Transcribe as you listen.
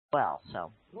well,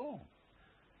 so. Cool.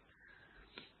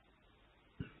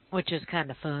 Which is kind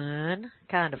of fun.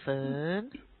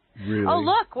 Really? Oh,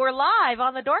 look, we're live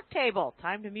on the Dork Table.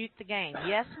 Time to mute the game.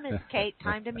 Yes, Miss Kate,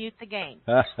 time to mute the game.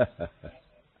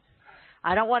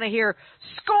 I don't want to hear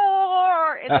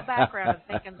score in the background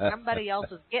and thinking somebody else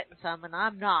is getting some and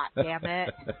I'm not, damn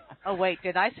it. Oh, wait,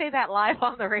 did I say that live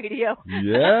on the radio?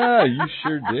 Yeah, you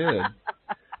sure did.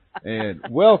 And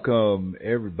welcome,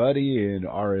 everybody in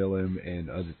RLM and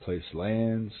other place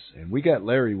lands. And we got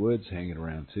Larry Woods hanging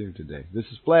around, too, today. This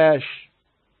is Flash,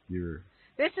 your...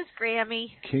 This is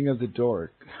Grammy. King of the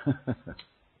Dork.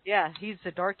 Yeah, he's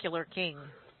the Dorkular King.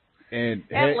 And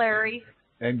Larry.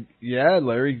 And yeah,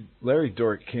 Larry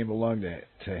Dork came along to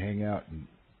hang out and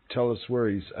tell us where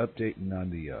he's updating on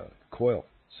the coil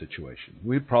situation.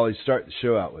 We'd probably start the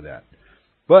show out with that.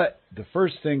 But the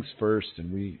first things first,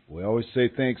 and we always say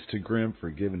thanks to Grim for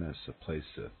giving us a place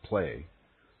to play.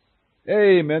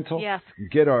 Hey, Mental. Yes.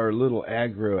 Get our little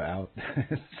aggro out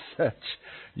and such.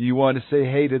 You want to say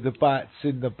hey to the bots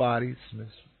and the bodies, Miss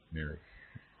Mary?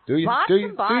 Do you? Bots do you?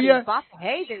 And bodies. Do you? Bots.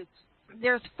 Hey,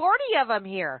 there's 40 of them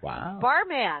here. Wow.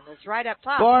 Barman is right up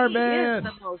top. Barman.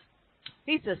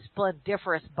 He's a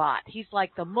splendiferous bot. He's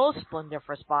like the most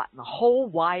splendiferous bot in the whole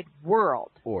wide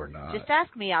world. Or not. Just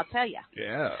ask me, I'll tell you.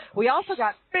 Yeah. We also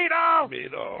got Beetle.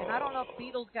 Beetle. And I don't know if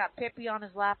Beetle's got Pippi on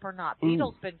his lap or not.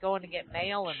 Beetle's been going to get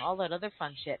mail and all that other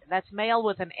fun shit. That's mail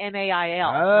with an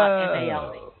N-A-I-L, not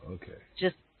M-A-L-E. Okay.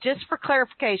 Just for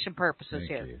clarification purposes Thank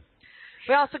here. you.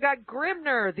 We also got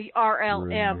Grimner, the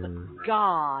RLM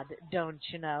God, don't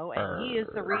you know? And he is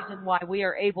the reason why we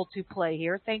are able to play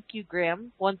here. Thank you,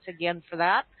 Grim, once again for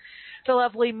that. The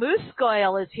lovely Moose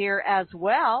Goyle is here as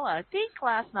well. I think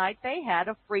last night they had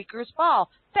a freaker's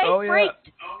ball. They freaked.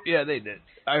 Yeah, they did.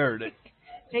 I heard it.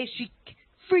 She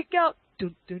freak out.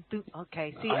 Dun, dun, dun.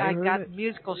 Okay, see, I got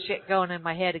musical shit going in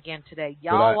my head again today.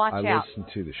 Y'all watch out. I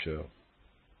listened to the show.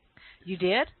 You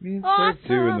did? Awesome.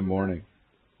 2 in the morning.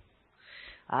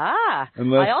 Ah,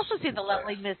 Unless, I also see the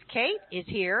lovely Miss Kate is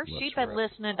here. She's been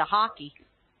listening to hockey.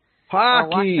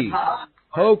 Hockey.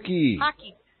 Hokey.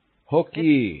 Hockey.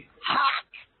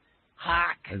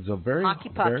 It's a very,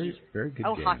 very good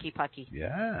game. game. Hockey pucky.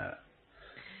 Yeah.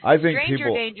 I think Stranger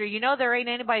danger. You know there ain't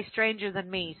anybody stranger than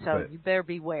me, so you better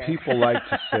beware. People like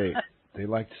to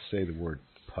say the word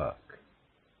puck.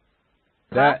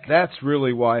 That's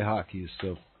really why hockey is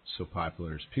so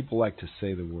popular. Is people like to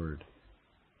say the word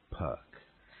puck.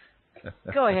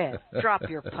 Go ahead. Drop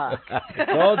your puck. I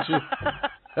told you.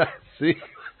 See?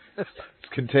 It's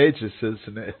contagious,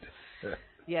 isn't it?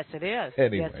 Yes, it is.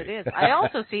 Anyway. Yes, it is. I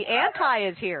also see Anti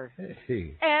is here.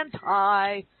 Hey.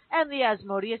 Anti. And the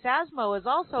Asmodeus Asmo is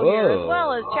also here, as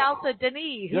well as Chalsa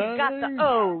Denis, who got the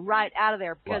O right out of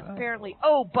there, because apparently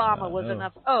Obama was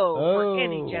enough O for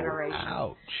any generation.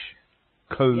 Ouch.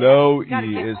 Chloe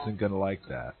isn't going to like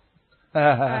that.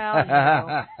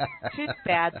 Well, too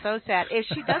bad, so sad. If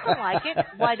she doesn't like it,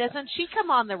 why doesn't she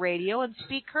come on the radio and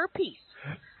speak her piece?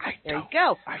 There you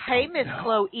go. Hey, Miss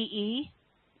Chloe E.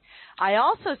 I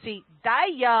also see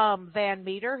Diam Van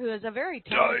Meter, who is a very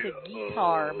talented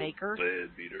guitar maker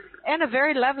and a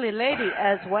very lovely lady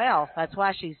as well. That's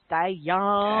why she's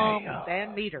Diam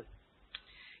Van Meter.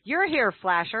 You're here,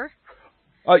 Flasher.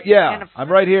 Yeah, I'm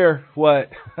right here. What?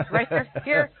 Right there.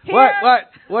 Here.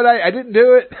 What? I didn't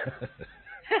do it.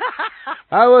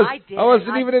 I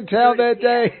wasn't even in town that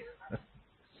day.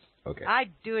 Okay.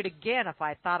 I'd do it again if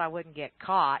I thought I wouldn't get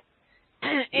caught.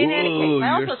 In any case, I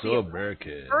also see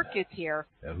American. Work is here.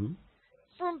 Who?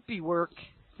 Frumpy Work.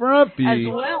 Frumpy. As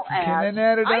well as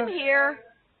I'm here.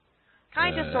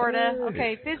 Kind of, sort of.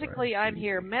 Okay, physically I'm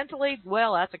here. Mentally,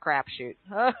 well, that's a crapshoot.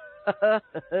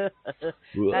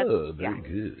 Whoa, very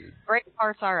good. Great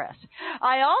Parts RS.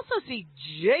 I also see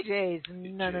JJ's.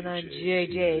 No,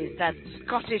 JJ's. That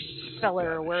Scottish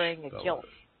feller wearing a kilt.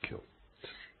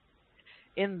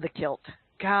 In the kilt.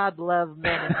 God love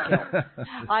men in kilt.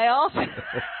 I also...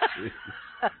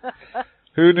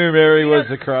 Who knew Mary was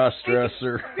a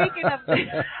cross-dresser? Speaking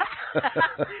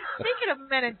of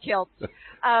men in kilts,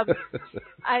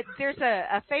 there's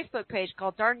a Facebook page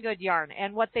called Darn Good Yarn,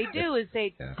 and what they do is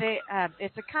they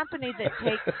it's a company that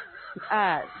takes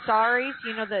saris,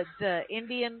 you know, the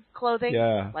Indian clothing,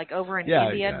 like over in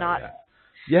India,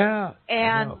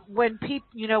 And when people,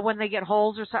 you know, when they get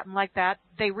holes or something like that,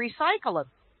 they recycle them.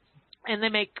 And they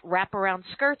make wraparound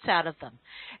skirts out of them.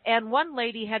 And one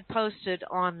lady had posted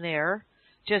on there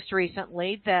just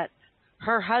recently that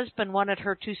her husband wanted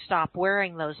her to stop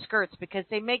wearing those skirts because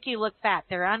they make you look fat.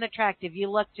 They're unattractive.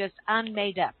 You look just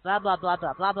unmade up. Blah, blah, blah,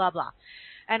 blah, blah, blah, blah.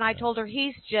 And I told her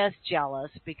he's just jealous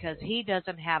because he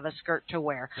doesn't have a skirt to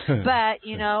wear. But,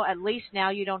 you know, at least now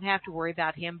you don't have to worry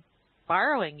about him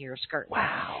borrowing your skirt.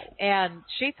 Wow. And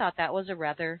she thought that was a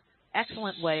rather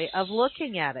excellent way of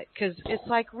looking at it, because it's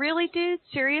like, really, dude,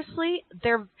 seriously,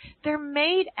 they're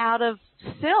made out of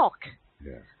silk.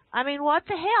 Yeah. I mean, what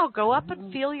the hell? Go up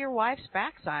and feel your wife's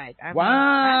backside.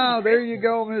 Wow, there you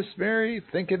go, Miss Mary,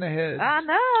 thinking ahead. I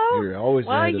know. You're always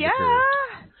ahead of the curve.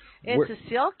 It's a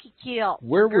silky kilt.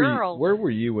 Where were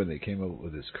you when they came up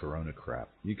with this Corona crap?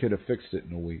 You could have fixed it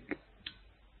in a week.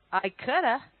 I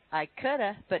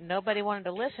coulda, but nobody wanted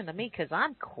to listen to me because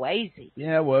I'm crazy.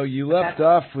 Yeah, well, you left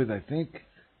off with, I think,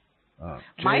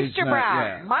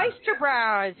 Meisterbrow.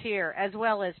 Meisterbrow is here, as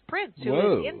well as Prince,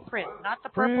 who is in print, not the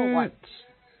purple one.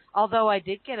 Although I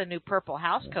did get a new purple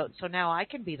house coat, so now I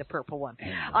can be the purple one.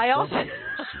 I also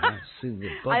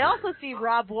see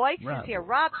Rob White is here.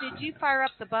 Rob, did you fire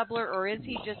up the bubbler, or is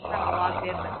he just kind of logged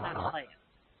in but not playing?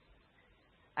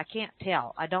 I can't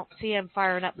tell. I don't see him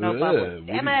firing up no bubbler.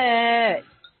 Damn it!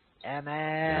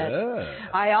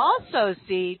 I also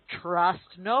see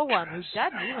Trust No One, who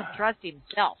doesn't even trust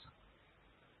himself.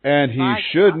 And he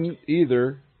shouldn't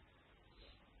either.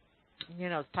 You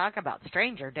know, talk about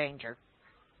stranger danger.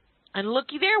 And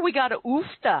looky there, we got a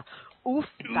oofta.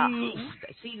 Oofta.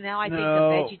 See, now I think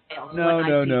of VeggieTales.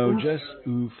 No, just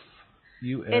oof.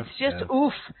 It's just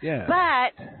oof. Yeah.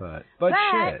 But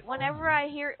shit. Whenever I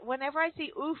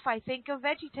see oof, I think of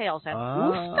VeggieTales and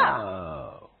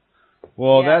oofta.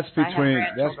 Well, yes,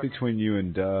 that's between you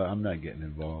and I'm not getting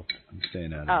involved. I'm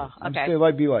staying out of it. Okay. I'm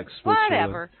staying be like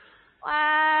Switzerland.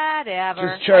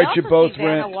 Whatever. Just charge you both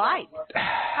Vanna rent. White.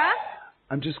 Huh?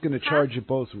 I'm just going to charge you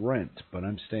both rent, but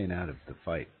I'm staying out of the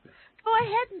fight. Go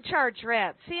ahead and charge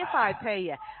rent. See if I pay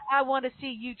you. I want to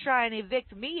see you try and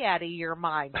evict me out of your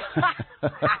mind.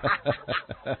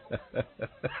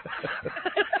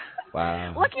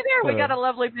 Wow. Looky there, we got a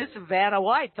lovely Miss Vanna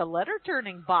White, the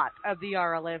letter-turning bot of the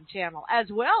RLM channel, as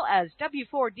well as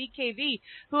W4DKV,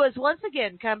 who has once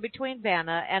again come between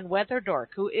Vanna and Weather Dork,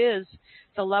 who is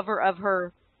the lover of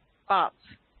her bots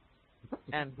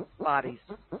and bodies.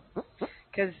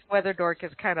 Because Weather Dork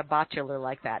is kind of botular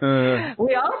like that.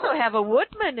 We also have a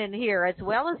Woodman in here, as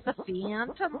well as the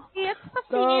Phantom. It's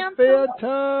the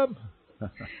Phantom.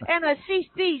 And a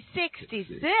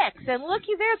CC66. And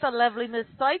looky there, the lovely Miss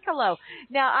Cyclo.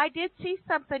 Now, I did see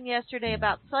something yesterday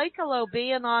about Cyclo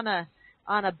being on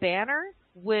a banner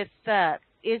with,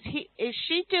 is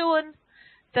she doing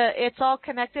It's All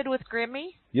Connected with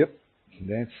Grimmy? Yep.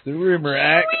 That's the rumor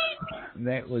act.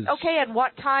 That was okay. And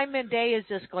what time and day is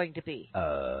this going to be?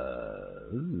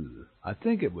 I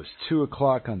think it was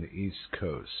 2:00 on the East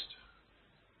Coast.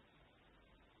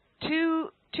 2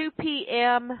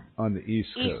 p.m. on the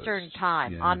East Coast. Eastern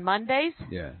time on Mondays.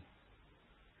 Yeah.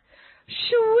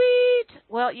 Sweet.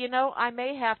 Well, you know, I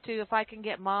may have to, if I can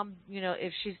get Mom, you know,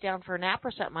 if she's down for a nap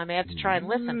or something, I may have to try and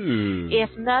listen.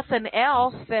 If nothing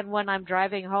else, then when I'm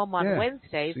driving home on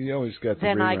Wednesdays, so you always got the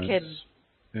then reruns.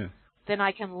 Then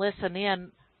I can listen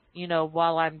in, you know,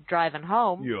 while I'm driving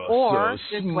home. You're or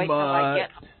so just smart. wait till I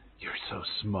get home. You're so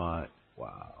smart.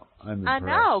 Wow. I'm I impressed.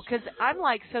 know, because I'm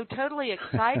like so totally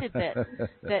excited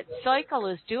that Cycle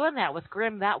is doing that with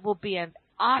Grimm. That will be an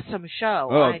awesome show.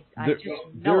 I just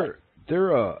know it.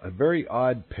 They're a very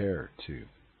odd pair, too.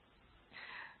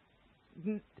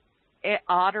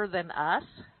 Odder than us?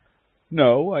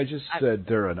 No, I just said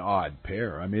they're an odd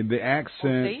pair. I mean, the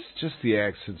accents, just the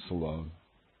accents alone.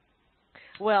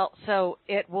 Well, so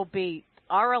it will be,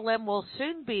 RLM will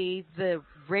soon be the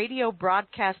radio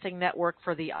broadcasting network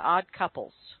for the odd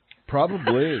couples.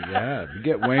 Probably, yeah. You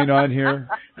get Wayne on here.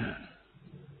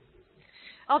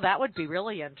 Oh, that would be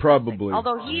really interesting. Probably.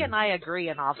 Although he and I agree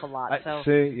an awful lot. So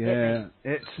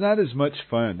it's not as much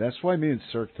fun. That's why me and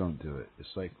Cirque don't do it.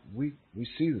 It's like we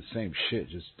see the same shit,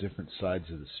 just different sides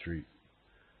of the street.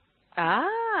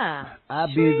 I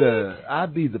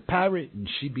be the pirate and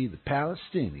she be the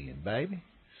Palestinian, baby.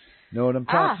 Know what I'm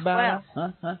talking about?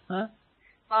 Well, huh?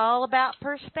 All about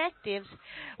perspectives.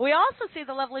 We also see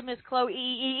the lovely Miss Chloe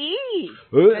E.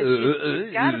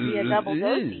 She's got to be a double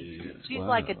dosey. She's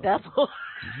like a double.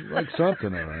 She's like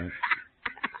something, all right.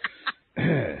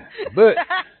 But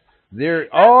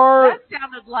there are.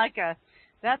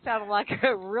 That sounded like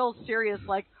a real serious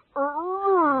kind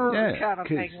of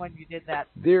thing when you did that.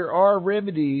 There are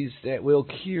remedies that will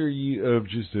cure you of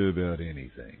just about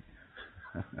anything.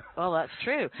 Well, that's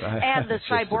true. And the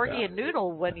Cyborgian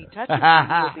noodle, when he touches you,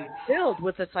 will be filled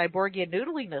with the Cyborgian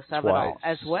noodliness of it all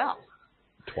as well.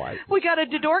 Twice. We got a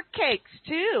Dork cakes,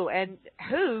 too. And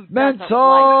who doesn't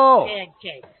like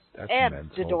pancakes? That's and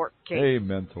mental. Dork cakes. Hey,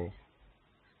 mental.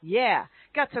 Yeah,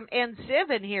 got some N-Civ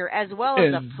in here as well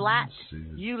as a flat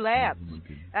U-Labs.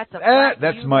 That's a flat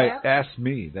that's my. Ask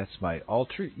me. That's my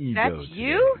alter ego. That's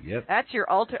you? Today. Yep. That's your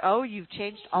alter. Oh, you've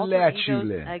changed alter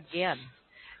egos again.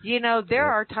 You know, there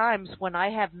are times when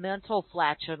I have mental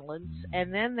flatulence,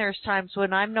 and then there's times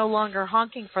when I'm no longer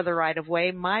honking for the right of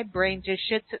way. My brain just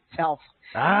shits itself,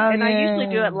 I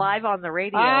usually do it live on the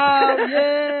radio. Oh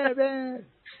yeah, man!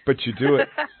 But you do it.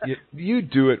 You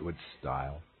do it with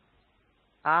style.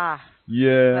 Ah.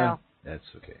 Yeah. Well, that's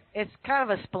okay. It's kind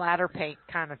of a splatter paint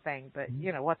kind of thing, but,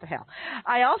 you know, what the hell.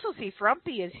 I also see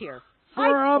Frumpy is here.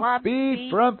 Frumpy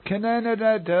from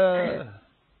Canada.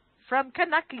 From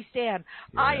Kanakistan.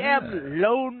 Yeah. I am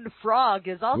Lone Frog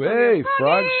is also here. Hey,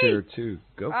 Frog's here, too.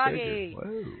 Go figure.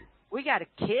 Whoa. We got a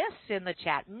kiss in the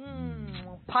chat.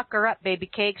 Pucker up, baby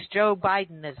cakes. Joe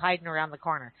Biden is hiding around the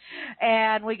corner.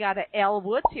 And we got a L.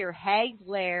 Woods here. Hey,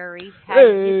 Larry.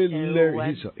 Hey,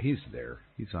 Larry. He's there.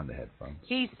 He's on the headphones.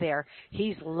 He's there.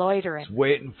 He's loitering. He's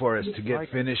waiting for us to get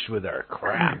finished with our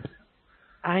crap.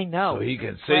 I know. So he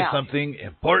can say something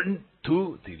important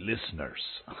to the listeners.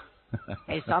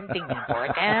 Say something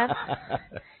important.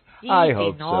 I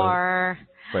hope so.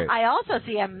 Right. I also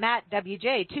see a Matt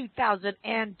WJ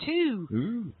 2002.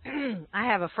 Ooh. I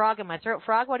have a frog in my throat.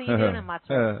 Frog, what are you doing in my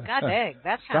throat? God dang,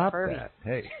 that's kind of pervy. Stop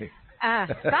that. Hey.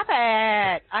 Stop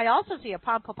it. I also see a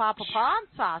prawn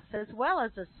sauce as well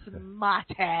as a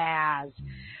smartass.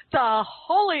 The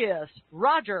holiest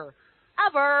Roger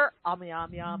ever.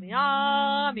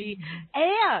 Yummy.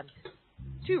 And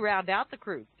to round out the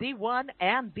crew, the one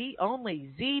and the only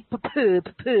Z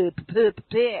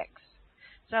Pix.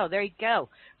 So there you go.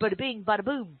 Bada bing, bada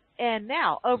boom. And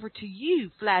now over to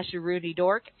you, Flashy Rooney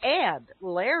Dork, and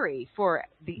Larry for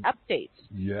the updates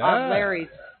on Larry's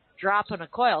dropping a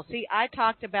coil. See, I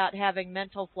talked about having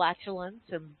mental flatulence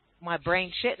and my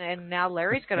brain shitting, and now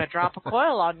Larry's going to drop a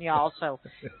coil on y'all. So,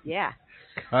 yeah.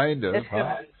 Kind of.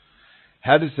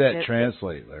 How does that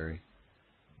translate, Larry?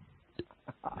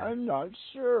 I'm not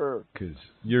sure. Because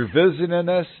you're visiting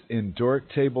us in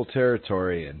Dork Table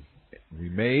territory, and we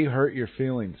may hurt your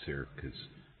feelings here because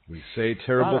we say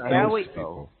terrible things to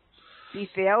people. Be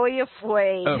very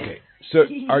afraid. Okay, so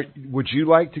would you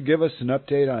like to give us an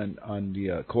update on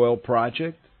the coil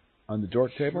project on the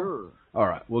Dork Table? Sure. All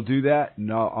right, we'll do that,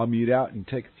 and I'll mute out and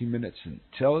take a few minutes and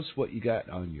tell us what you got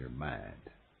on your mind.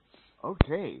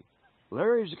 Okay.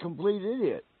 Larry's a complete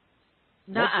idiot.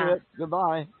 That's it.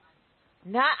 Goodbye.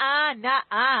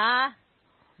 Nuh-uh.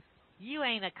 You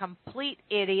ain't a complete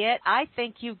idiot. I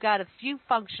think you've got a few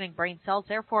functioning brain cells,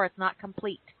 therefore it's not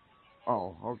complete.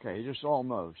 Oh, okay, just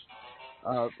almost.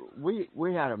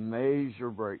 We had a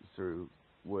major breakthrough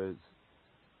with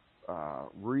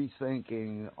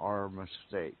rethinking our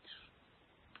mistakes.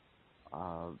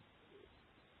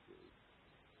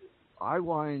 I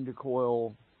wind a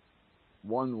coil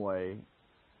one way,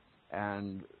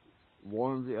 and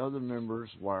one of the other members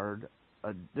wired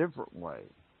a different way.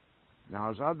 Now,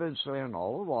 as I've been saying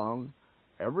all along,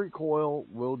 every coil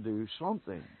will do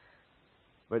something.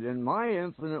 But in my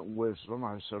infinite wisdom,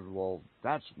 I said, well,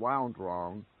 that's wound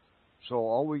wrong, so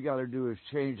all we got to do is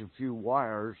change a few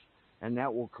wires, and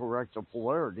that will correct the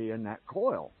polarity in that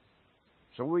coil.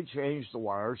 So we changed the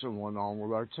wires and went on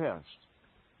with our test.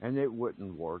 And it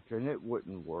wouldn't work, and it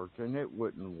wouldn't work, and it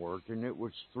wouldn't work, and it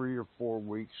was 3 or 4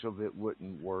 weeks of it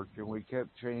wouldn't work, and we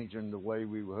kept changing the way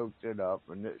we hooked it up,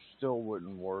 and it still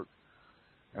wouldn't work.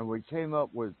 And we came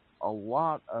up with a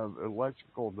lot of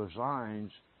electrical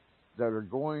designs that are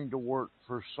going to work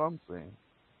for something,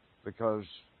 because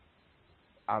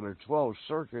out of 12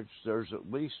 circuits, there's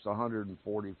at least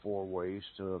 144 ways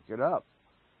to hook it up.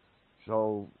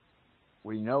 So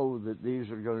we know that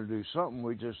these are going to do something.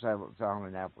 We just haven't found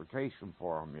an application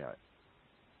for them yet.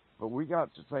 But we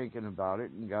got to thinking about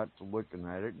it and got to looking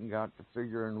at it and got to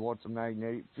figuring what the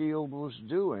magnetic field was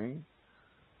doing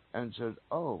and said,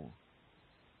 oh,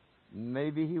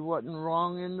 maybe he wasn't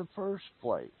wrong in the first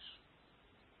place.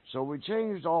 So we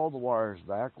changed all the wires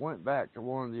back, went back to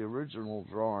one of the original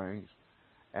drawings,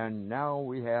 and now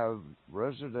we have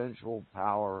residential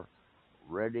power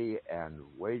ready and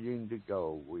waiting to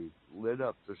go. We lit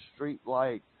up the street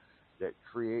light that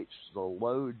creates the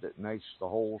load that makes the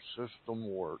whole system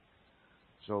work.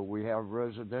 So we have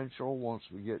residential. Once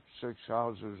we get 6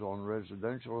 houses on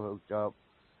residential hooked up,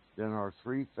 then our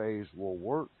 3-phase will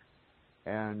work,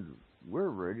 and we're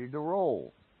ready to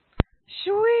roll.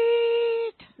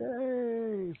 Sweet!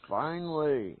 Hey,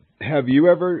 finally. Have you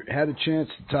ever had a chance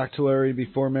to talk to Larry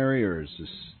before, Mary, or is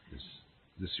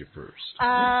this your first?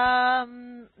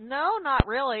 No, not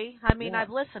really. I mean, I've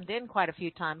listened in quite a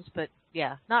few times, but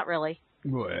yeah, not really.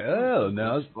 Well,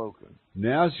 now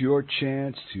now's your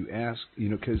chance to ask,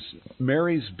 because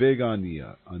Mary's big on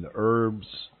the herbs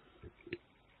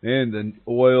and the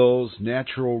oils,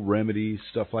 natural remedies,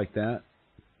 stuff like that.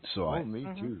 So me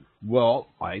too. Well,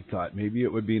 I thought maybe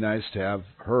it would be nice to have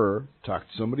her talk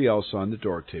to somebody else on the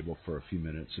Dork Table for a few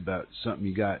minutes about something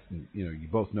you got, and, you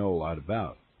both know a lot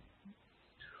about.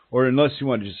 Or unless you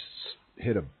want to just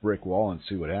hit a brick wall and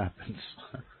see what happens.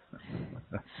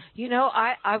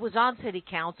 I was on city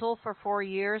council for 4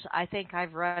 years. I think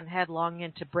I've run headlong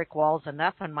into brick walls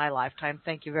enough in my lifetime.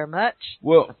 Thank you very much.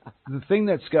 Well, the thing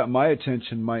that's got my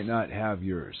attention might not have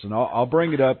yours, and I'll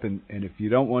bring it up, and if you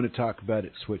don't want to talk about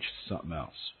it, switch to something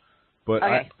else. But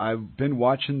okay. I've been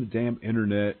watching the damn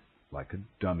internet like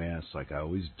a dumbass, like I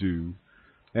always do,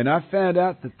 and I found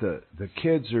out that the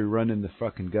kids are running the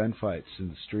fucking gunfights in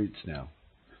the streets now.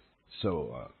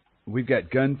 So we've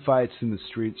got gunfights in the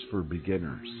streets for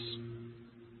beginners,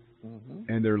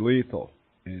 and they're lethal.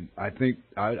 And I think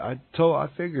I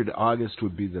figured August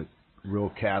would be the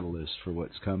real catalyst for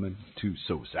what's coming to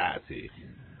society.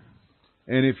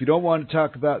 And if you don't want to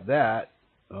talk about that,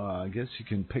 I guess you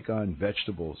can pick on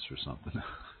vegetables or something.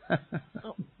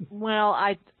 Well,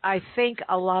 I think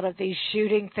a lot of these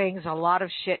shooting things, a lot of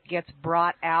shit gets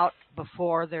brought out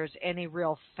before there's any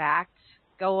real facts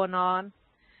going on.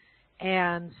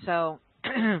 And so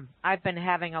I've been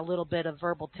having a little bit of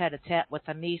verbal tete-a-tete with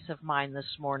a niece of mine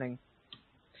this morning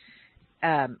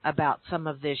about some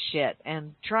of this shit,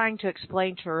 and trying to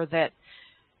explain to her that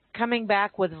coming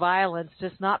back with violence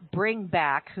does not bring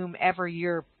back whomever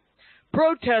you're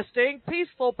protesting,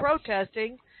 peaceful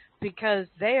protesting, because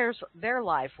their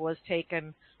life was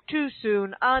taken too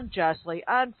soon, unjustly,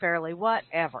 unfairly,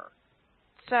 whatever.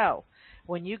 So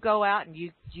when you go out and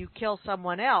you kill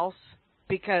someone else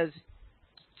because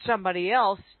somebody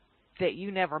else that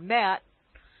you never met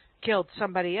killed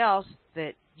somebody else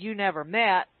that you never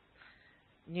met,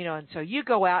 and so you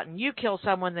go out and you kill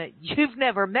someone that you've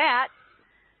never met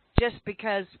just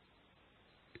because,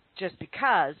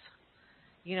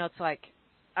 it's like,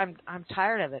 I'm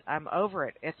tired of it. I'm over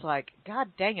it. It's like, God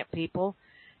dang it, people.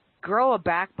 Grow a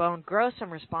backbone, grow some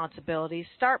responsibility,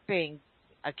 start being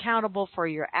accountable for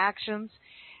your actions.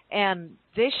 And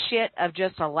this shit of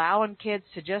just allowing kids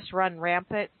to just run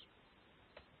rampant,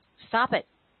 stop it.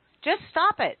 Just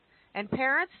stop it. And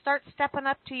parents, start stepping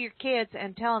up to your kids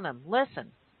and telling them,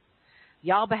 listen,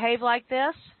 y'all behave like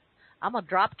this, I'm going to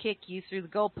drop kick you through the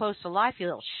goalpost of life, you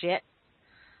little shit.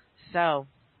 So,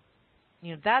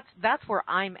 that's where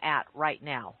I'm at right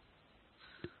now.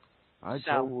 I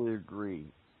totally agree.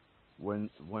 When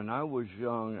I was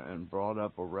young and brought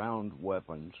up around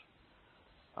weapons,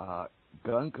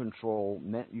 gun control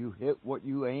meant you hit what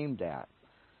you aimed at.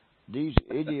 These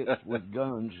idiots with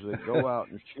guns that go out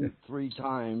and shoot 3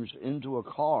 times into a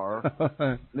car,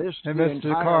 miss the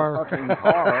entire fucking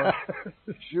car,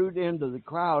 shoot into the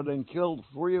crowd and killed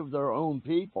 3 of their own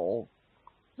people.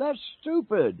 That's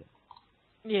stupid.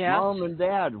 Yeah. Mom and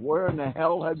Dad, where in the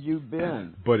hell have you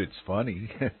been? But it's funny.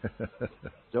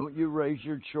 Don't you raise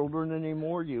your children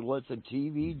anymore? You let the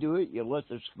TV do it. You let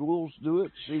the schools do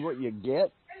it. See what you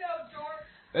get.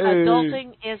 Hey.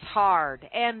 Adulting is hard.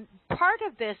 And part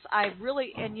of this, I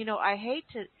hate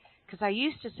to, because I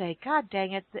used to say, God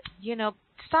dang it,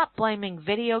 stop blaming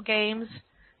video games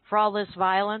for all this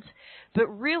violence. But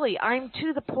really, I'm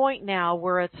to the point now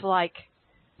where it's like,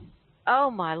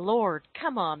 oh my Lord,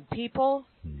 come on, people.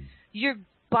 You're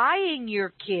buying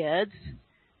your kids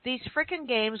these frickin'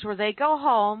 games where they go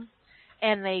home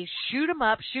and they shoot them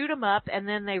up, and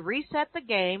then they reset the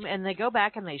game and they go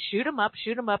back and they shoot them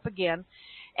up again.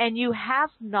 And you have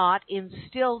not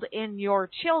instilled in your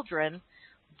children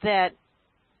that,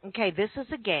 okay, this is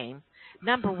a game.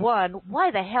 Number one,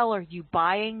 why the hell are you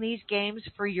buying these games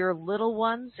for your little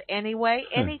ones anyway?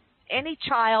 Any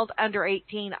child under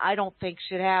 18, I don't think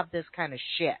should have this kind of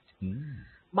shit.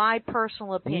 My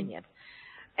personal opinion.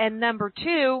 And number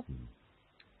two,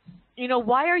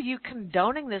 why are you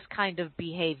condoning this kind of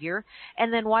behavior?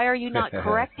 And then why are you not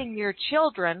correcting your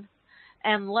children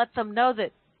and let them know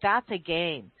that that's a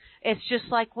game? It's just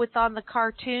like on the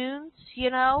cartoons,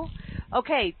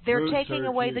 Okay, they're taking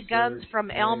away the guns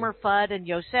from Elmer Fudd and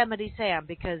Yosemite Sam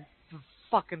because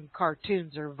fucking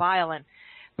cartoons are violent.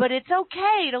 But it's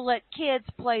okay to let kids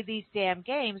play these damn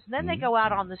games. And then they go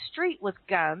out on the street with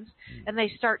guns and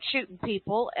they start shooting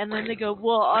people. And then they go,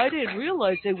 well, I didn't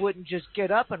realize they wouldn't just get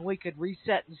up and we could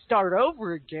reset and start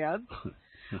over again.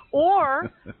 Or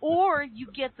you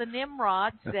get the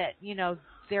Nimrods that,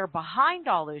 they're behind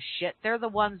all this shit. They're the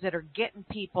ones that are getting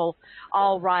people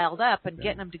all riled up and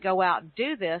getting them to go out and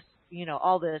do this,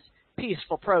 all this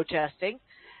peaceful protesting.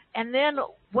 And then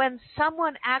when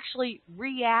someone actually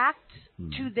reacts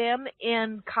to them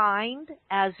in kind,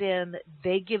 as in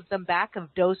they give them back a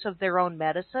dose of their own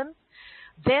medicine,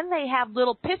 then they have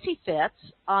little pissy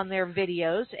fits on their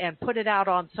videos and put it out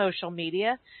on social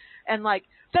media and like,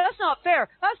 that's not fair.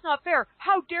 That's not fair.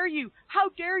 How dare you? How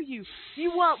dare you?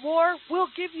 You want war? We'll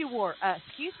give you war.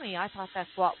 Excuse me, I thought that's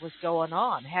what was going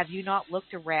on. Have you not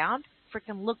looked around?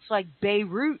 Freaking looks like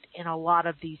Beirut in a lot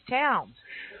of these towns.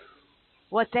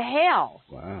 What the hell?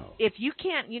 Wow. If you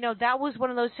can't, that was one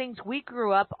of those things we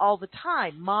grew up all the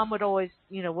time. Mom would always,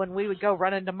 when we would go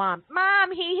run into Mom,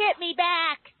 Mom, he hit me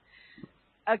back.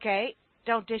 Okay,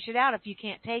 don't dish it out if you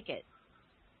can't take it.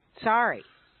 Sorry.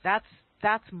 That's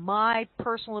my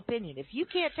personal opinion. If you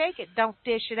can't take it, don't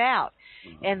dish it out.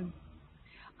 And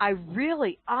I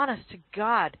really, honest to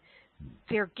God,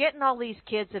 they're getting all these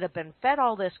kids that have been fed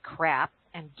all this crap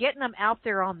and getting them out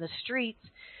there on the streets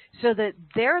so that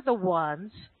they're the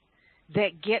ones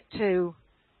that get to,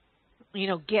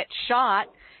 get shot.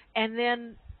 And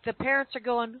then the parents are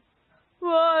going,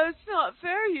 well, it's not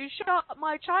fair. You shot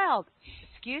my child.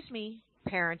 Excuse me,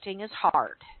 parenting is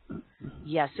hard.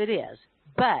 Yes, it is.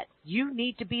 But you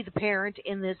need to be the parent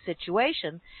in this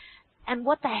situation. And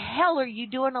what the hell are you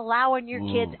doing allowing your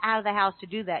kids out of the house to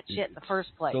do that shit in the first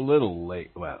place? It's a little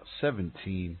late. Wow,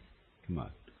 17. Come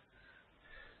on.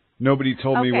 Nobody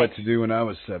told me what to do when I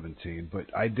was 17, but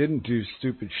I didn't do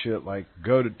stupid shit like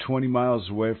go to 20 miles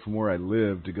away from where I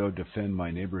live to go defend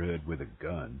my neighborhood with a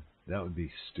gun. That would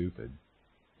be stupid.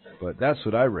 But that's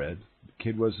what I read. The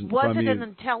kid wasn't Was from it an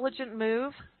intelligent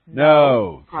move?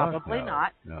 No. Probably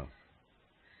not. No.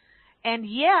 And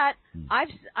yet,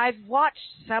 I've watched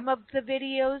some of the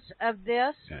videos of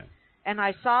this, and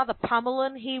I saw the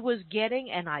pummeling he was getting,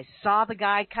 and I saw the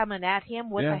guy coming at him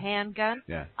with a handgun.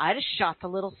 Yeah. I just shot the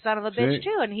little son of a bitch,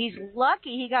 too, and he's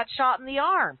lucky he got shot in the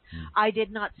arm. I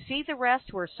did not see the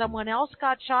rest where someone else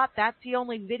got shot. That's the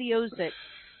only videos that,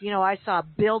 I saw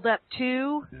build up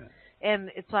to,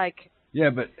 and it's like... Yeah,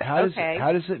 but how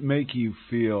does it make you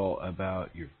feel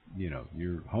about your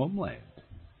homeland?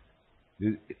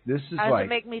 This is How does it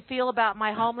make me feel about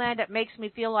my homeland? It makes me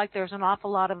feel like there's an awful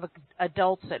lot of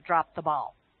adults that drop the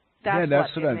ball.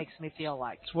 That's what it makes me feel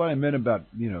like. That's what I meant about,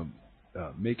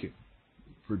 make it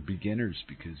for beginners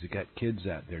because they got kids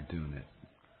out there doing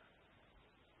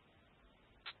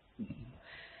it.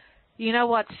 You know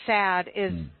what's sad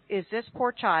is this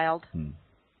poor child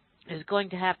is going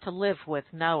to have to live with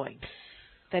knowing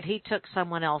that he took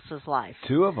someone else's life.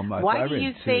 Two of them. Why do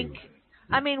you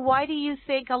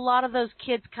think a lot of those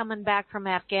kids coming back from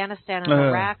Afghanistan and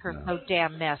Iraq are so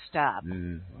damn messed up?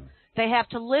 They have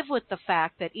to live with the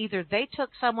fact that either they took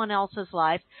someone else's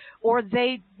life or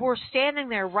they were standing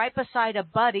there right beside a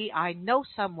buddy. I know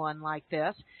someone like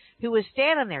this who was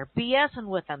standing there BSing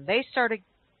with them. They started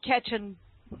catching,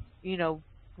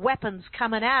 weapons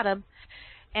coming at him,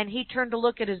 and he turned to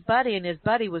look at his buddy, and his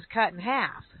buddy was cut in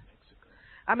half.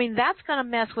 I mean, that's going to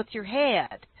mess with your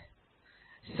head.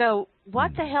 So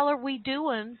what the hell are we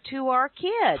doing to our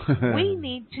kids? We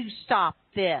need to stop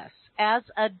this. As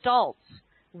adults,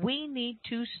 we need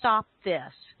to stop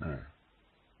this.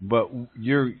 But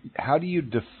how do you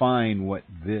define what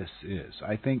this is?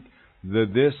 I think the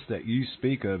this that you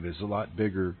speak of is a lot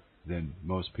bigger than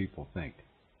most people think.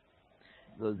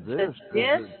 They're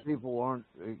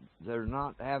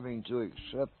not having to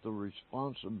accept the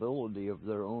responsibility of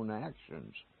their own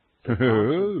actions.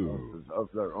 Of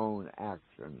their own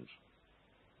actions.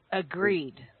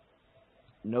 Agreed.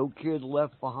 No kid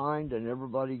left behind and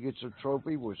everybody gets a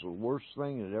trophy was the worst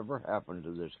thing that ever happened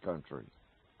to this country.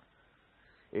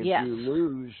 If you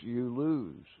lose, you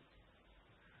lose.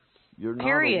 You're not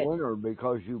a winner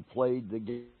because you played the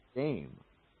game.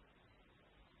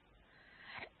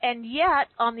 And yet,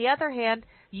 on the other hand,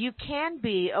 you can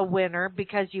be a winner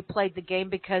because you played the game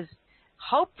because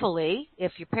hopefully,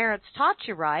 if your parents taught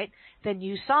you right, then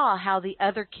you saw how the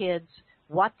other kids,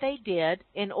 what they did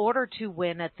in order to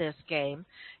win at this game,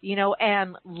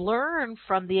 and learn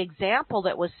from the example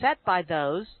that was set by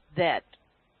those that,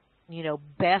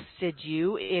 bested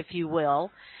you, if you will,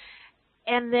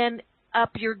 and then up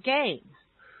your game.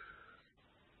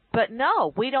 But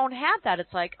no, we don't have that.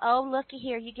 It's like, oh, looky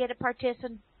here, you get a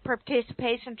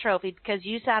participation trophy because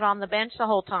you sat on the bench the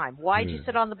whole time. Why'd you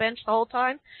sit on the bench the whole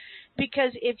time?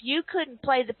 Because if you couldn't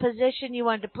play the position you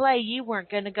wanted to play, you weren't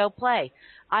going to go play.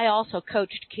 I also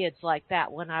coached kids like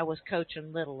that when I was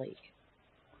coaching Little League.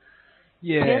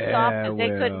 Yeah, pissed off that they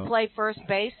couldn't play first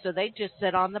base, so they just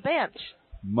sit on the bench.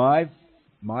 My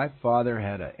father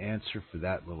had an answer for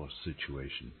that little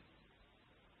situation.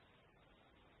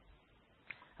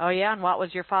 Oh, yeah? And what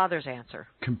was your father's answer?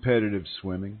 Competitive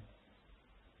swimming.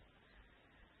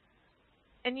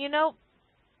 And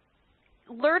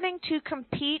learning to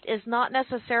compete is not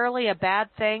necessarily a bad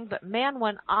thing, but man,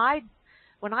 when I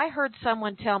heard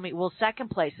someone tell me, well, second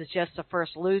place is just the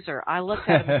first loser, I looked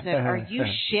at him and said, are you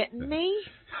shitting me?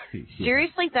 Yeah.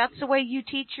 Seriously, that's the way you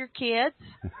teach your kids?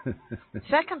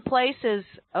 Second place is,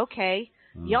 okay,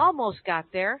 you almost got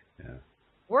there. Yeah.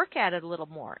 Work at it a little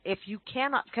more. If you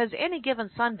cannot, because any given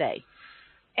Sunday,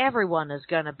 everyone is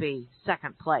going to be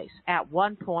second place at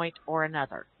one point or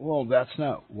another. Well, that's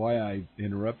not why I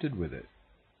interrupted with it.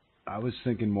 I was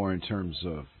thinking more in terms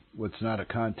of what's not a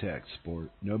contact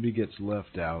sport. Nobody gets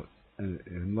left out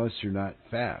unless you're not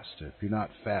fast. If you're not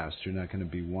fast, you're not going to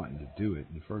be wanting to do it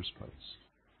in the first place.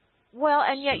 Well,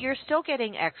 and yet you're still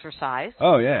getting exercise.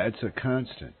 Oh yeah, it's a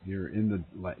constant. You're in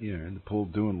the pool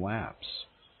doing laps.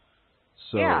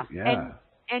 So yeah.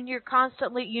 And you're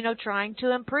constantly, trying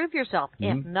to improve yourself.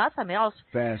 If nothing else,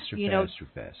 faster.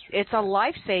 It's a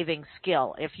life-saving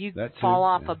skill. If you fall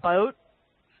off a boat,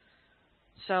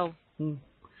 so.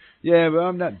 Yeah, but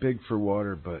I'm not big for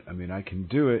water. But I mean, I can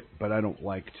do it, but I don't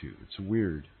like to. It's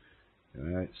weird.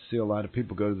 I see a lot of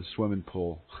people go to the swimming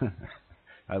pool.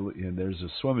 There's a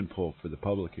swimming pool for the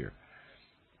public here,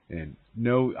 and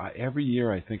every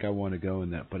year I think I want to go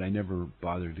in that, but I never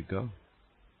bother to go.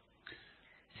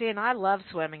 See, and I love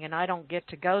swimming, and I don't get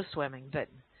to go swimming, but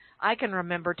I can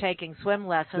remember taking swim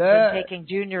lessons and taking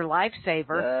Junior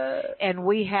Lifesaver, and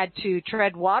we had to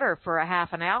tread water for a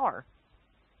half an hour.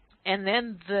 And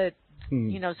then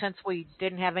since we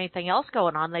didn't have anything else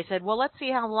going on, they said, well, let's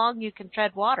see how long you can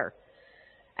tread water.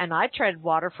 And I tread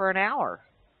water for an hour,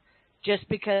 just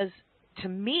because to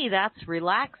me that's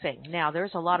relaxing. Now,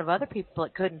 there's a lot of other people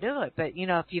that couldn't do it, but,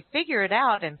 if you figure it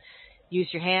out and use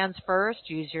your hands first,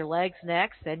 use your legs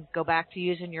next, then go back to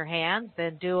using your hands,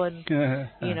 then doing,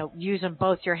 using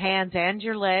both your hands and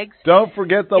your legs. Don't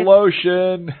forget the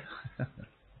lotion.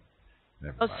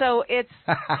 So it's,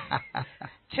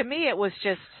 to me, it was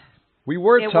just, we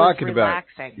were talking about,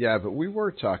 relaxing. but we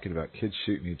were talking about kids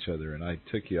shooting each other, and I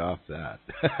took you off that.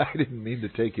 I didn't mean to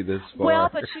take you this far. Well,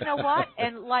 but you know what?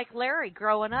 And like Larry,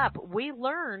 growing up, we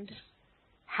learned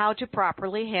how to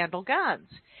properly handle guns.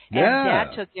 And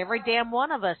Dad took every damn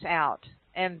one of us out.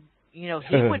 And, he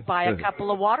would buy a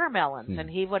couple of watermelons, and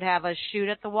he would have us shoot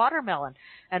at the watermelon.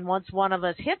 And once one of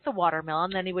us hit the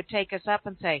watermelon, then he would take us up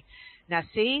and say, now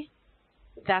see,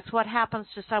 that's what happens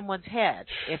to someone's head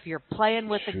if you're playing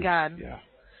with a gun. Yeah.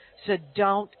 So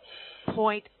don't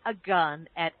point a gun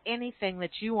at anything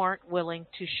that you aren't willing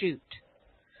to shoot.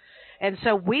 And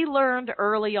so we learned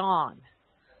early on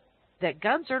that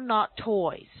guns are not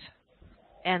toys.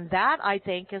 And that, I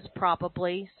think, is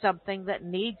probably something that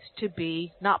needs to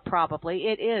be, not probably,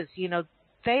 it is,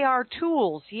 they are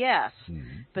tools, yes,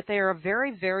 but they are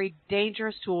very, very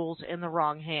dangerous tools in the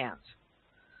wrong hands.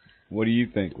 What do you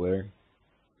think, Larry?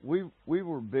 We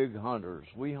were big hunters.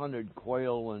 We hunted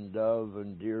quail and dove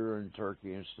and deer and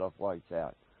turkey and stuff like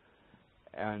that.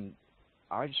 And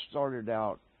I started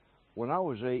out, when I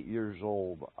was 8 years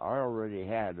old, I already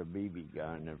had a BB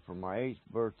gun. And for my 8th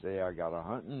birthday, I got a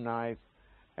hunting knife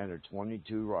and a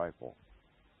 .22 rifle.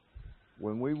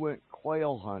 When we went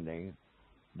quail hunting,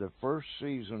 the first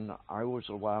season I was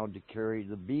allowed to carry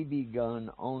the BB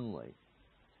gun only.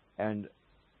 And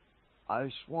I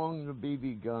swung the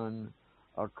BB gun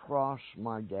across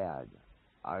my dad.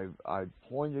 I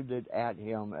pointed it at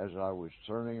him as I was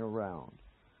turning around.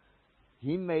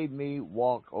 He made me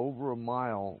walk over a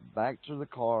mile back to the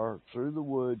car through the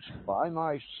woods by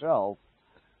myself,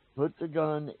 put the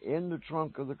gun in the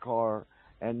trunk of the car,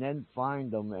 and then find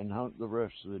them and hunt the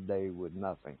rest of the day with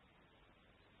nothing.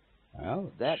 Ouch.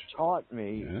 That taught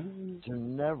me to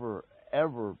never,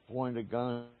 ever point a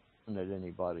gun at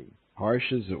anybody.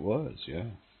 Harsh as it was, yeah.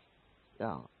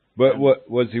 Yeah. But what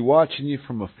was he watching you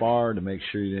from afar to make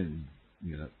sure you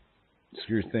didn't,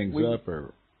 screw things up?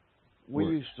 Or we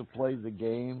used to play the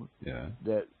game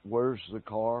that where's the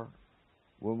car?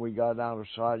 When we got out of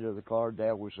sight of the car,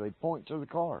 Dad would say, point to the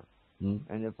car.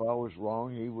 And if I was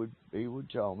wrong, he would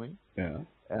tell me. Yeah.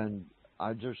 And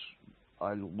I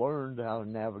learned how to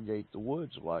navigate the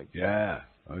woods like that. Yeah.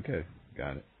 Okay.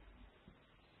 Got it.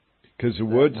 Because the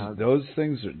woods, those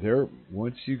things are there.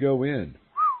 Once you go in,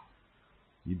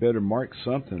 you better mark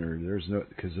something, or there's no,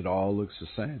 because it all looks the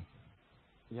same.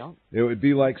 Yeah. It would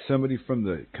be like somebody from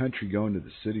the country going to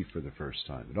the city for the first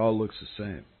time. It all looks the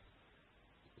same.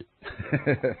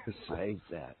 I hate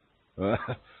that.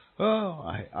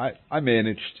 I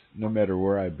managed no matter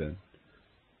where I've been.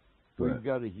 We've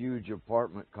got a huge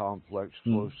apartment complex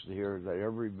close to here that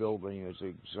every building is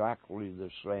exactly the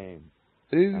same.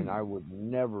 And I would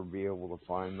never be able to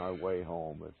find my way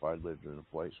home if I lived in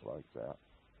a place like that.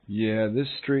 Yeah, this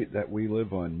street that we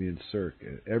live on, me and Cirque,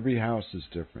 every house is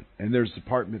different. And there's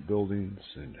apartment buildings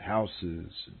and houses.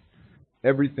 And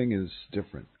everything is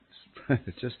different.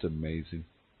 It's just amazing.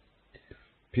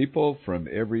 People from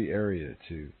every area,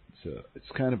 too. So it's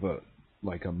kind of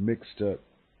like a mixed up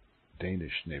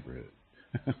Danish neighborhood.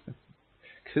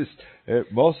 Because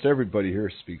most everybody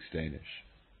here speaks Danish.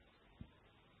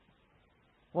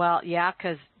 Well, yeah,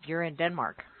 because you're in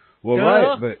Denmark. Well,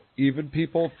 right, but even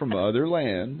people from other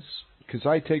lands, because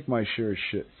I take my share of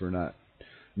shit for not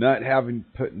having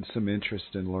putting some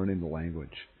interest in learning the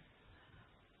language.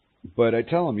 But I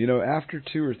tell them, after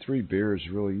 2 or 3 beers,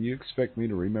 really, you expect me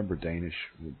to remember Danish?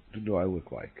 What do I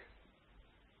look like?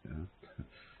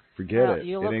 Forget it.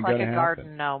 You It look ain't like gonna a happen.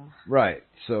 garden gnome. Right.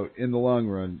 So in the long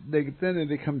run,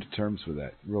 they come to terms with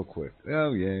that real quick.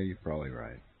 Oh yeah, you're probably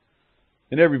right.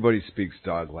 And everybody speaks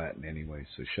dog Latin anyway,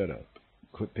 so shut up.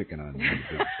 Quit picking on me,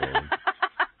 big bully.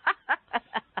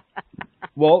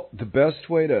 Well, the best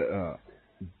way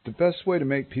to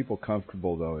make people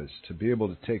comfortable though is to be able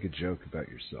to take a joke about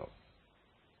yourself.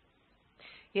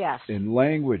 Yes. In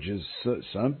language is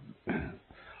some.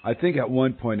 I think at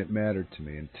one point it mattered to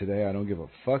me, and today I don't give a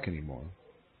fuck anymore.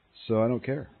 So I don't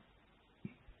care.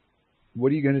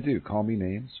 What are you going to do? Call me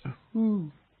names?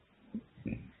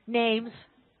 Names.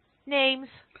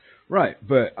 Right,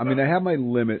 but I mean, I have my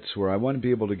limits where I want to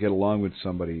be able to get along with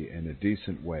somebody in a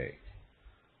decent way.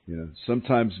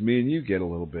 Sometimes me and you get a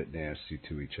little bit nasty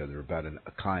to each other about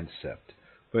a concept,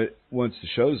 but once the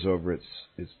show's over,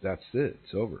 that's it.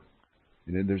 It's over.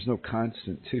 There's no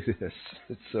constant to this.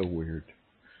 It's so weird.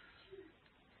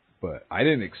 But I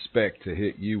didn't expect to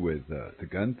hit you with the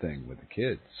gun thing with the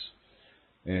kids,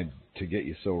 and to get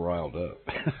you so riled up.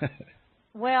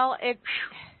 Well,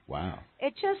 Wow.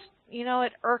 It just,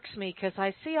 it irks me because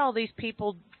I see all these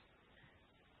people.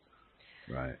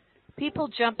 Right. People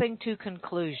jumping to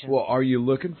conclusions. Well, are you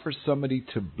looking for somebody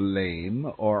to blame,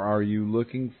 or are you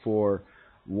looking for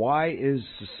why is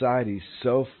society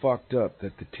so fucked up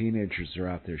that the teenagers are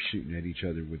out there shooting at each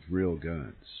other with real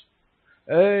guns?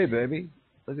 Hey, baby,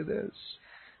 look at this.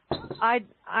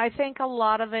 I think a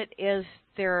lot of it is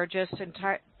there are just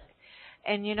entire,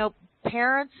 and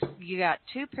parents. You got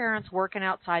 2 parents working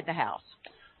outside the house.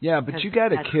 Yeah, but you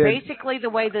got a that's kid. Basically, the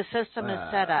way the system is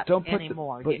set up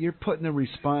anymore. But you're putting the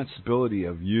responsibility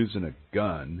of using a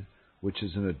gun, which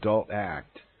is an adult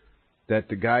act, that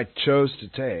the guy chose to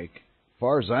take. As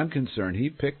far as I'm concerned,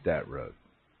 he picked that road.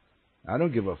 I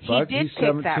don't give a fuck. He's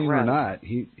 17 or not.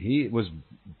 He was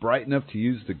bright enough to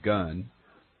use the gun.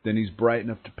 Then he's bright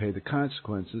enough to pay the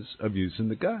consequences of using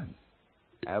the gun.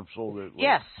 Absolutely.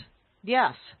 Yes.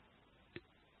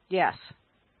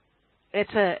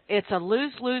 It's a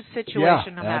lose-lose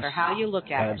situation no matter how you look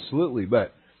at it. Absolutely,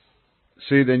 but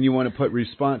see, then you want to put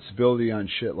responsibility on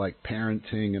shit like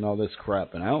parenting and all this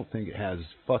crap, and I don't think it has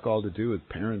fuck all to do with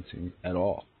parenting at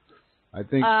all. I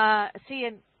think.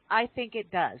 And I think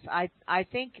it does. I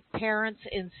think parents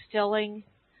instilling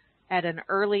at an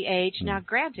early age. Now,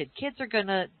 granted, kids are going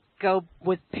to go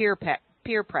with peer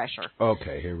pressure.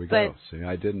 Okay, here we go. See,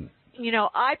 I didn't.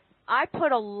 I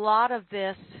put a lot of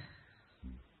this.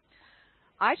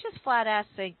 I just flat-ass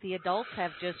think the adults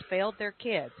have just failed their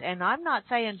kids. And I'm not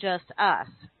saying just us.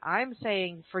 I'm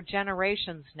saying for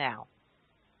generations now.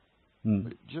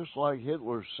 Just like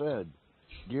Hitler said,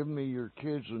 give me your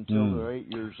kids until they're 8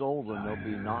 years old and they'll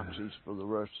be Nazis for the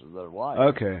rest of their life.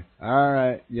 Okay. All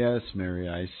right. Yes, Mary,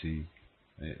 I see.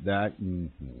 That.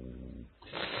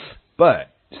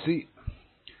 But, see,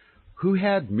 who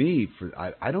had me for...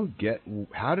 I don't get...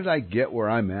 How did I get where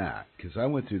I'm at? Because I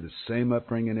went through the same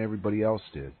upbringing everybody else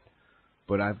did.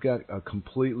 But I've got a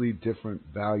completely different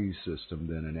value system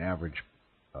than an average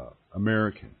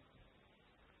American.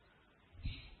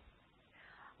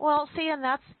 Well, see, and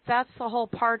that's the whole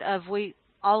part of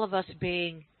all of us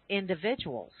being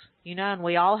individuals, and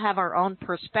we all have our own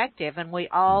perspective, and we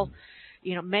all,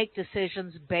 make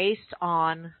decisions based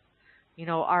on,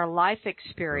 our life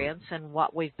experience and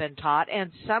what we've been taught.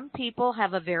 And some people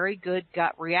have a very good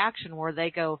gut reaction where they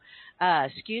go,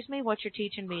 excuse me, what you're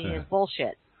teaching me is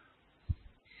bullshit.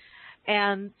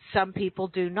 And some people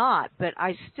do not, but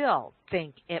I still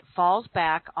think it falls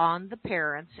back on the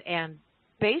parents. And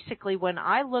basically, when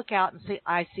I look out and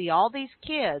I see all these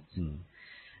kids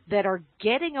that are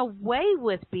getting away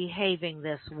with behaving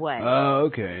this way.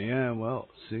 Oh, okay. Yeah, well,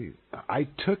 see, I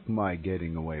took my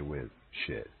getting away with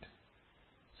shit.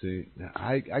 See,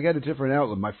 I got a different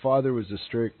outlet. My father was a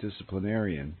strict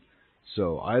disciplinarian,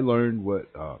 so I learned what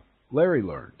Larry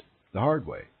learned the hard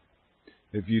way.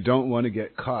 If you don't want to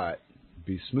get caught,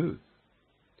 be smooth.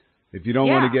 If you don't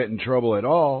want to get in trouble at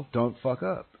all, don't fuck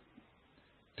up.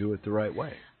 Do it the right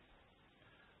way.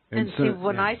 And see,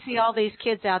 when I see all these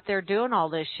kids out there doing all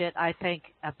this shit, I think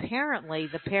apparently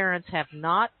the parents have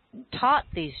not taught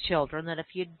these children that if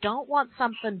you don't want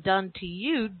something done to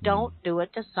you, don't do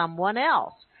it to someone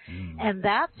else. And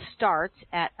that starts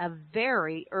at a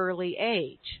very early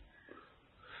age.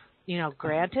 You know,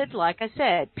 granted, like I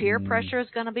said, peer pressure is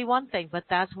going to be one thing, but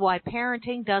that's why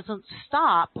parenting doesn't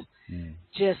stop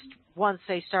just once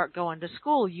they start going to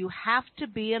school. You have to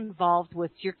be involved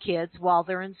with your kids while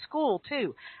they're in school,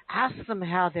 too. Ask them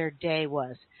how their day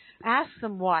was. Ask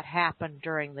them what happened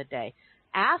during the day.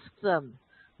 Ask them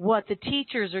what the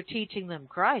teachers are teaching them.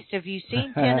 Christ, have you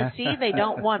seen Tennessee? They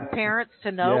don't want parents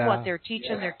to know what they're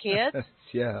teaching their kids.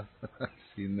 Yeah, I've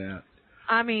seen that.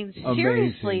 I mean,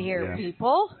 seriously here,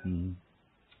 people.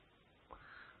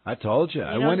 I told you.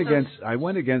 I went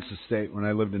against the state when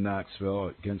I lived in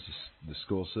Knoxville, against the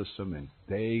school system, and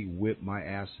they whipped my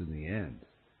ass in the end.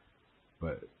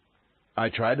 But I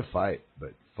tried to fight,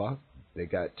 but fuck, they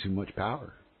got too much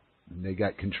power. And they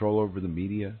got control over the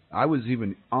media. I was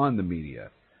even on the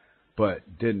media, but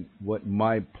what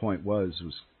my point was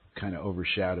kind of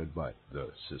overshadowed by the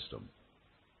system.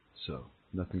 So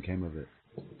nothing came of it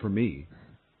for me.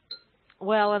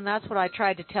 Well, and that's what I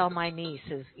tried to tell my niece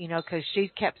is, you know, because she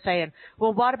kept saying,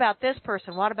 well, what about this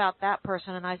person? What about that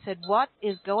person? And I said, what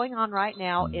is going on right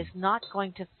now is not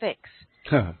going to fix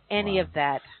any of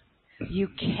that. You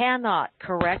cannot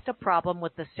correct a problem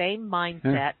with the same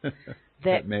mindset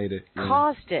that made it,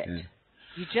 caused it. Yeah.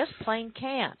 You just plain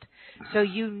can't. So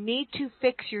you need to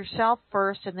fix yourself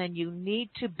first, and then you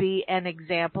need to be an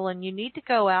example, and you need to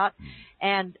go out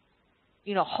and,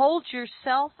 you know, hold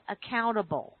yourself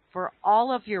accountable for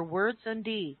all of your words and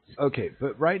deeds. Okay,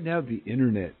 but right now the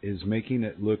Internet is making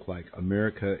it look like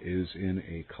America is in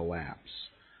a collapse.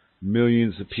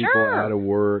 Millions of people out of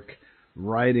work,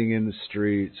 rioting in the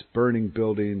streets, burning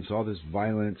buildings, all this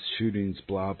violence, shootings,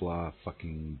 blah, blah,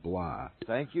 fucking blah.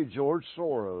 Thank you, George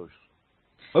Soros.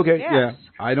 Okay, yeah,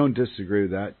 I don't disagree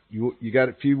with that. You got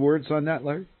a few words on that,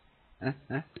 Larry?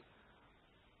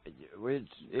 It's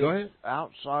Go ahead.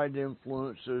 Outside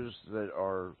influences that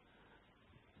are...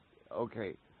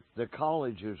 Okay, the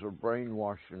colleges are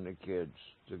brainwashing the kids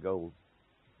to go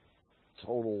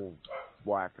total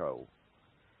wacko,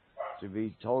 to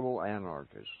be total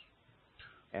anarchists.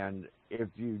 And if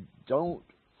you don't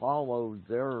follow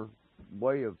their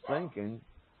way of thinking,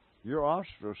 you're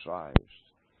ostracized.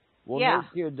 Well, no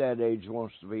kid that age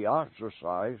wants to be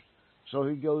ostracized, so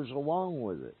he goes along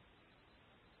with it.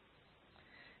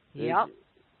 Yep.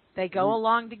 They go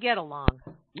along to get along.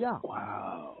 Yeah.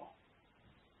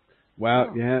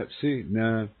 Wow, yeah, see,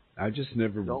 no, I just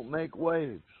never... Don't make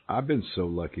waves. I've been so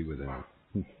lucky with that.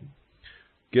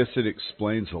 Guess it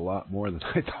explains a lot more than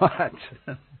I thought.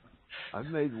 I've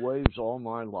made waves all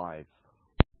my life.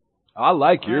 I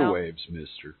like your waves,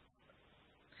 mister.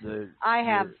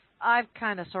 I've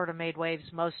kind of sort of made waves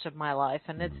most of my life,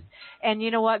 and and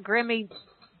you know what, Grimmy,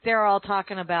 they're all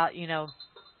talking about, you know,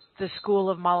 the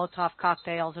school of Molotov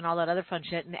cocktails and all that other fun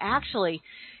shit, and actually...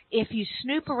 If you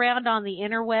snoop around on the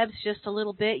interwebs just a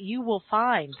little bit, you will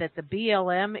find that the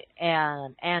BLM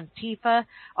and Antifa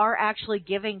are actually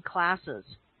giving classes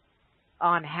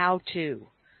on how to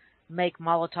make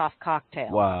Molotov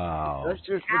cocktails. Wow. That's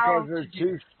just because they're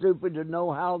too stupid to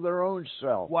know how their own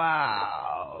self.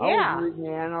 Wow. I was reading the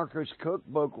Anarchist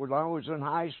Cookbook when I was in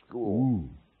high school. Ooh.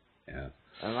 Yeah.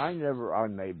 And I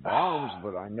made bombs,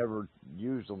 but I never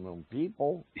used them on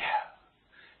people. Yeah.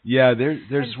 Yeah,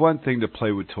 there's one thing to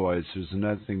play with toys. There's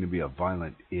another thing to be a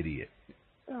violent idiot.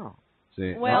 Yeah.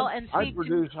 See, well, I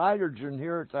produce hydrogen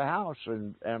here at the house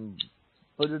and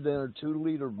put it in a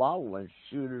 2-liter bottle and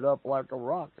shoot it up like a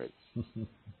rocket,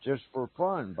 just for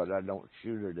fun. But I don't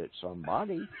shoot it at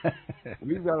somebody.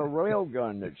 We've got a rail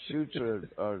gun that shoots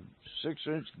a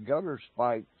 6-inch gutter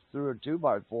spike through a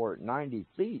 2x4 at 90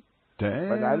 feet. Damn.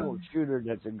 But I don't shoot it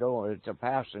at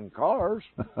passing cars.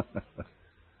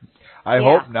 I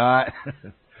hope not.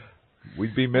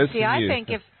 We'd be missing you. See, I think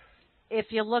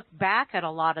if you look back at a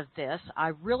lot of this, I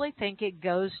really think it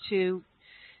goes to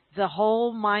the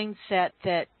whole mindset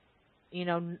that, you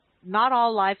know, not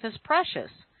all life is precious.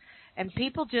 And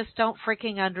people just don't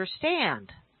freaking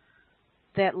understand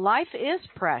that life is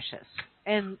precious.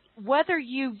 And whether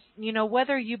you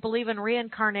believe in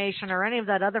reincarnation or any of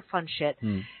that other fun shit,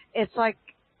 it's like,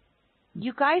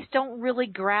 you guys don't really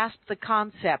grasp the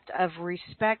concept of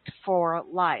respect for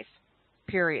life,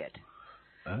 period.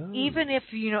 Oh. Even if,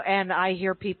 you know, and I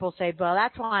hear people say, well,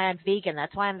 that's why I'm vegan,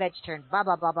 that's why I'm vegetarian, blah,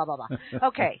 blah, blah, blah, blah, blah.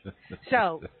 Okay,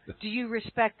 so do you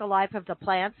respect the life of the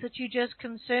plants that you just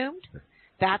consumed?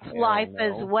 That's life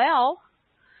as well.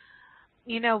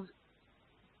 You know,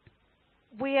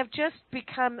 we have just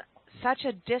become such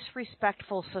a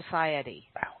disrespectful society.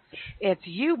 Ouch. It's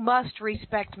you must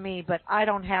respect me, but I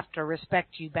don't have to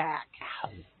respect you back,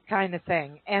 kind of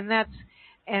thing. And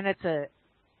it's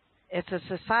a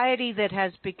society that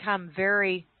has become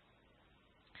very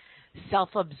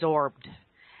self-absorbed,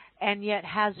 and yet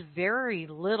has very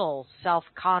little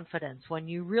self-confidence. When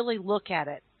you really look at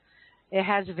it, it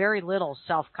has very little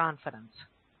self-confidence.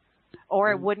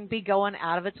 Or it wouldn't be going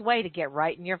out of its way to get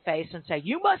right in your face and say,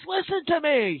 you must listen to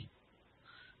me.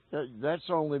 That's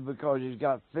only because he's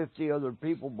got 50 other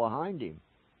people behind him.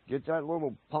 Get that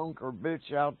little punk or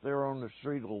bitch out there on the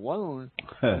street alone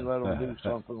and let them do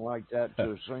something like that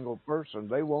to a single person.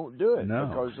 They won't do it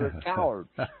because they're cowards.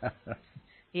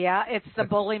 Yeah, it's the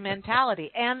bully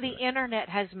mentality. And the Internet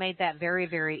has made that very,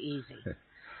 very easy.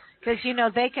 Because,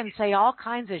 they can say all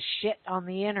kinds of shit on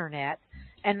the Internet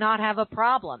and not have a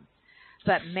problem.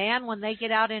 But, man, when they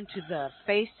get out into the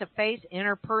face-to-face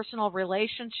interpersonal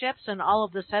relationships and all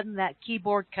of a sudden that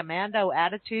keyboard commando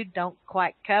attitude don't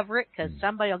quite cover it because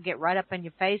somebody will get right up in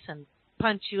your face and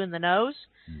punch you in the nose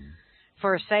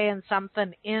for saying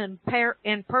something in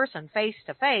person,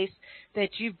 face-to-face,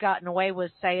 that you've gotten away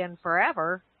with saying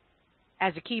forever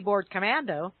as a keyboard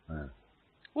commando.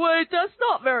 Wait, that's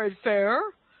not very fair.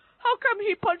 How come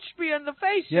he punched me in the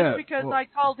face just because I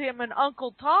called him an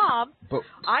Uncle Tom? But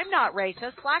I'm not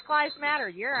racist. Black Lives Matter.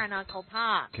 You're an Uncle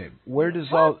Tom. Okay, where does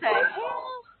all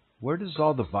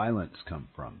the violence come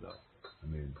from, though? I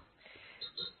mean,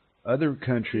 other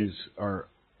countries are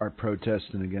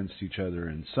protesting against each other.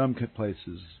 In some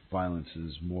places, violence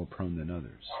is more prone than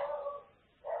others.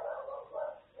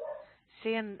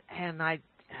 See,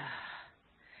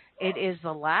 it is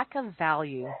the lack of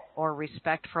value or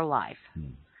respect for life.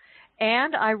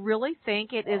 And I really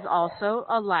think it is also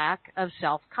a lack of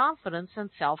self-confidence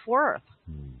and self-worth.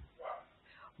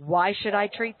 Why should I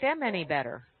treat them any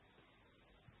better?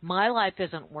 My life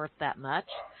isn't worth that much.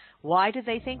 Why do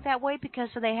they think that way? Because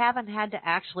they haven't had to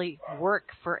actually work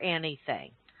for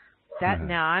anything.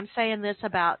 Now, I'm saying this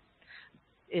about,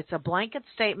 it's a blanket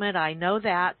statement, I know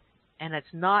that, and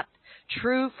it's not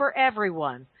true for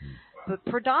everyone. But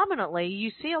predominantly,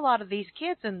 you see a lot of these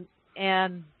kids, and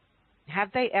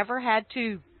have they ever had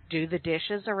to do the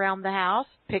dishes around the house,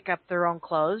 pick up their own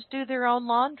clothes, do their own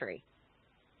laundry?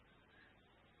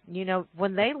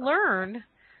 When they learn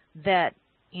that,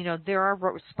 there are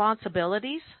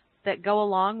responsibilities that go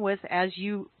along with as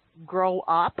you grow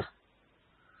up,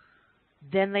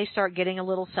 then they start getting a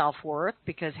little self-worth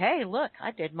because, hey, look,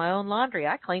 I did my own laundry.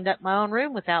 I cleaned up my own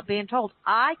room without being told.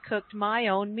 I cooked my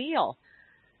own meal.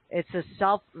 It's a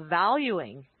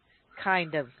self-valuing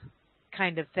kind of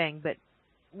thing. But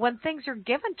when things are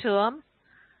given to them,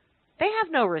 they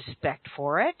have no respect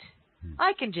for it.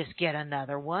 I can just get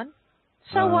another one.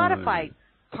 So what if I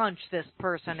punch this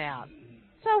person out?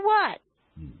 So what?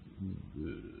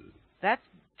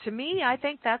 To me, I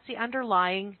think that's the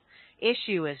underlying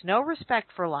issue, is no respect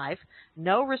for life,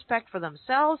 no respect for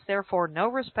themselves, therefore no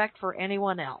respect for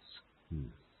anyone else.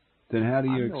 Then how do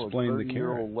you explain the Karens? I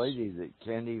know a 30-year-old lady that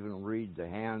can't even read the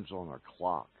hands on a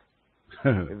clock.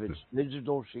 If it's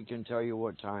digital, she can tell you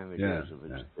what time it is.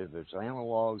 If it's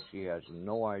analog, she has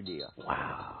no idea.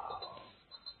 Wow.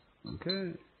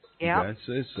 Okay. Yeah. I'd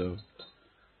say so.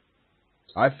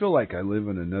 I feel like I live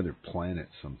on another planet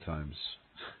sometimes.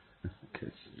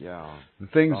 The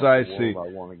things I see.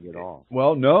 I want to get off.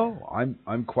 Well, no,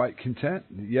 I'm quite content.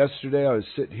 Yesterday I was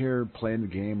sitting here playing the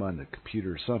game on the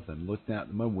computer or something, looking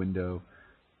out my window,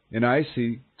 and I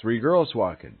see 3 girls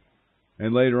walking.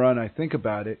 And later on, I think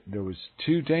about it, there was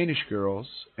 2 Danish girls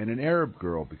and an Arab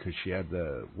girl because she had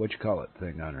the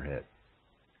thing on her head.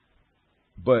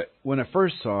 But when I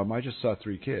first saw them, I just saw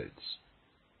 3 kids.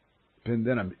 And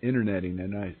then I'm interneting,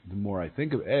 and the more I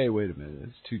think of, hey, wait a minute,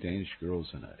 it's 2 Danish girls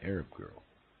and an Arab girl.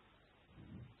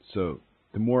 So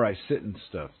the more I sit and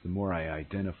stuff, the more I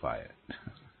identify it.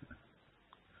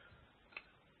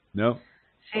 No?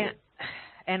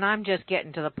 And I'm just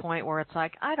getting to the point where it's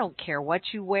like, I don't care what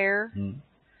you wear.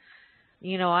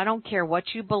 I don't care what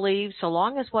you believe, so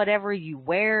long as whatever you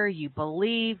wear, you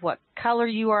believe, what color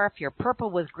you are, if you're purple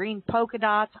with green polka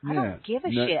dots, I don't give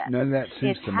a shit. None of that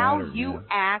seems to matter. It's how you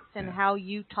act and how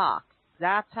you talk.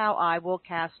 That's how I will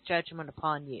cast judgment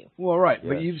upon you. Well, right, yes.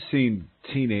 But you've seen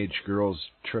teenage girls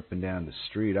tripping down the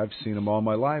street. I've seen them all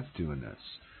my life doing this.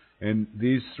 And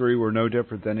these 3 were no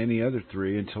different than any other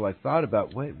 3 until I thought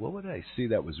about, wait, what would I see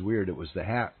that was weird? It was the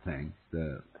hat thing,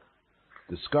 the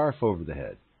scarf over the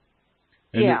head.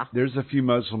 And there's a few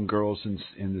Muslim girls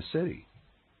in the city.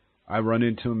 I run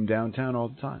into them downtown all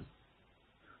the time.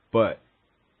 But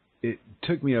it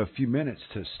took me a few minutes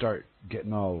to start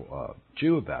getting all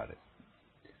Jew about it.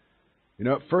 You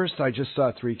know, at first I just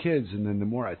saw 3 kids, and then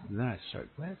then I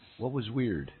started, what was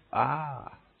weird?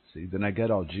 See, then I got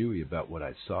all Jewy about what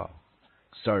I saw.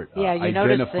 Start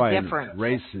identifying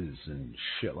races and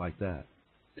shit like that.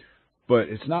 But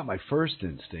it's not my first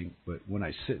instinct, but when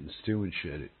I sit and stew and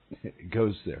shit, it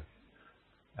goes there.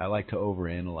 I like to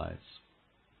overanalyze.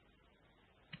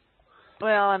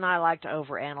 Well, and I like to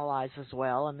overanalyze as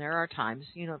well, and there are times,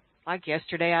 like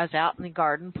yesterday I was out in the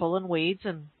garden pulling weeds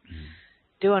and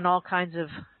doing all kinds of,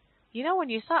 when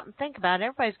you stop and think about it,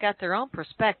 everybody's got their own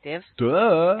perspective.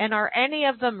 Duh. And are any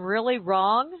of them really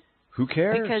wrong? Who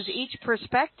cares? Because each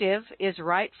perspective is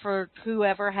right for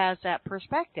whoever has that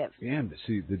perspective. Yeah, but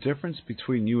see, the difference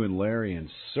between you and Larry and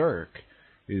Cirque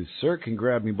is Cirque can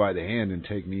grab me by the hand and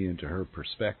take me into her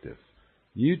perspective.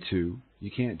 You two, you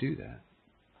can't do that.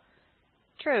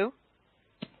 True.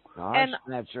 I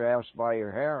snatch your ass by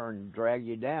your hair and drag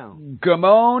you down. Come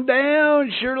on down,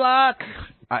 Sherlock.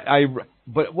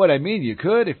 But what I mean, you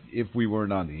could if we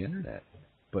weren't on the internet.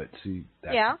 But see,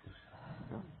 yeah.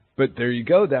 But there you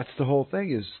go. That's the whole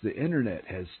thing. Is the internet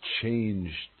has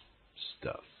changed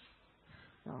stuff.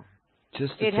 Oh.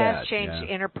 Just it has changed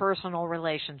interpersonal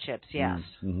relationships. Yes.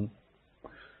 Mm-hmm.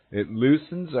 It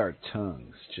loosens our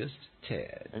tongues just a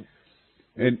tad.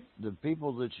 And the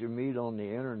people that you meet on the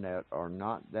internet are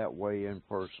not that way in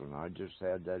person. I just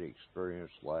had that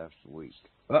experience last week.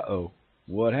 Uh-oh.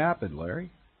 What happened, Larry?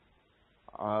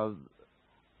 A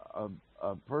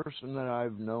person that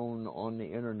I've known on the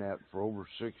internet for over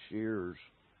 6 years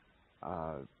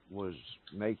was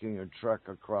making a trek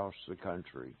across the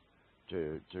country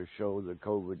to show the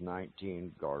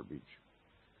COVID-19 garbage.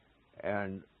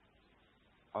 And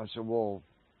I said, well,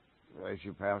 as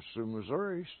you pass through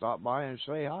Missouri, stop by and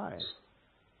say hi.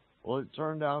 Well, it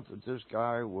turned out that this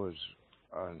guy was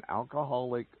an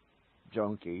alcoholic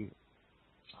junkie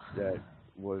that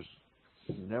was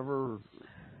never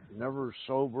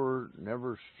sober,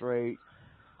 never straight,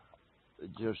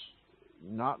 just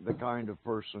not the kind of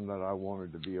person that I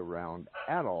wanted to be around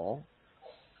at all.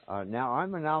 Now,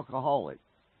 I'm an alcoholic,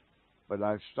 but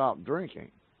I've stopped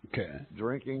drinking. Okay.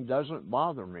 Drinking doesn't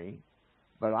bother me,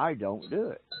 but I don't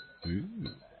do it. Ooh.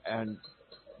 And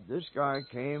this guy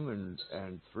came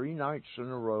and 3 nights in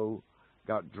a row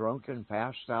got drunk and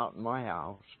passed out in my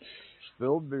house,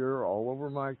 spilled beer all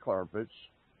over my carpets,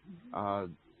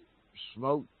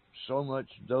 smoked so much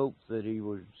dope that he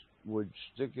would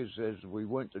stick as we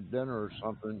went to dinner or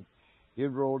something, he'd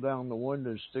roll down the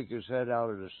window and stick his head out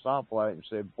at a stoplight and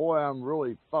say, boy, I'm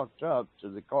really fucked up, to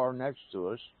the car next to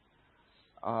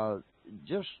us.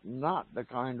 Just not the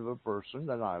kind of a person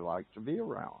that I like to be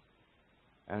around.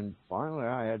 And finally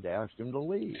I had to ask him to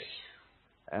leave.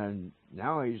 And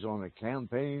now he's on a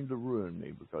campaign to ruin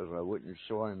me because I wouldn't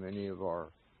show him any of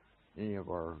our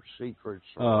secrets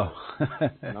or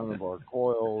none of our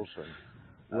coils, and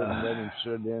wouldn't let him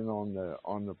sit in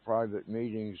on the private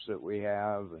meetings that we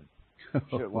have and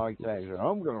shit like that. He said,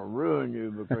 I'm going to ruin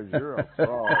you because you're a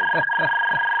fraud.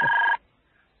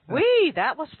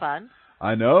 That was fun.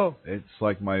 I know. It's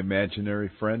like my imaginary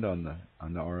friend on the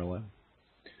RLM.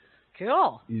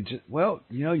 Cool. You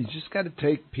just got to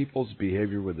take people's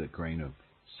behavior with a grain of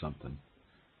something.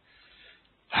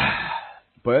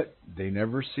 But they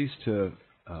never cease to,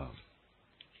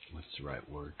 what's the right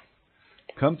word?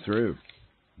 Come through.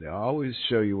 They always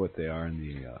show you what they are in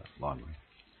the long run.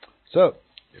 So.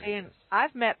 And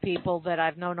I've met people that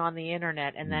I've known on the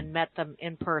internet and then met them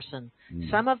in person.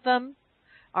 Some of them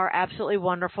are absolutely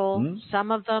wonderful. Some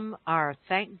of them are,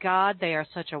 thank God, they are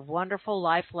such a wonderful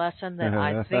life lesson that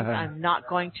I think I'm not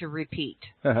going to repeat.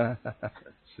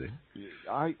 See?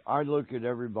 I look at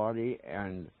everybody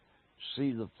and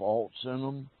see the faults in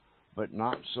them, but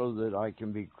not so that I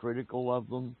can be critical of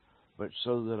them, but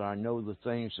so that I know the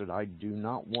things that I do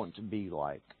not want to be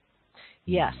like.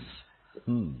 Yes.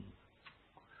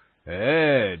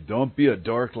 Hey, don't be a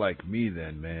dork like me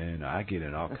then, man. I get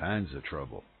in all kinds of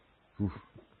trouble. Oof.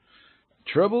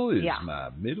 Trouble is my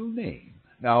middle name.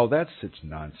 Now, that's such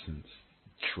nonsense.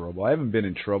 Trouble. I haven't been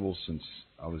in trouble since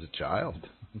I was a child.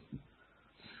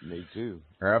 Me too.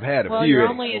 Or I've had a few. Well, you're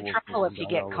only in trouble if you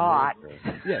get caught.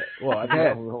 Yeah. Well,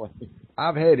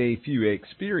 I've had a few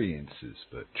experiences,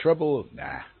 but trouble,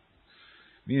 nah.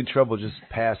 Me and trouble just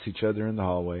pass each other in the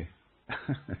hallway.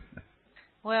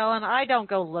 Well, and I don't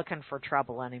go looking for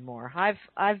trouble anymore.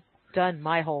 I've done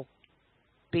my whole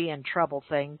be in trouble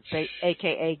thing,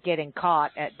 a.k.a. getting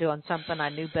caught at doing something I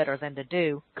knew better than to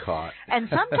do. Caught. And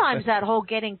sometimes that whole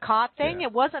getting caught thing,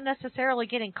 it wasn't necessarily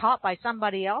getting caught by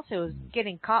somebody else. It was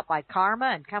getting caught by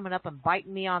karma and coming up and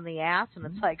biting me on the ass. And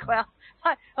it's like, well,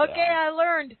 okay, I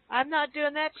learned. I'm not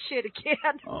doing that shit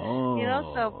again.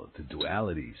 Oh, so the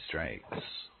duality strikes.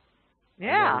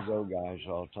 Yeah. There you go, guys.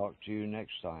 I'll talk to you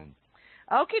next time.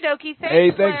 Okie dokie.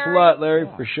 Thanks, Larry. a lot, Larry,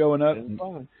 for showing up.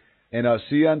 And I'll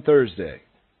see you on Thursday.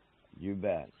 You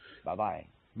bet. Bye-bye.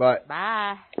 Bye.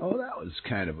 Bye. Oh, that was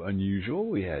kind of unusual.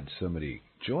 We had somebody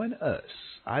join us.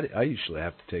 I usually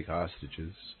have to take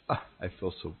hostages. I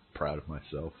feel so proud of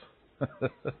myself.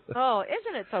 Oh,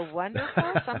 isn't it so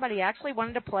wonderful? Somebody actually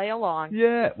wanted to play along.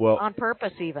 Yeah, well, on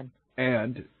purpose even.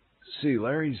 And see,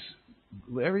 Larry's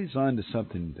on to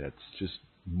something that's just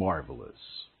marvelous.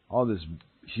 All this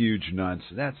huge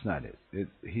nonsense, that's not it.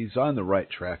 He's on the right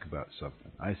track about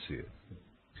something. I see it.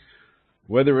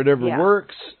 Whether it ever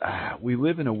works, we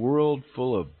live in a world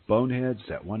full of boneheads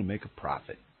that want to make a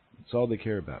profit. That's all they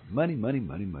care about. Money, money,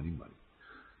 money, money, money.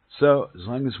 So as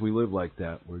long as we live like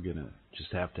that, we're going to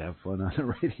just have to have fun on the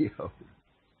radio.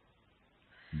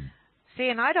 See,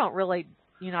 and I don't really,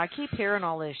 I keep hearing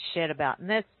all this shit about, and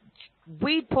this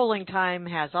weed pulling time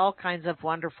has all kinds of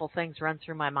wonderful things run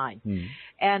through my mind.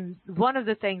 And one of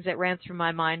the things that ran through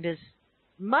my mind is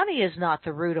money is not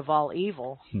the root of all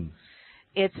evil.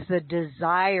 It's the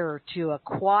desire to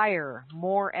acquire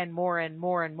more and more and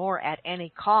more and more at any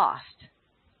cost.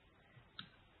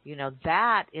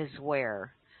 That is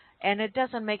where. And it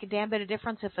doesn't make a damn bit of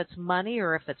difference if it's money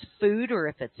or if it's food or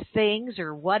if it's things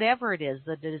or whatever it is.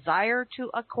 The desire to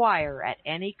acquire at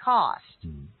any cost.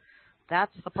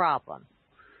 That's the problem.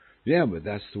 Yeah, but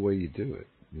that's the way you do it.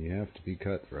 You have to be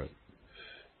cutthroat.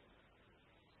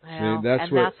 Well,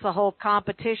 that's the whole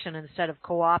competition instead of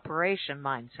cooperation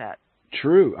mindset.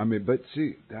 True. But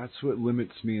see, that's what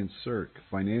limits me and Cirque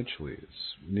financially.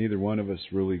 Is neither one of us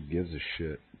really gives a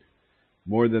shit.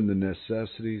 More than the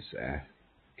necessities,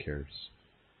 who cares?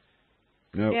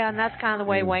 Nope. Yeah, and that's kind of the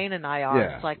way Wayne and I are.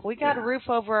 Yeah. It's like we got a roof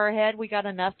over our head, we got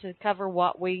enough to cover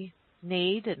what we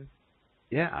need, and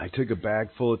yeah, I took a bag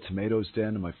full of tomatoes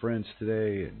down to my friends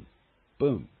today, and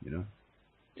boom,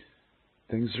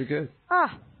 things are good.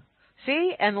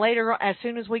 See, and later, as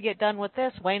soon as we get done with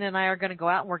this, Wayne and I are going to go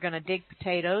out and we're going to dig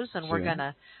potatoes, and we're going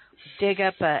to dig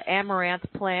up an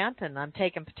amaranth plant, and I'm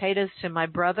taking potatoes to my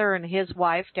brother and his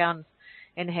wife down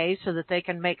in Hayes so that they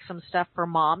can make some stuff for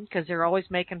Mom, because they're always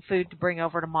making food to bring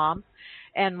over to Mom.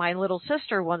 And my little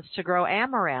sister wants to grow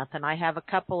amaranth, and I have a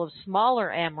couple of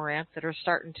smaller amaranth that are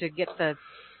starting to get the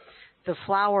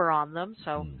flower on them,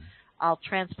 so I'll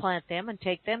transplant them and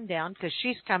take them down because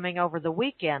she's coming over the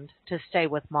weekend to stay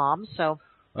with Mom. So.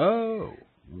 Oh,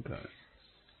 okay.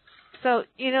 So,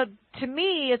 to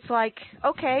me, it's like,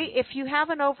 okay, if you have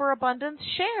an overabundance,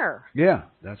 share. Yeah,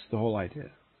 that's the whole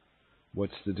idea.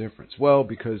 What's the difference? Well,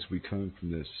 because we come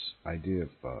from this idea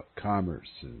of commerce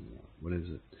and what is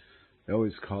it? They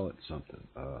always call it something.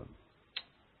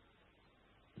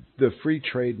 The free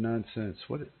trade nonsense.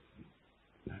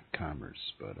 Not commerce,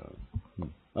 but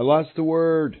I lost the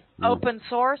word. Open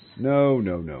source? No.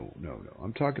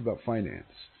 I'm talking about finance.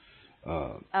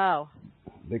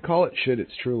 They call it shit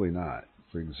it's truly not.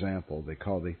 For example, they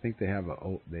think they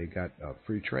got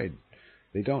free trade.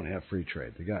 They don't have free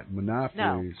trade. They got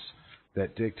monopolies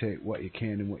that dictate what you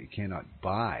can and what you cannot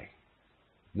buy.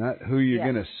 Not who you're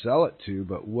going to sell it to,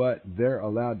 but what they're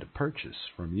allowed to purchase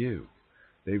from you.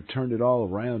 They've turned it all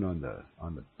around on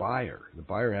the buyer. The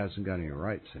buyer hasn't got any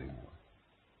rights anymore.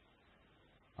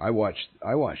 I watched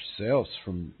sales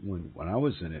from when I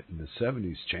was in it in the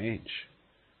 70s change.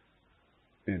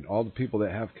 And all the people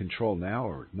that have control now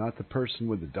are not the person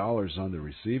with the dollars on the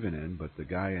receiving end, but the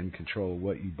guy in control of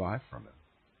what you buy from him.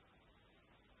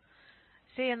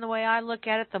 See, and the way I look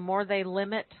at it, the more they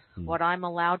limit what I'm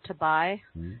allowed to buy,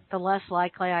 the less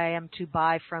likely I am to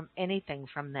buy from anything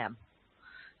from them.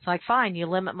 It's like, fine, you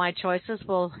limit my choices.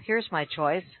 Well, here's my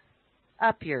choice.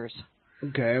 Up yours.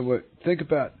 Okay, well, think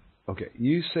about,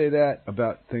 you say that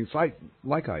about things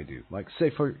like I do. Like, say,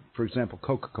 for example,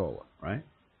 Coca-Cola, right?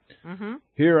 Mm-hmm.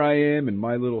 Here I am in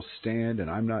my little stand, and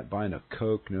I'm not buying a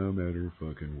Coke no matter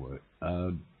fucking what.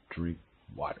 I'll drink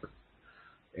water.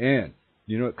 And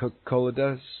you know what Coca-Cola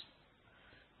does?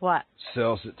 What?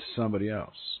 Sells it to somebody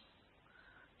else.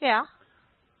 Yeah.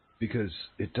 Because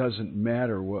it doesn't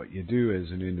matter what you do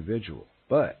as an individual.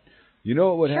 But you know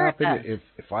what would happen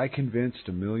if I convinced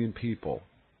 1 million people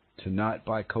to not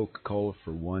buy Coca-Cola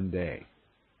for one day?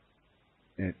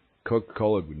 And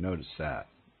Coca-Cola would notice that.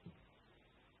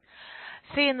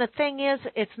 See, and the thing is,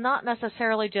 it's not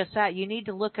necessarily just that. You need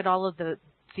to look at all of the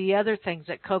the other things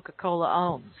that Coca-Cola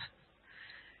owns.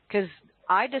 Because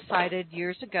I decided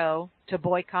years ago to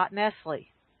boycott Nestle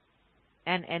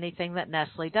and anything that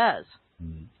Nestle does.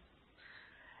 Mm.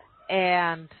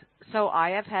 And so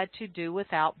I have had to do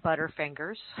without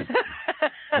Butterfingers.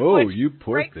 Oh, you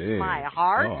poor breaks thing. My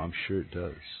heart. Oh, I'm sure it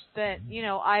does. But, you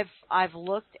know, I've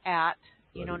looked at,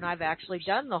 you know, and I've actually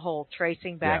done the whole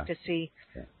tracing back to see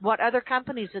what other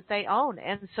companies that they own.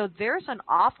 And so there's an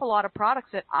awful lot of products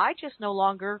that I just no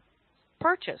longer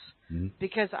purchase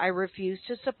because I refuse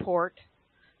to support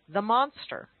the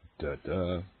monster.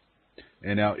 Duh.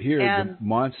 And out here, the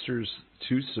monsters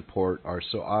to support are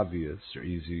so obvious, they're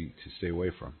easy to stay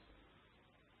away from.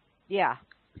 Yeah.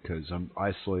 Because I'm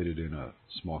isolated in a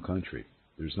small country.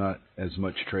 There's not as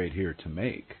much trade here to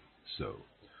make, so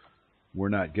we're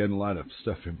not getting a lot of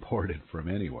stuff imported from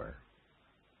anywhere.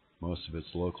 Most of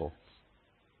it's local.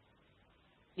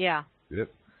 Yeah.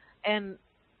 Yep. And,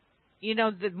 you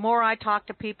know, the more I talk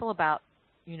to people about,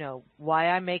 you know, why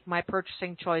I make my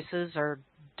purchasing choices or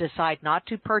decide not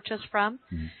to purchase from,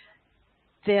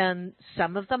 then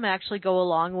some of them actually go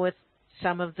along with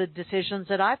some of the decisions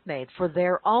that I've made for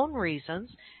their own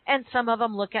reasons, and some of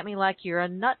them look at me like you're a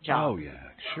nut job. Oh, yeah,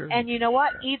 sure. And you know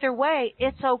what? Either way,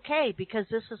 it's okay because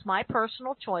this is my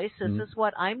personal choice. This is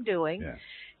what I'm doing. Yeah.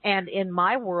 And in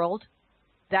my world,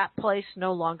 that place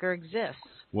no longer exists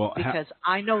because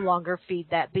I no longer feed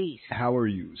that beast. How are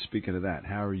you, speaking of that,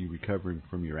 how are you recovering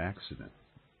from your accident?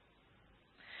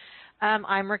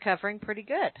 I'm recovering pretty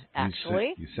good,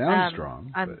 actually. You sound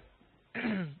strong.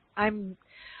 I'm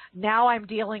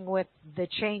dealing with the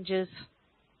changes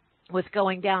with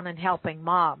going down and helping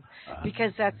Mom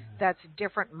because that's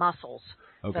different muscles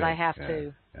that I have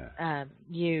to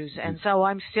use. And so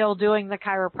I'm still doing the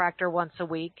chiropractor once a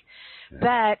week,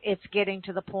 but it's getting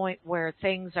to the point where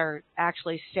things are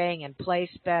actually staying in place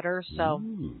better. So,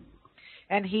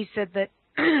 and he said that,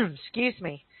 excuse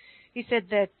me, he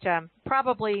said that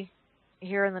probably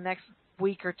here in the next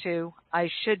week or two, I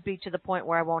should be to the point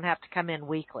where I won't have to come in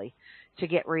weekly to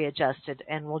get readjusted,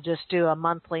 and we'll just do a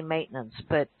monthly maintenance.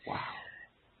 But,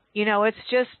 you know,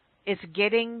 it's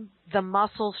getting the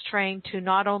muscles trained to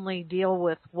not only deal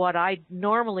with what I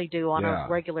normally do on a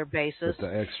regular basis,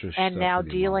 the extra and now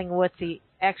dealing with the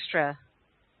extra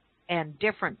and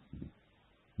different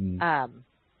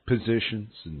positions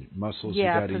and muscles you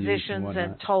got to use positions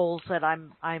and tolls that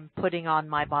I'm putting on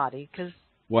my body. Cause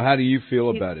well, how do you feel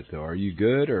about it, though? Are you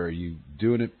good, or are you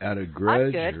doing it out of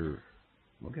grudge? I'm good. Or...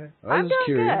 Okay. I'm doing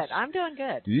curious. good. I'm doing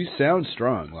good. You sound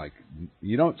strong. Like,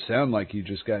 you don't sound like you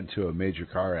just got into a major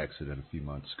car accident a few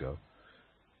months ago.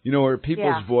 You know, where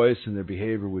people's voice and their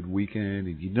behavior would weaken,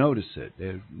 and you notice it.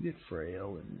 They get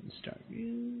frail and start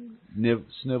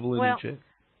sniveling and shit.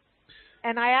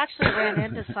 And I actually ran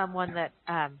into someone that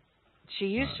she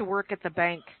used to work at the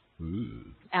bank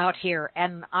out here,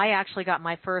 and I actually got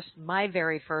my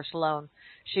very first loan.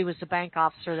 She was the bank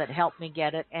officer that helped me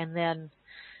get it, and then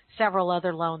several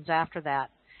other loans after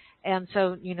that. And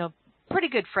so, you know, pretty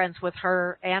good friends with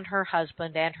her and her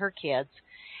husband and her kids.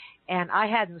 And I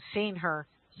hadn't seen her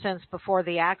since before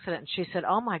the accident. And she said,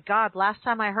 "Oh my God, last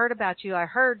time I heard about you, I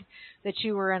heard that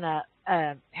you were in a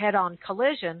head-on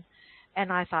collision."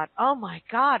 And I thought, "Oh my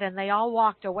God." And they all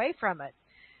walked away from it.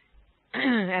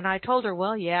 And I told her,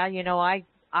 "Well, yeah, you know, I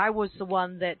was the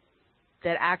one that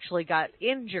actually got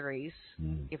injuries,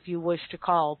 if you wish to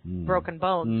call broken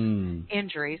bones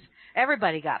injuries.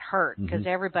 Everybody got hurt because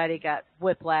everybody got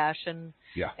whiplash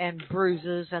and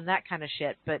bruises and that kind of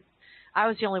shit. But I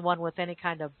was the only one with any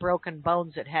kind of broken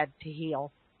bones that had to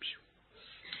heal."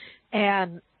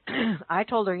 And I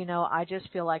told her, you know, I just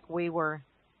feel like we were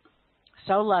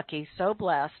so lucky, so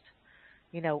blessed.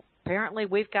 You know, apparently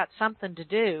we've got something to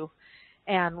do.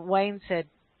 And Wayne said,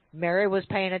 Mary was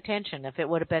paying attention. If it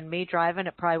would have been me driving,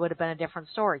 it probably would have been a different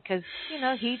story. Because, you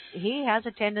know, he has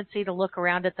a tendency to look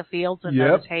around at the fields and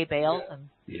notice hay bales. And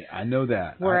I know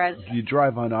that. Whereas you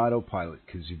drive on autopilot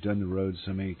because you've done the road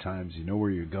so many times. You know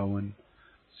where you're going.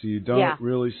 So you don't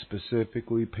really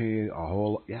specifically pay a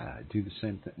whole... Yeah, I do the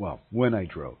same thing. Well, when I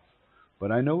drove.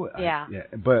 But I know...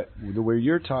 But the way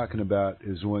you're talking about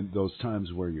is when those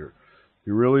times where you're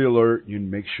really alert. You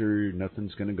make sure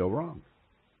nothing's going to go wrong.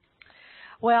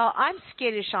 Well, I'm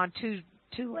skittish on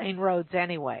two-lane roads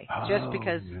anyway, just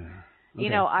because, you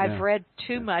know, I've read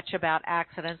too much about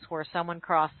accidents where someone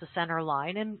crossed the center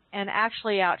line. And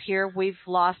actually out here we've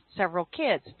lost several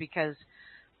kids because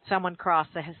someone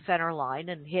crossed the center line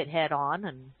and hit head-on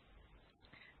and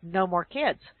no more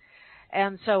kids.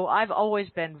 And so I've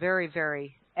always been very,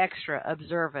 very extra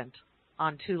observant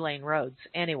on two-lane roads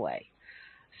anyway.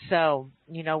 So,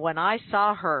 when I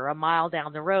saw her a mile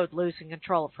down the road losing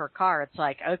control of her car, it's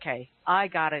like, okay, I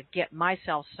got to get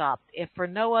myself stopped, if for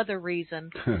no other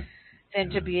reason than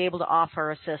to be able to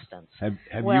offer assistance. Have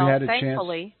you had a chance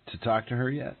to talk to her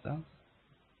yet, though?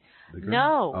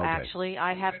 No, okay. Actually,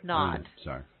 I have not.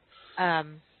 Sorry.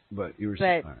 But you were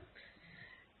saying.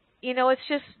 It's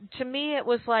just, to me, it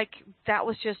was like, that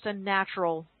was just a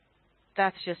natural,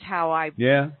 that's just how I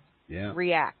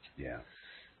react. Yeah.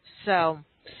 So.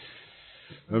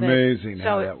 Amazing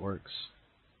how that works.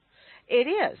 It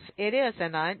is.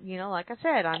 And I, like I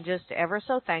said, I'm just ever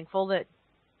so thankful that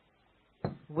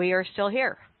we are still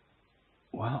here.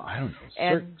 Well, I don't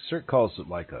know. Cert calls it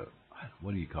like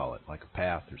what do you call it? Like a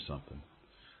path or something.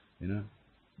 You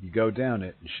go down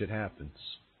it and shit happens.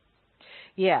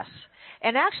 Yes.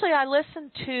 And actually, I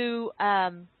listened to,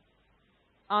 on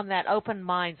that Open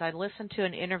Minds, I listened to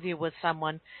an interview with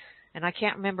someone, and I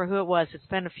can't remember who it was. It's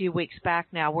been a few weeks back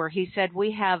now, where he said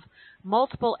we have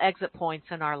multiple exit points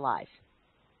in our life.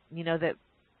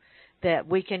 That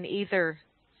we can either,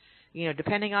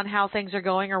 depending on how things are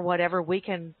going or whatever, we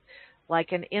can,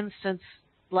 like an instance,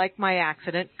 like my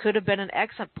accident, could have been an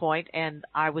exit point, and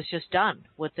I was just done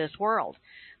with this world.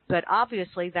 But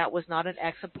obviously, that was not an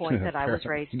exit point that I was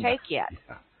ready to take yet.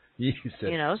 Yeah. You said,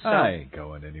 so, I ain't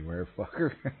going anywhere,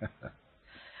 fucker.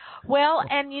 Well,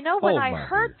 and when I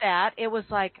heard that, it was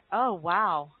like, oh,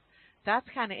 wow, that's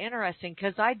kind of interesting,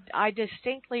 because I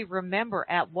distinctly remember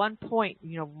at one point,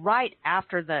 right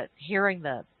after hearing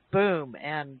the boom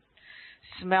and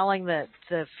smelling the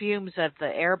fumes of the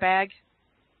airbag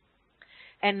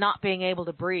and not being able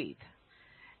to breathe.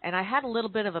 And I had a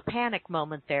little bit of a panic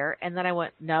moment there, and then I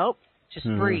went, nope, just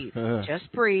breathe,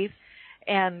 just breathe,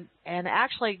 and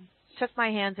actually took my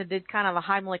hands and did kind of a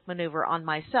Heimlich maneuver on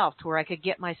myself to where I could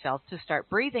get myself to start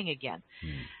breathing again.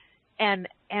 And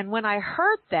when I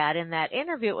heard that in that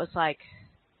interview, it was like,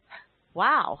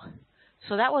 wow.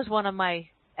 So that was one of my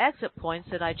exit points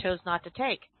that I chose not to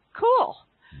take. Cool.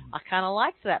 I kind of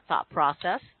liked that thought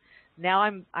process. Now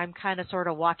I'm kind of sort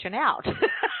of watching out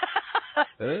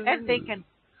and thinking,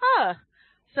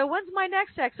 so when's my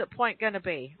next exit point going to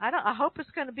be? I hope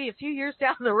it's going to be a few years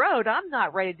down the road. I'm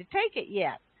not ready to take it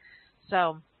yet.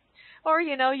 So, or,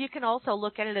 you can also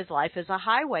look at it as life as a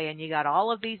highway, and you got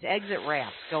all of these exit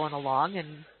ramps going along,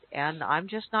 and I'm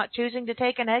just not choosing to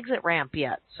take an exit ramp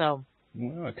yet. So.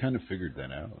 Well, I kind of figured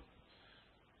that out.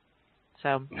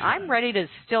 So I'm ready to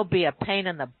still be a pain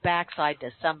in the backside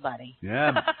to somebody.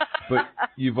 Yeah, but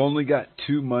you've only got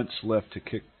 2 months left to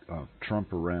kick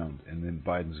Trump around, and then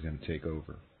Biden's going to take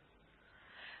over.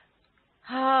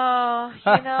 Oh,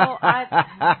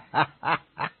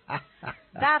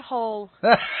 that whole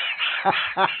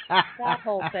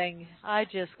thing, I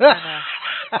just kind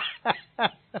of.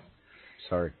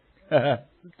 Sorry.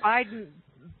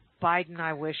 Biden,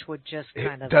 I wish would just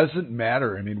kind of. It doesn't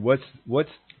matter. I mean, what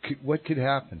could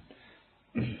happen?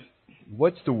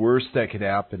 What's the worst that could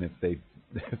happen if they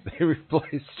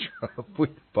replace Trump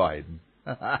with Biden?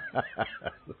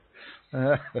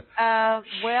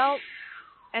 Well,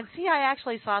 and see, I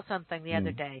actually saw something the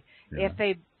other day. Yeah.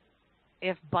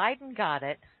 If Biden got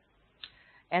it,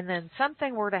 and then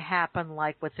something were to happen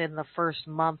like within the first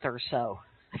month or so,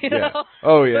 you know?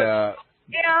 Oh yeah.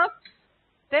 Yeah.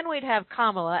 Then we'd have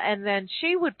Kamala, and then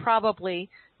she would probably,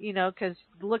 because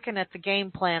looking at the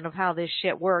game plan of how this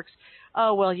shit works,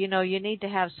 oh, well, you need to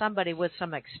have somebody with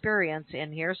some experience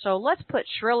in here, so let's put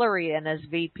Shrillery in as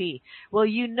VP. Well,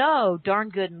 darn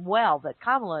good and well that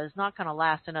Kamala is not going to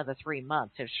last another 3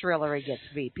 months if Shrillery gets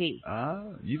VP.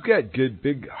 You've got good,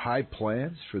 big, high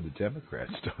plans for the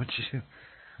Democrats, don't you?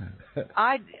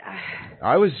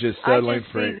 I was just settling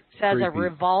for it as a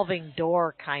revolving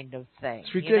door kind of thing.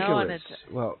 It's ridiculous.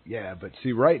 Well, yeah, but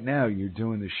see, right now you're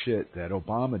doing the shit that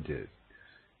Obama did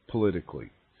politically.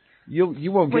 You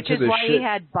won't get to the shit. Which is why he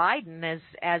had Biden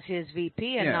as his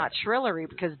VP and not Shrillery,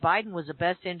 because Biden was the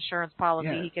best insurance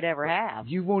policy he could ever have.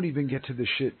 You won't even get to the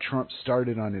shit Trump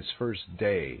started on his first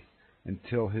day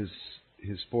until his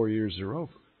 4 years are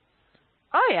over.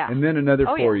 Oh, yeah. And then another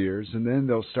 4 years, and then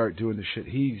they'll start doing the shit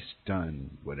he's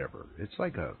done, whatever. It's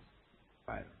like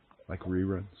like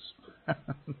reruns.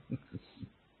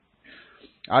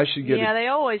 I should get they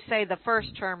always say the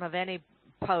first term of any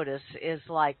POTUS is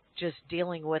like just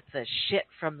dealing with the shit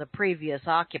from the previous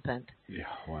occupant. Yeah,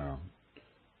 wow.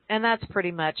 And that's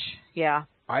pretty much,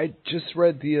 I just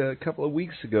read a couple of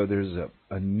weeks ago there's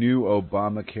a new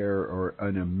Obamacare or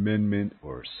an amendment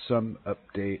or some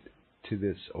update to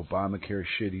this Obamacare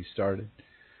shit he started.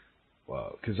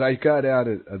 Well, because I got out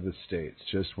of the States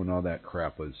just when all that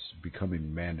crap was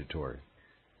becoming mandatory.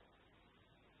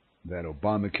 that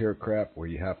Obamacare crap where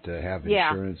you have to have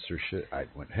insurance or shit. I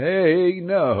went, hey,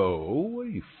 no, what are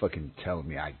you fucking telling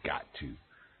me I got to?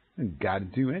 I ain't got to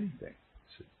do anything.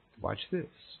 I said, watch this.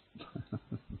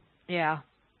 Yeah.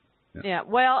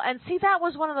 Well, and see, that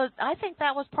was I think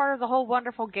that was part of the whole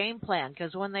wonderful game plan,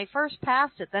 because when they first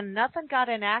passed it, then nothing got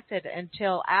enacted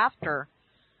until after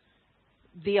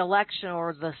the election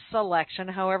or the selection,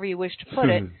 however you wish to put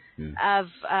it, of,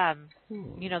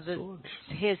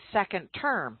 his second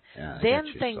term. Then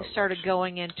things started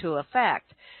going into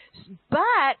effect.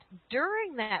 But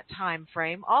during that time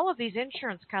frame, all of these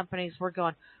insurance companies were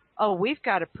going, oh, we've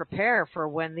got to prepare for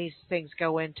when these things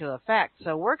go into effect.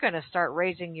 So we're going to start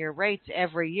raising your rates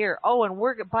every year. Oh, and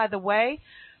by the way,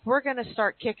 we're going to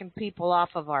start kicking people off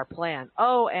of our plan.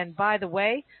 Oh, and by the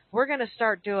way, we're going to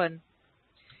start doing,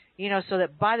 so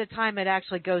that by the time it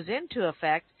actually goes into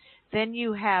effect, then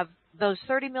you have those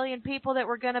 30 million people that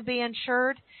were going to be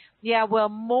insured. Yeah, well,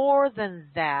 more than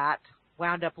that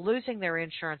wound up losing their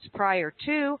insurance prior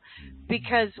to,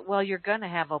 because, well, you're going to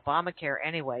have Obamacare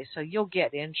anyway, so you'll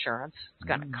get insurance. It's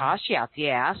going to cost you out the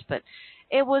ass, but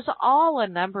it was all a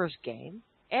numbers game,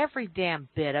 every damn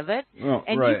bit of it. You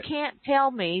can't tell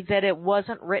me that it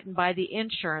wasn't written by the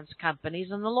insurance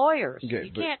companies and the lawyers. Okay,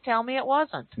 you can't tell me it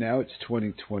wasn't. Now it's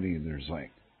 2020 and there's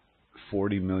like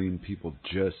 40 million people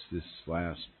just this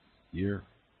last year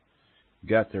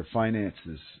got their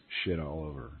finances shit all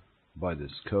over by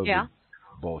this COVID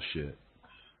bullshit.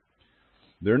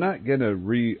 They're not going to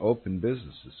reopen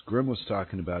businesses. Grim was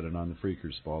talking about it on the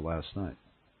Freakers Ball last night.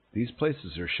 These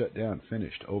places are shut down,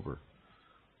 finished, over.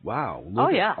 Wow,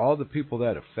 look at all the people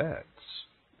that affects.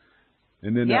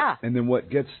 And then and then what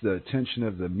gets the attention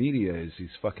of the media is these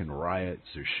fucking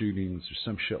riots or shootings or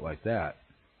some shit like that.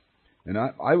 And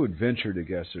I would venture to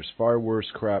guess there's far worse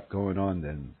crap going on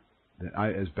than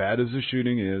as bad as the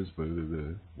shooting is,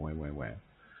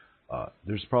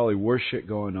 there's probably worse shit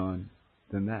going on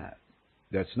than that.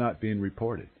 That's not being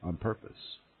reported on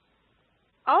purpose.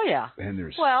 Oh, yeah. And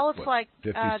there's, it's like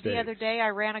the other day I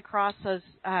ran across those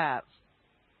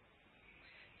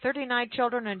 39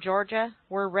 children in Georgia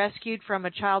were rescued from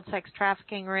a child sex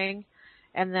trafficking ring.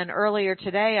 And then earlier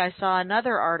today I saw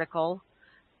another article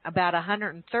about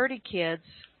 130 kids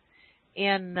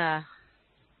in, I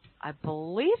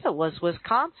believe it was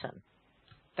Wisconsin.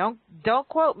 Don't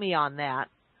quote me on that.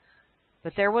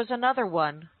 But there was another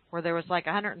one where there was like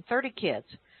 130 kids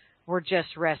were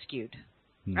just rescued.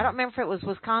 I don't remember if it was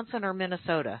Wisconsin or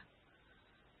Minnesota.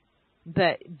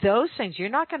 But those things, you're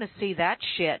not going to see that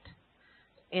shit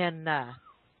in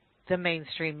the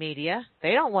mainstream media.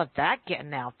 They don't want that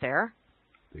getting out there.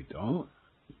 They don't?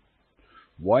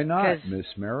 Why not, Miss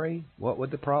Mary? What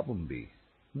would the problem be?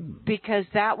 Because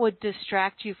that would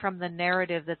distract you from the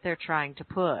narrative that they're trying to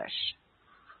push.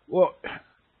 Well,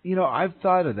 I've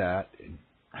thought of that,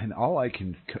 and all I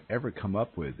can ever come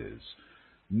up with is,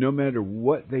 no matter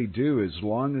what they do, as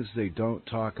long as they don't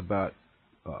talk about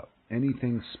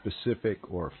anything specific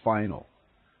or final,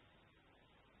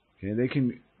 okay, they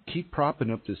can keep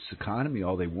propping up this economy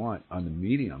all they want on the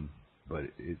medium, but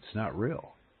it's not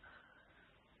real.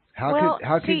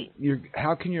 How can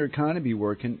your economy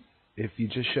work if you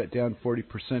just shut down 40%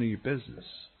 of your business?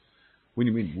 What do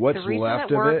you mean? What's left of it? The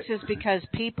reason it works is because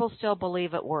people still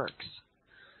believe it works.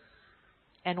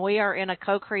 And we are in a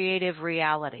co-creative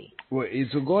reality. Well,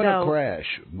 it's going to crash,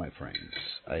 my friends.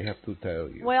 I have to tell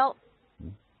you. Well,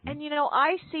 and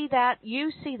I see that,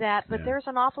 you see that, but there's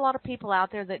an awful lot of people out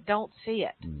there that don't see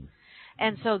it.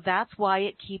 And so that's why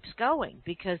it keeps going,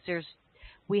 because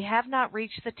we have not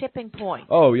reached the tipping point.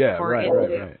 Oh, yeah,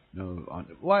 right. No,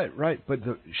 right, but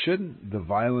shouldn't the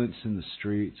violence in the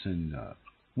streets and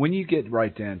when you get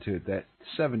right down to it, that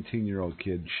 17-year-old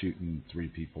kid shooting 3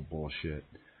 people bullshit,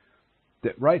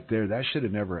 that right there, that should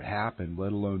have never happened,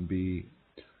 let alone be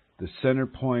the center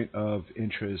point of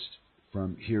interest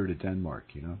from here to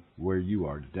Denmark, where you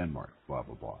are to Denmark, blah,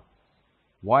 blah, blah.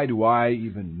 Why do I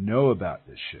even know about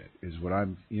this shit is what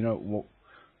I'm,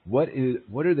 what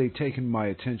are they taking my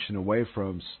attention away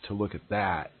from to look at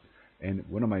that, and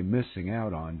what am I missing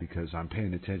out on because I'm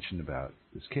paying attention about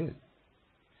this kid?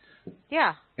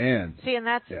 Yeah. And see, and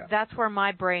that's where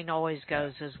my brain always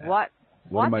goes is what's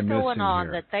going on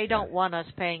here? That they don't want us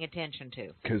paying attention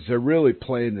to. Because they're really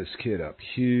playing this kid up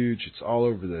huge. It's all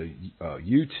over the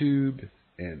YouTube,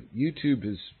 and YouTube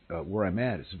is where I'm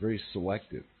at. It's very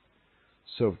selective.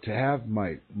 So to have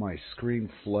my screen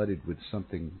flooded with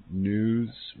something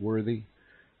newsworthy,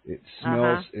 it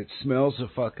smells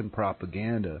of fucking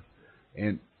propaganda.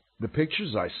 And the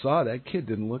pictures I saw, that kid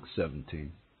didn't look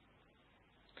 17.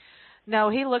 No,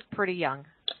 he looked pretty young.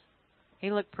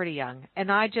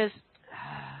 And I just,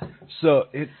 So,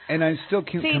 and I still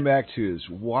can't come back to is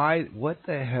why, what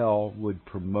the hell would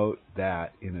promote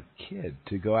that in a kid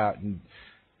to go out and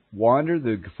wander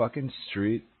the fucking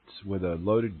streets with a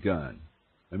loaded gun?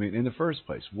 I mean, in the first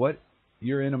place,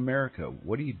 you're in America.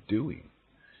 What are you doing?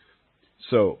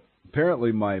 So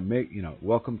apparently my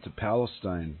welcome to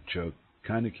Palestine joke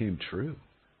kind of came true.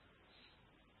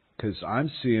 Because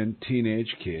I'm seeing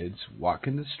teenage kids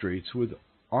walking the streets with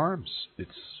arms.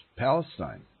 It's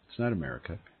Palestine. It's not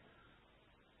America.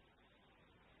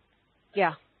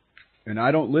 Yeah. And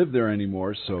I don't live there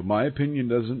anymore, so my opinion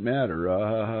doesn't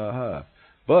matter.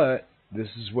 But this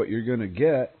is what you're going to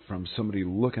get from somebody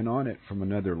looking on it from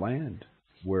another land,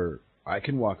 where I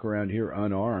can walk around here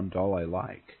unarmed all I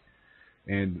like.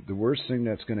 And the worst thing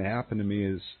that's going to happen to me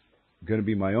is going to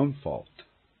be my own fault,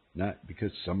 not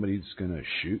because somebody's going to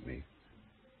shoot me.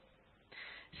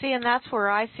 See, and that's where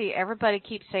I see everybody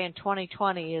keeps saying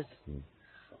 2020 is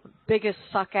biggest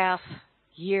suck-ass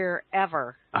year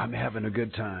ever. I'm having a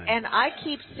good time. And I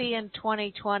keep seeing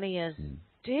 2020 as,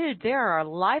 dude, there are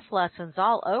life lessons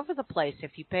all over the place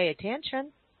if you pay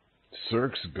attention.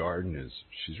 Cirque's Garden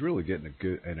she's really getting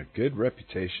a good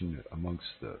reputation amongst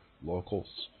the locals.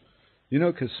 You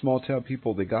know, because small town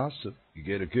people, they gossip. You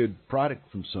get a good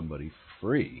product from somebody for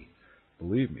free.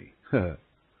 Believe me.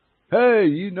 Hey,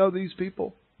 you know these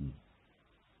people?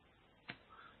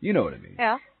 You know what I mean.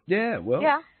 Yeah. Yeah, well.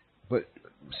 Yeah. But,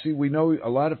 see, we know a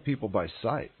lot of people by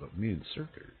sight, but me and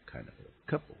Cirque are kind of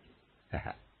a couple.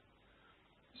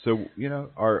 So, you know,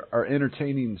 our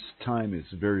entertaining time is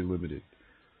very limited.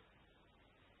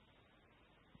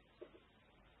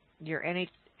 Your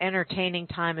entertaining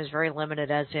time is very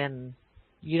limited, as in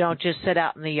you don't just sit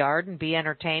out in the yard and be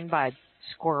entertained by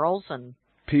squirrels and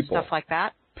stuff like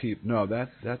that? No,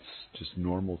 that's just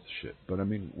normal shit. But, I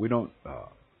mean, we don't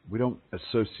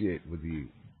associate with the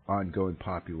ongoing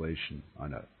population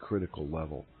on a critical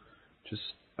level. Just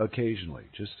occasionally,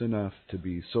 just enough to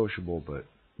be sociable, but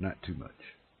not too much.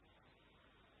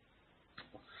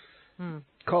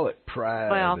 Call it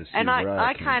privacy. Well, and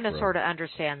I kind of sort of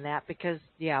understand that because,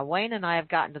 Wayne and I have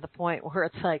gotten to the point where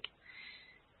it's like,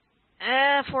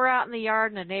 if we're out in the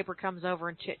yard and a neighbor comes over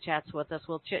and chit-chats with us,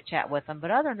 we'll chit-chat with them.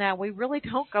 But other than that, we really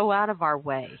don't go out of our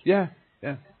way. Yeah,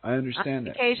 I understand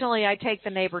that. Occasionally I take the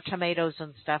neighbor tomatoes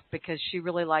and stuff because she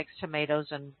really likes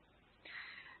tomatoes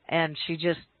and she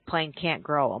just plain can't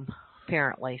grow them,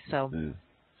 apparently. So. Yeah.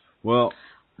 Well,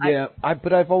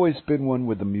 but I've always been one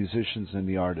with the musicians and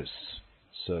the artists.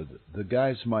 So the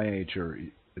guys my age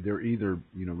they're either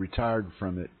retired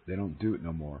from it, they don't do it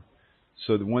no more.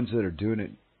 So the ones that are doing it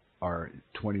are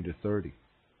 20 to 30.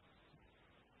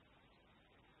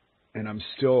 And that's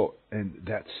still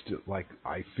like,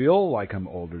 I feel like I'm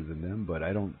older than them, but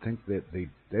I don't think that they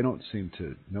don't seem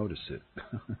to notice it.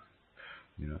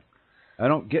 I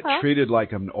don't get treated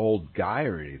like I'm an old guy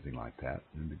or anything like that.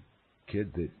 I'm the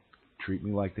kid that treat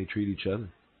me like they treat each other.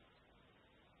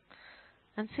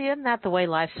 And see, isn't that the way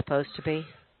life's supposed to be?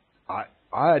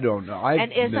 I don't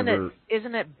know.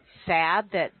 Isn't it sad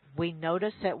that we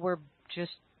notice that we're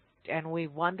just, and we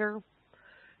wonder,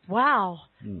 wow,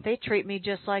 they treat me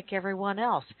just like everyone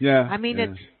else. Yeah. I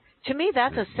mean, to me,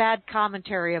 that's a sad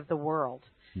commentary of the world.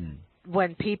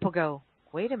 When people go,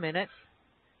 wait a minute,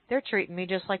 they're treating me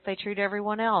just like they treat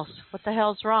everyone else. What the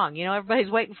hell's wrong?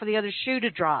 Everybody's waiting for the other shoe to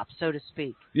drop, so to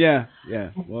speak. Yeah.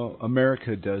 Well,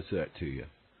 America does that to you.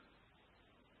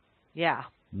 Yeah.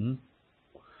 Mm-hmm.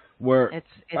 Where it's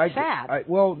sad.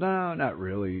 Well, no, not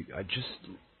really. I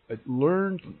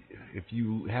learned if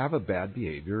you have a bad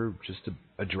behavior, just to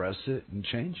address it and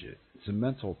change it. It's a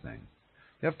mental thing.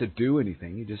 You have to do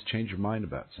anything. You just change your mind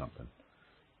about something.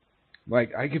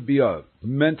 Like, I could be a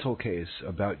mental case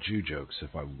about Jew jokes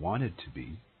if I wanted to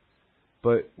be.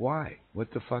 But why?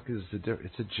 What the fuck is the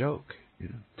difference? It's a joke,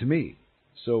 to me.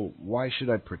 So why should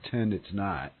I pretend it's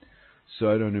not? So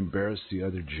I don't embarrass the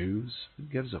other Jews? Who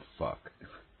gives a fuck?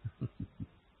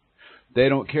 They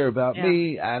don't care about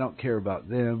me. I don't care about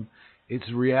them. It's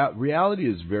reality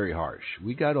is very harsh.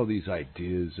 We got all these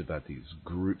ideas about these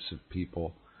groups of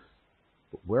people.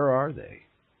 But where are they?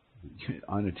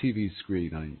 On a TV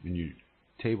screen in your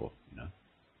table,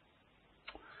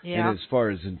 Yeah. And as far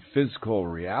as in physical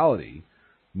reality,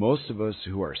 most of us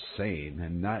who are sane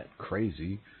and not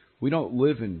crazy, we don't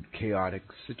live in chaotic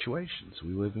situations.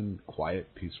 We live in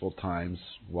quiet, peaceful times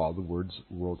while the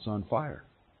world's on fire.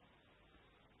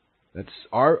 That's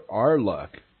our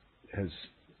luck has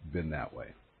been that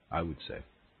way, I would say.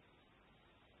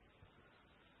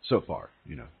 So far,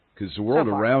 because the world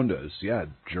around us,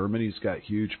 Germany's got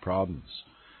huge problems,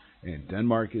 and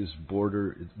Denmark is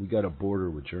we got a border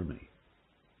with Germany.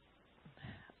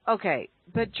 Okay,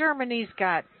 but Germany's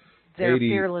got their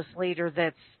fearless leader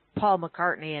that's Paul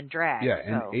McCartney in drag. Yeah,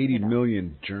 and so, 80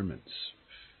 million Germans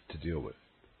to deal with.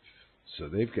 So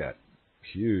they've got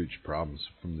huge problems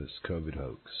from this COVID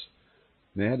hoax.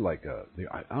 They had I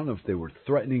don't know if they were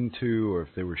threatening to or if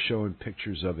they were showing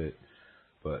pictures of it,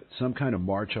 but some kind of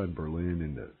march on Berlin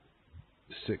in the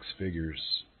 6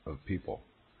 figures of people.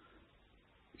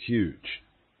 Huge.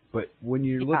 But when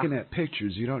you're looking at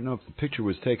pictures, you don't know if the picture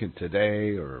was taken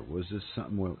today or was this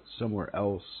somewhere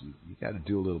else. You got to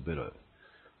do a little bit of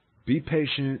be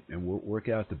patient and work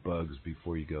out the bugs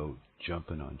before you go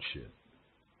jumping on shit.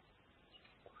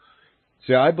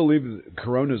 See, I believe that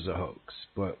Corona's a hoax,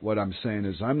 but what I'm saying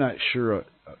is I'm not sure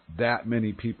that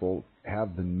many people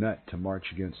have the nut to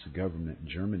march against the government in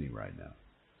Germany right now.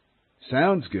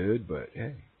 Sounds good, but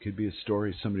hey, it could be a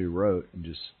story somebody wrote and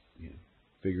just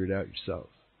figure it out yourself.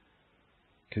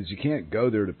 Because you can't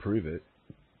go there to prove it.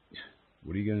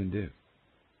 What are you going to do?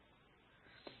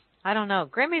 I don't know.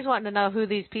 Grimmy's wanting to know who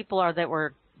these people are that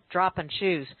were dropping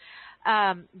shoes.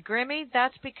 Grimmy,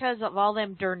 that's because of all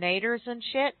them Durnators and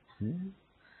shit. Hmm?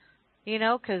 You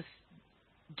know, because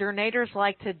Durnators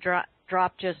like to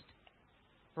drop just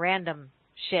random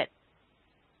shit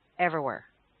everywhere.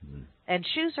 Hmm. And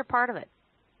shoes are part of it.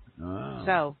 Oh.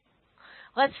 So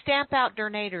let's stamp out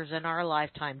Durnators in our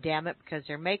lifetime, damn it, because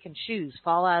they're making shoes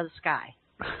fall out of the sky.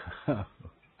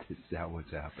 Is that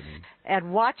what's happening?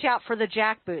 And watch out for the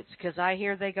jackboots, because I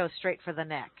hear they go straight for the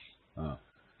neck. Oh.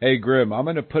 Hey, Grim, I'm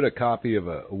going to put a copy of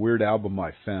a weird album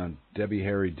I found. Debbie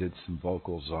Harry did some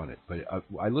vocals on it. But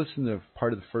I listened to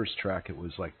part of the first track. It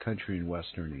was like country and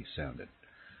western-y sounded.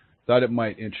 Thought it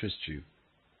might interest you,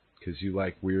 because you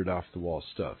like weird off-the-wall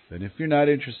stuff. And if you're not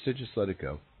interested, just let it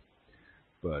go.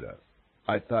 But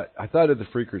I thought of the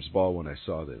Freakers Ball when I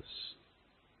saw this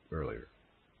earlier.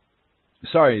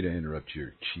 Sorry to interrupt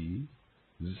your cheese.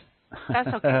 That's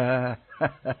okay.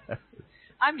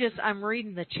 I'm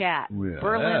reading the chat. Yeah.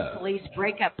 Berlin police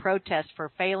break up protest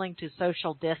for failing to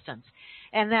social distance.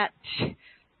 And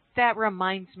that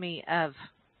reminds me of,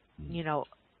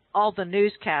 all the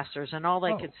newscasters and all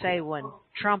they could say when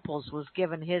Trumples was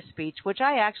giving his speech, which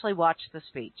I actually watched the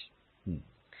speech.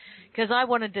 Because I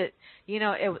wanted to,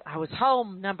 I was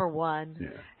home, number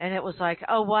one, and it was like,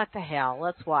 oh, what the hell?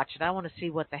 Let's watch it. I want to see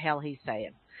what the hell he's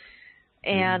saying.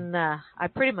 And I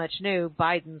pretty much knew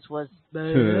Biden's was.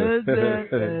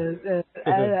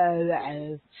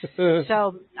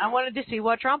 So I wanted to see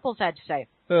what Trumples had to say.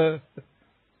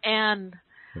 And,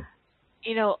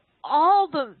 all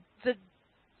the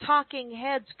talking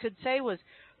heads could say was,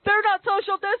 they're not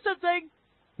social distancing.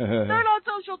 They're not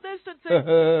social distancing.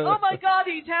 Oh my God,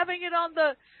 he's having it on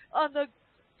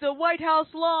the White House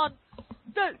lawn.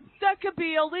 That could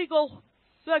be illegal.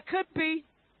 That could be.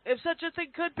 If such a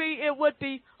thing could be, it would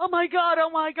be. Oh my God,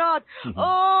 oh my God.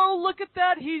 Oh, look at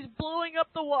that. He's blowing up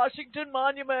the Washington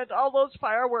Monument. All those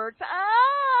fireworks.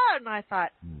 Ah! And I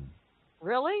thought,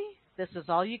 really? This is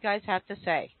all you guys have to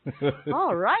say.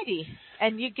 All righty.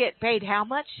 And you get paid how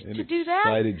much to do that?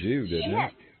 Excited you, didn't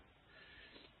it?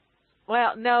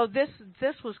 Well, no, this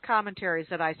was commentaries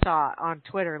that I saw on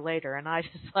Twitter later, and I was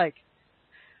just like,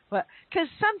 well, because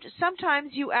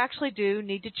sometimes you actually do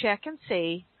need to check and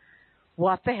see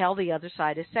what the hell the other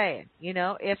side is saying.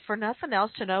 If for nothing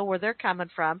else to know where they're coming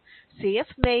from, see if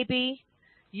maybe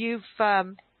you've,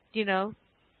 want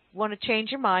to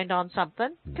change your mind on something.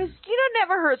 Because, it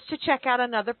never hurts to check out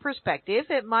another perspective.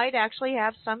 It might actually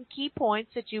have some key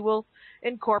points that you will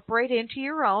incorporate into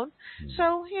your own. So,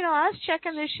 I was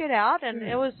checking this shit out, and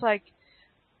it was like,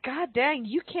 God dang,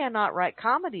 you cannot write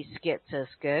comedy skits this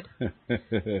good.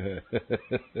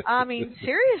 I mean,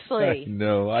 seriously.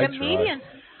 No, I comedians.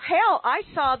 Try. Hell, I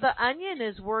saw The Onion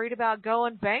is worried about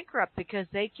going bankrupt because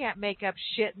they can't make up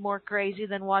shit more crazy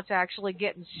than what's actually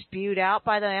getting spewed out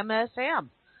by the MSM.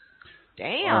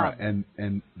 Damn.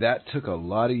 And that took a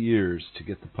lot of years to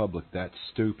get the public that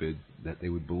stupid that they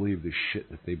would believe the shit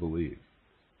that they believe.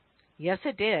 Yes,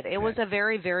 it did. It was a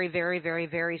very, very, very, very,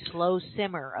 very slow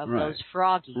simmer of those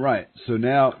froggies. Right. So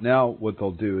now what they'll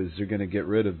do is they're going to get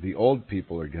rid of the old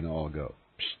people are going to all go.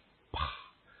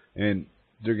 And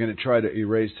they're going to try to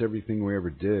erase everything we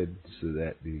ever did so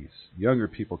that these younger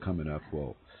people coming up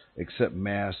will accept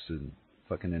masks and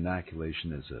fucking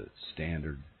inoculation as a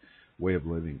standard way of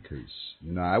living. Because,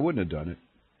 I wouldn't have done it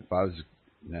if I was,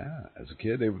 as a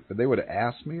kid. They would have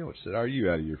asked me. I would have said, are you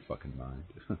out of your fucking mind?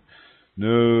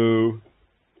 No.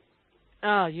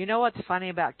 Oh, you know what's funny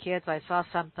about kids? I saw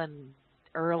something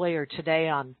earlier today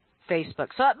on Facebook,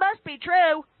 so it must be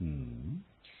true.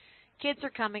 Kids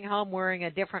are coming home wearing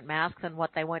a different mask than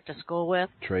what they went to school with.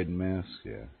 Trading masks,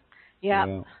 yeah. Yeah.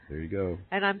 Well, there you go.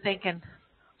 And I'm thinking,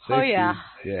 Oh, yeah.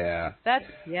 Yeah.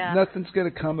 Yeah. Nothing's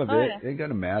going to come of it. Yeah. It ain't going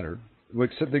to matter. Well,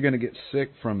 except they're going to get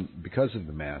sick because of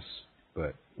the mask.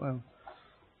 But, well,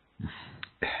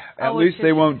 at least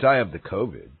they won't die of the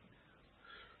COVID.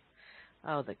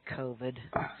 Oh, the COVID.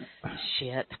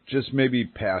 Shit. Just maybe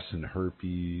passing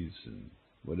herpes and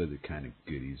what other kind of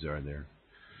goodies are there?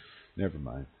 Never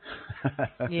mind.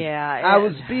 Yeah. I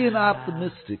was being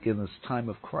optimistic in this time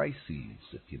of crises,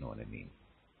 if you know what I mean.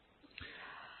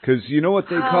 Because you know what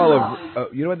they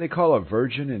call a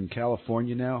virgin in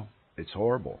California now? It's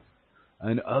horrible.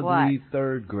 An ugly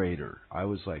third grader. I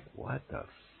was like, what the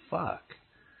fuck?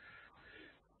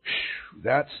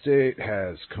 That state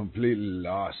has completely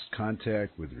lost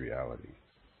contact with reality.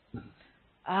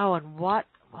 Oh, and what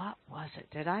was it?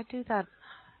 Did I do that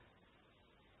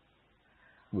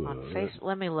on Facebook?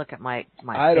 Let me look at my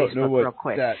I don't know Facebook what real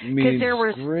quick. that means. Because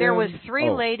there was 3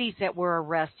 ladies that were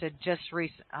arrested just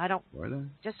recent.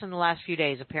 Just in the last few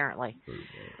days apparently,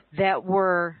 that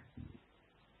were,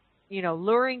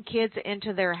 luring kids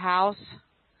into their house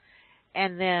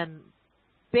and then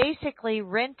basically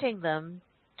renting them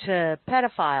to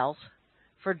pedophiles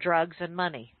for drugs and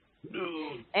money.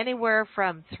 Anywhere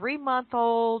from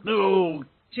 3-month-old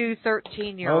to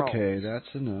 13-year-old. Okay, that's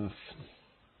enough.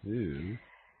 Ew.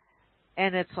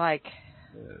 And it's like,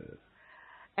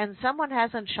 and someone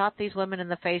hasn't shot these women in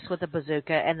the face with a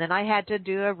bazooka, and then I had to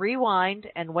do a rewind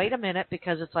and wait a minute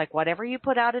because it's like, whatever you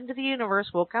put out into the universe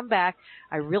will come back.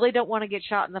 I really don't want to get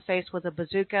shot in the face with a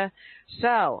bazooka.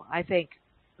 So I think,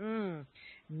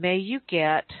 may you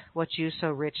get what you so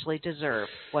richly deserve,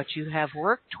 what you have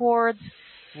worked towards,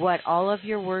 what all of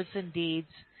your words and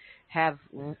deeds have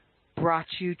brought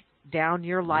you down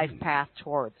your life path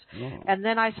towards. And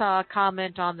then I saw a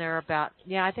comment on there about,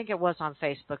 I think it was on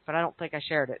Facebook, but I don't think I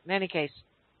shared it. In any case,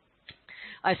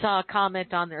 I saw a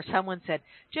comment on there. Someone said,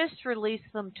 just release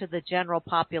them to the general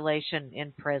population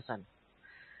in prison.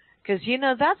 Because,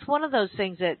 that's one of those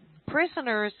things that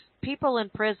prisoners, people in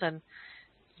prison,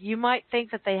 you might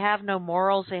think that they have no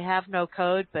morals, they have no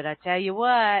code, but I tell you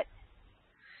what,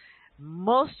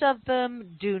 most of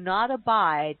them do not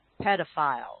abide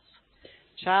pedophiles,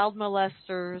 child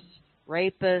molesters,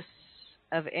 rapists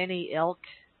of any ilk.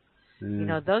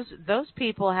 Those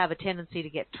people have a tendency to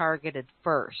get targeted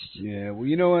first. Yeah, well,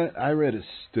 you know what? I read a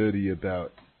study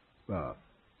about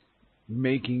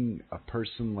making a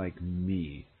person like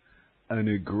me an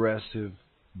aggressive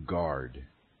guard.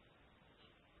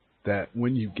 That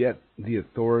when you get the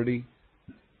authority,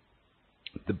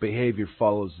 the behavior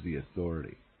follows the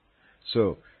authority.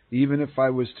 So even if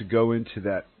I was to go into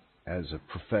that as a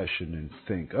profession and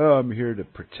think, I'm here to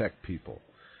protect people,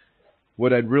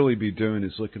 what I'd really be doing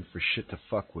is looking for shit to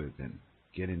fuck with and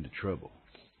get into trouble.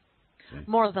 See?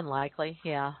 More than likely,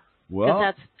 yeah.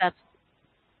 Well, that's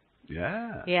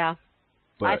yeah. Yeah.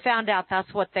 But I found out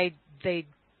that's what they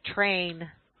train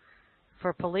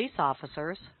for police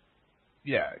officers.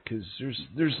 Yeah, because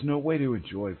there's no way to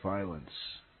enjoy violence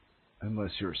unless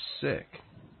you're sick.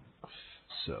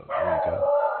 So there you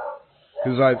go.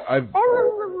 Because I've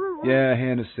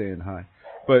Hannah's saying hi,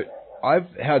 but I've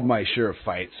had my share of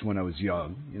fights when I was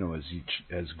young,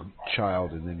 as a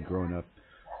child and then growing up.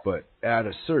 But at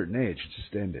a certain age, it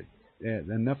just ended. Yeah,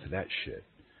 enough of that shit.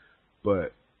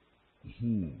 But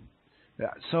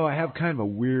so I have kind of a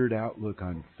weird outlook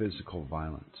on physical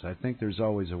violence. I think there's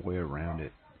always a way around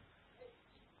it.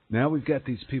 Now we've got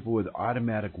these people with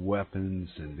automatic weapons,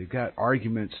 and they've got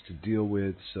arguments to deal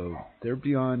with, so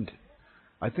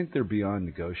I think they're beyond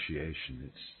negotiation.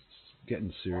 It's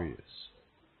getting serious.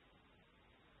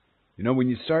 When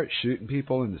you start shooting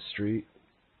people in the street,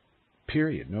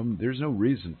 period, there's no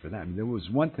reason for that. I mean, there was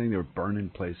one thing, they were burning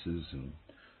places and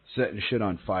setting shit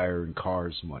on fire and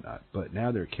cars and whatnot, but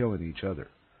now they're killing each other.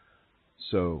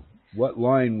 So what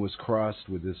line was crossed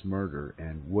with this murder,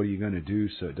 and what are you going to do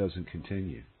so it doesn't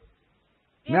continue?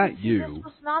 Yeah, not you.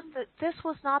 This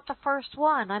was not the first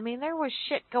one. I mean, there was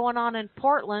shit going on in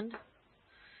Portland.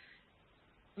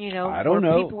 I don't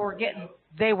know. People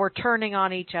they were turning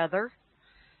on each other,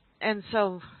 and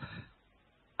so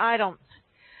I don't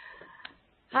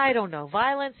know.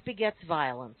 Violence begets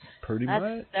violence. Pretty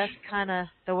much. That's kind of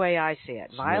the way I see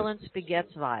it. Violence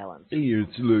begets violence.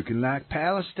 It's looking like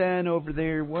Palestine over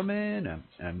there, woman.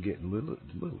 I'm getting a little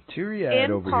teary-eyed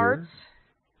over here.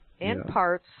 In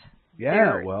parts.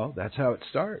 Yeah, well, that's how it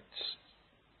starts.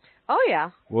 Oh,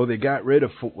 yeah. Well, they got rid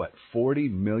of, 40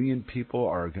 million people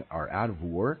are out of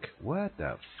work? What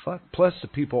the fuck? Plus the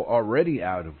people already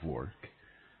out of work.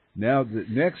 Now, the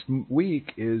next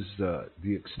week is the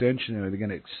extension. Are they going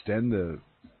to extend the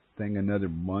thing another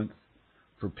month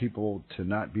for people to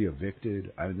not be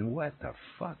evicted? I mean, what the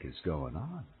fuck is going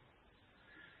on?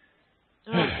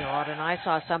 out, and I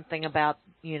saw something about,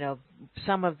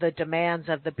 some of the demands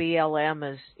of the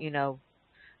BLM is,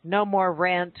 no more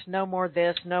rent, no more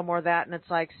this, no more that. And it's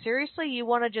like, seriously, you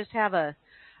want to just have a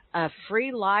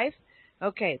free life?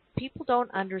 Okay, people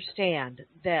don't understand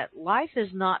that life is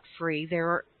not free.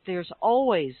 There's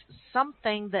always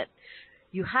something that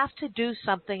you have to do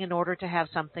something in order to have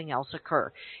something else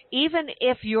occur. Even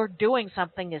if you're doing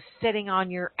something is sitting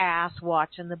on your ass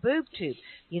watching the boob tube.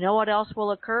 You know what else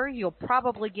will occur? You'll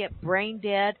probably get brain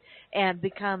dead and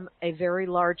become a very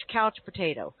large couch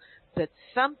potato. But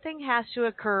something has to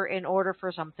occur in order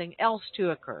for something else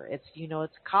to occur. It's,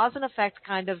 it's cause and effect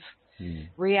kind of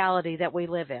reality that we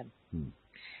live in.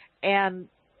 And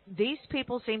these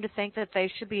people seem to think that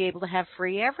they should be able to have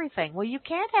free everything. Well, you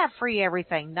can't have free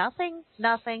everything. Nothing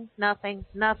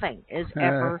is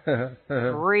ever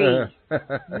free.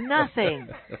 Nothing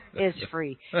is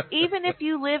free. Even if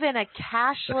you live in a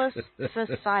cashless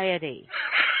society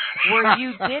where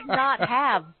you did not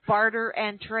have barter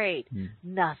and trade,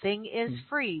 nothing is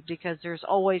free because there's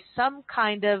always some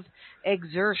kind of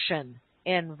exertion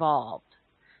involved.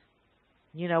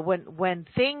 When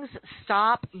things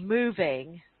stop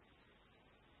moving,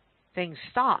 things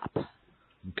stop.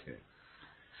 Okay.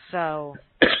 So,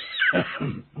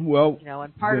 well,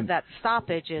 and part of that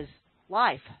stoppage is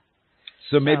life.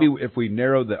 So maybe if we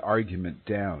narrow the argument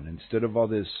down, instead of all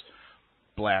this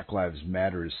Black Lives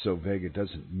Matter is so vague it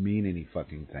doesn't mean any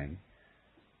fucking thing.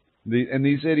 And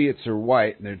these idiots are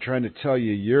white and they're trying to tell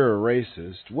you you're a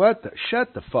racist.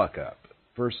 Shut the fuck up.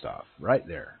 First off, right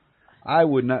there.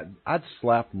 I'd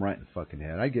slap them right in the fucking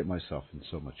head. I'd get myself in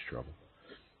so much trouble.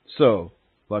 So,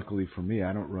 luckily for me,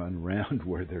 I don't run around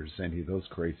where there's any of those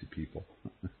crazy people.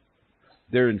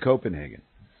 They're in Copenhagen.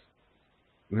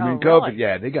 Really?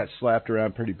 Yeah, they got slapped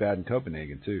around pretty bad in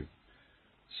Copenhagen, too.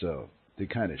 So, they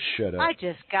kind of shut up. I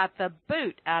just got the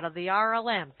boot out of the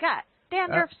RLM. God damn,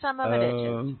 there's some of it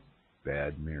itches.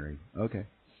 Bad, Mary. Okay.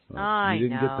 Well, you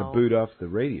didn't get the boot off the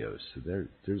radios, so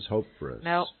there's hope for us.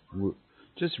 Nope.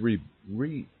 Just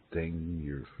re-thing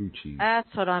your hoochie.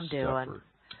 That's what I'm doing.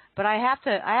 But I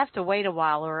have to wait a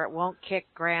while or it won't kick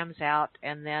GramZ out,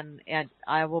 and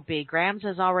I will be. GramZ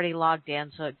is already logged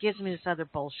in, so it gives me this other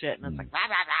bullshit, and it's like, blah,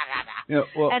 blah, blah,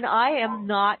 blah. And I am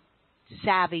not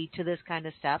savvy to this kind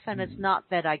of stuff, and it's not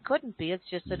that I couldn't be, it's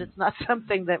just that it's not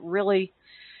something that really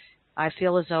I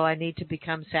feel as though I need to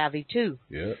become savvy to.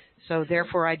 Yeah. So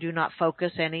therefore I do not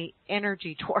focus any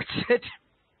energy towards it.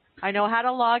 I know how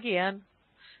to log in.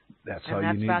 That's all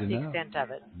you need to know. That's about the extent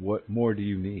of it. What more do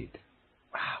you need?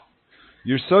 Wow.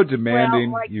 You're so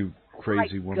demanding, well, you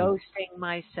crazy woman. Ghosting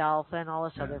myself and all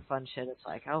this other fun shit. It's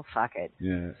like, oh, fuck it.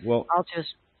 Yeah, well, I'll just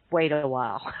wait a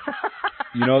while.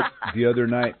 The other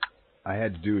night I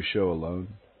had to do a show alone.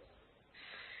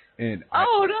 And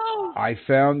I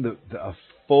found a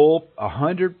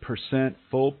 100%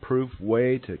 foolproof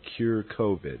way to cure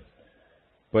COVID.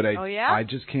 But I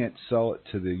just can't sell it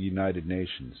to the United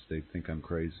Nations. They think I'm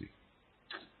crazy.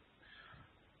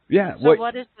 Yeah. So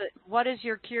what is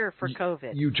your cure for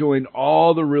COVID? You join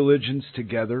all the religions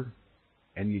together,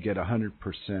 and you get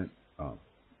 100%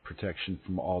 protection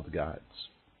from all the gods.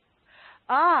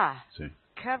 See?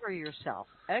 Cover yourself.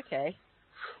 Okay.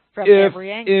 From if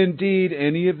every angle. Indeed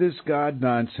any of this God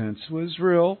nonsense was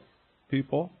real,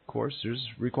 people, of course, there's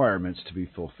requirements to be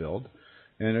fulfilled.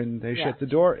 And then they shut the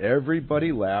door.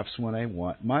 Everybody laughs when I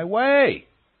want my way.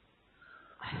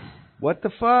 What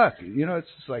the fuck? It's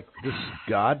just like this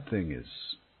God thing is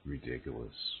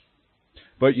ridiculous.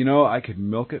 But, I could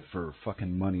milk it for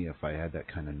fucking money if I had that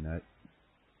kind of nut.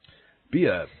 Be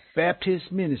a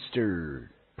Baptist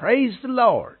minister. Praise the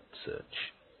Lord.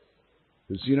 Such.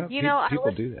 Because,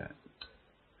 people do that.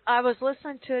 I was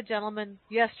listening to a gentleman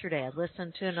yesterday. I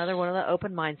listened to another one of the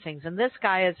open mind things, and this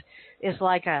guy is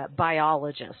like a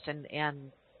biologist,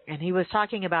 and he was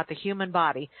talking about the human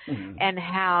body and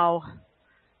how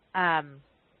the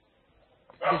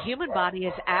human body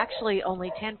is actually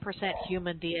only 10%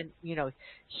 human DNA,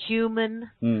 human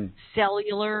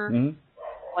cellular,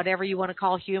 whatever you want to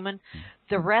call human.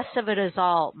 The rest of it is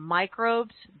all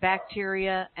microbes,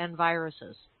 bacteria, and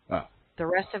viruses. The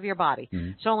rest of your body.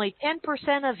 So only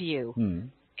 10% of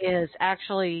you is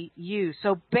actually you.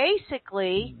 So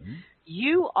basically,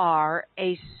 you are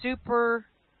a super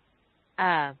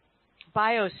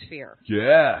biosphere.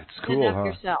 Yeah, it's cool, of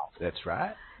yourself. That's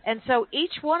right. And so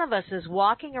each one of us is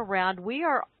walking around. We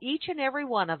are, each and every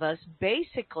one of us,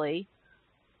 basically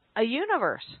a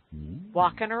universe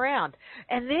walking around.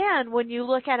 And then when you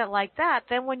look at it like that,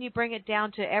 then when you bring it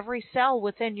down to every cell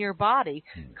within your body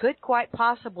could quite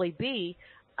possibly be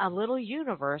a little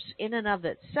universe in and of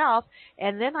itself.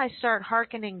 And then I start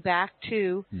hearkening back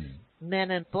to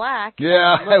Men in Black.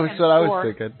 Yeah, that's what I was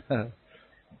for, thinking.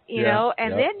 You know,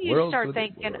 and then you start Worlds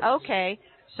thinking, worlds. okay,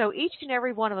 so each and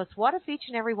every one of us, what if each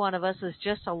and every one of us is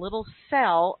just a little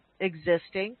cell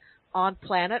existing on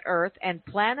planet Earth, and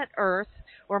planet Earth,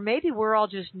 or maybe we're all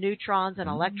just neutrons and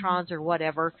electrons or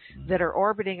whatever that are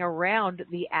orbiting around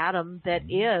the atom that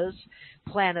is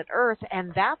planet Earth,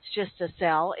 and that's just a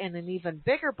cell in an even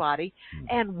bigger body.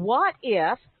 And what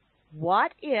if,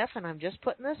 and I'm just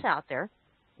putting this out there,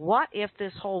 what if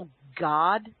this whole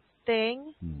God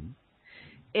thing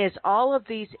is all of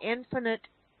these infinite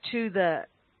to the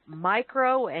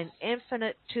micro and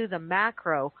infinite to the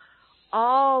macro,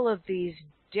 all of these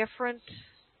different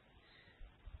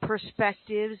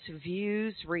perspectives,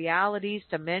 views, realities,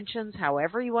 dimensions,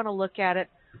 however you want to look at it,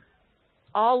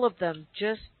 all of them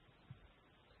just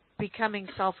becoming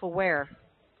self-aware.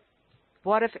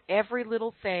 What if every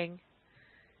little thing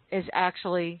is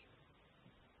actually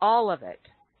all of it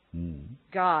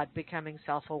God becoming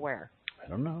self-aware? I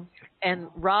don't know. And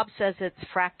Rob says it's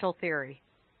fractal theory.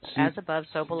 As above,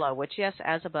 so below. Which, yes,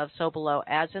 as above, so below.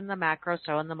 As in the macro,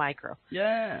 so in the micro.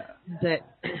 Yeah. That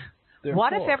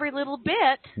what if every little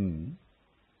bit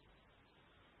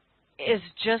is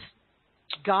just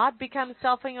God becoming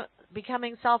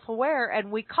self-aware,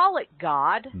 and we call it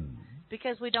God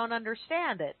because we don't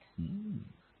understand it.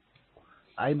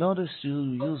 I noticed you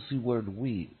use the word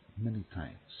 "we" many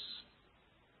times.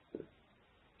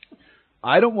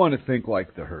 I don't want to think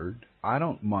like the herd. I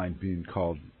don't mind being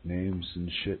called names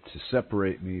and shit to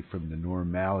separate me from the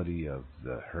normality of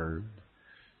the herd.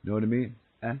 Know what I mean?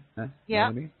 Yeah. Know what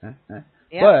I mean?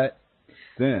 Yeah. But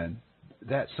then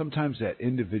that sometimes that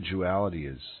individuality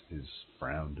is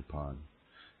frowned upon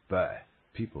by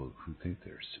people who think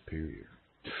they're superior.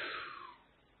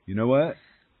 You know what?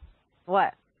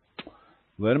 What?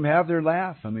 Let them have their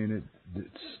laugh. I mean,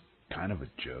 it's kind of a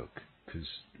joke because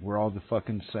we're all the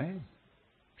fucking same.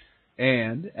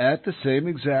 And at the same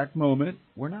exact moment,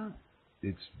 we're not.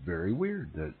 It's very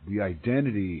weird that the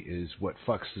identity is what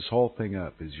fucks this whole thing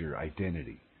up, is your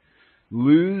identity.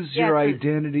 Lose your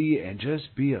identity and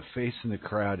just be a face in the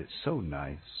crowd. It's so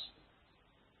nice.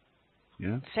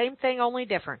 Yeah. Same thing, only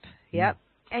different. Yep.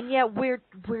 And yet we're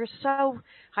so,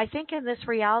 I think in this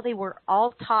reality we're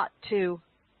all taught to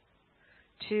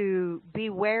be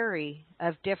wary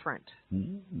of different.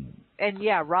 And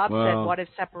yeah, Rob said, what if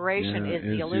separation is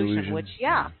the illusion? Which,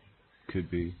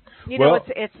 could be. You know,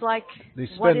 it's like,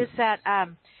 what is that?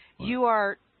 You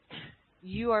are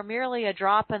merely a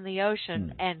drop in the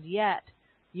ocean, and yet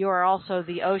you are also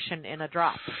the ocean in a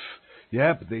drop.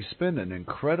 Yeah, but they spend an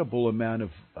incredible amount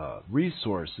of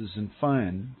resources and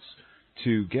funds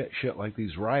to get shit like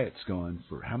these riots going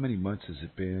for how many months has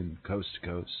it been, coast to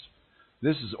coast?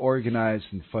 This is organized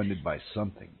and funded by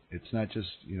something. It's not just,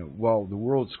 while the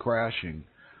world's crashing,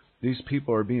 these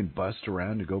people are being bussed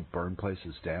around to go burn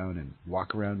places down and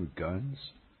walk around with guns.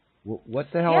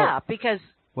 What the hell? Yeah, because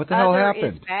what the hell other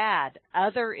happened? Is bad.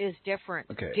 Other is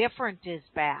different. Okay. Different is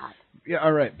bad. Yeah,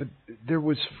 all right, but there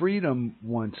was freedom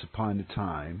once upon a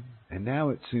time, and now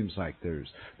it seems like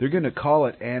they're going to call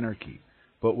it anarchy.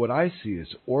 But what I see is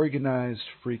organized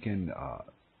freaking,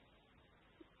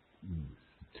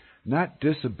 not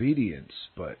disobedience,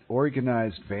 but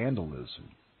organized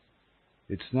vandalism.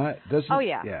 It's not, doesn't,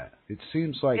 yeah, it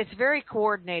seems like. It's very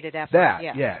coordinated effort.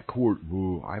 I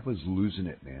was losing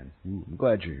it, man. I'm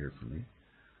glad you're here for me.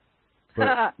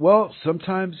 But, well,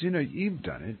 sometimes, you've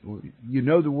done it. You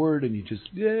know the word and you just,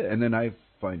 and then I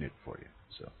find it for you.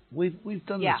 So we've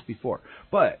done this before.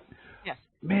 But,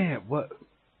 man,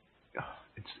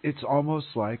 it's almost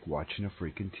like watching a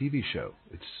freaking TV show.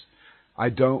 I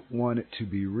don't want it to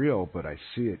be real, but I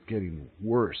see it getting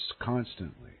worse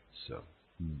constantly. So.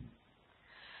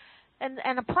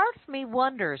 And a part of me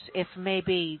wonders if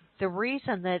maybe the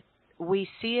reason that we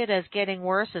see it as getting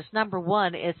worse is, number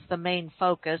one, it's the main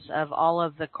focus of all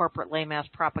of the corporate lame-ass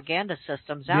propaganda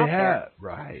systems out there. Yeah,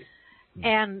 right.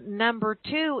 And number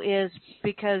two is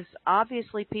because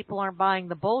obviously people aren't buying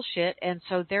the bullshit, and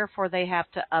so therefore they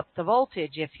have to up the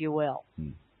voltage, if you will.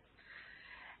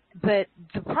 But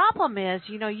the problem is,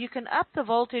 you can up the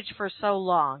voltage for so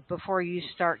long before you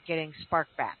start getting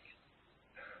sparked back.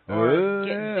 Or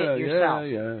getting bit yourself.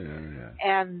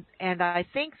 Yeah. And I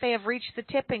think they have reached the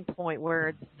tipping point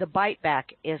where the bite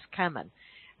back is coming.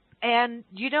 And,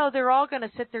 they're all going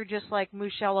to sit there just like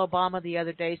Michelle Obama the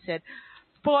other day said,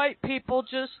 white people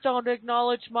just don't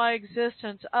acknowledge my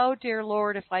existence. Oh, dear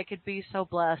Lord, if I could be so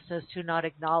blessed as to not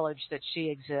acknowledge that she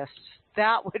exists.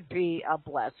 That would be a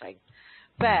blessing.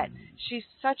 But she's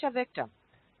such a victim.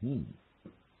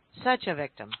 Such a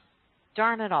victim.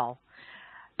 Darn it all.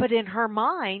 But in her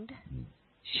mind,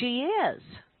 she is.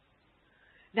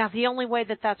 Now, the only way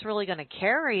that that's really going to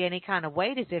carry any kind of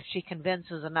weight is if she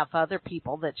convinces enough other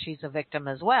people that she's a victim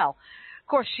as well. Of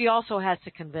course, she also has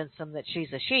to convince them that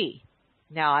she's a she.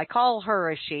 Now, I call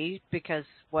her a she because,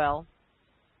 well,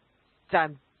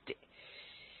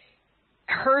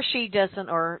 her she doesn't,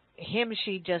 or him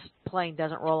she just plain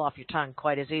doesn't roll off your tongue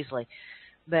quite as easily.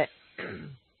 But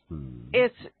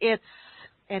it's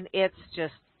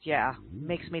just, yeah,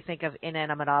 makes me think of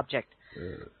inanimate object.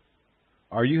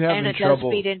 Are you having and it trouble?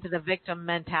 does feed into the victim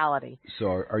mentality. So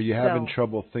are you having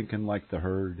trouble thinking like the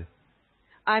herd?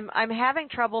 I'm having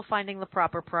trouble finding the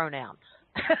proper pronoun.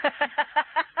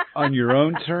 On your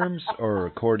own terms or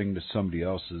according to somebody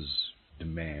else's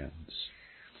demands?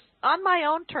 On my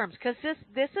own terms, because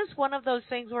this is one of those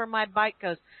things where my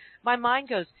mind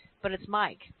goes, but it's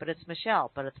Mike, but it's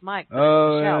Michelle, but it's Mike, but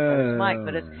it's Michelle, but it's Mike,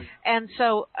 but it's... And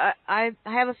so I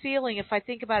have a feeling if I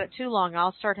think about it too long,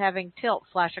 I'll start having tilt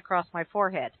flash across my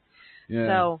forehead. Yeah,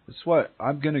 so, that's what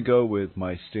I'm going to go with.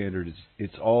 My standard is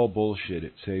it's all bullshit.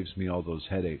 It saves me all those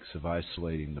headaches of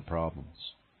isolating the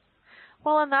problems.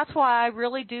 Well, and that's why I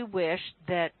really do wish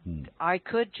that I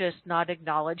could just not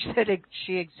acknowledge that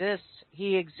she exists,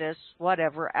 he exists,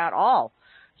 whatever, at all,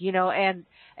 and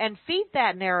feed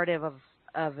that narrative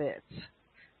of it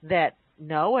that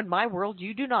no, in my world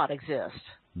you do not exist.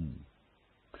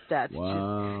 That's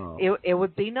wow. just it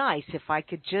would be nice if I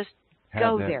could just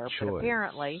go there, choice. But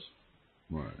apparently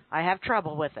right. I have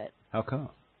trouble with it. How come?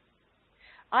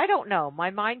 I don't know. My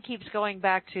mind keeps going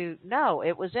back to no,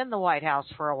 it was in the White House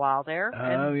for a while there.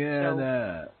 Oh yeah, so,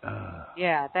 that.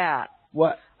 Yeah, that.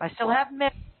 What? I still have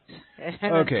memories. And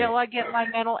until I get my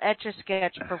mental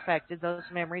etch-a-sketch perfected, those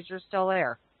memories are still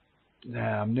there.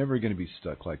 Nah, I'm never going to be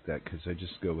stuck like that because I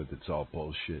just go with it's all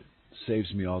bullshit.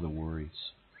 Saves me all the worries.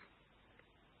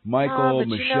 Michael,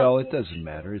 Michelle, it doesn't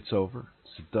matter. It's over.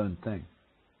 It's a done thing.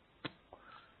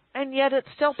 And yet it's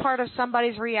still part of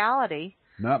somebody's reality.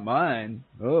 Not mine.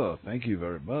 Oh, thank you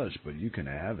very much, but you can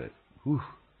have it. Whew.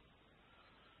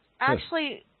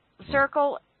 Actually,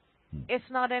 Circle, it's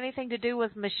not anything to do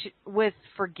with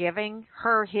forgiving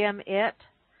her, him, it.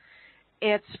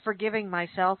 It's forgiving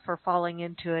myself for falling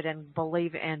into it and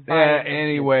buying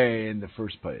anyway, in the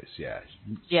first place, yeah.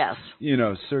 Yes.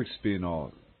 Cirque's being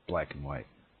all black and white.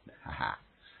 Haha.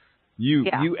 You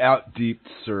out deeped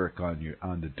Cirque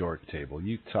on the Dork Table.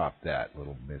 You topped that,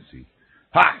 little missy.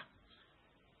 Ha!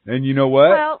 And you know what?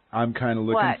 Well, I'm kind of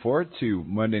looking forward to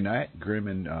Monday night. Grim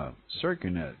and Cirque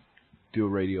going to do a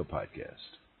radio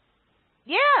podcast.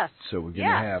 Yes. So we're going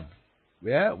to have...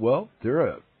 Yeah, well,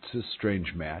 it's a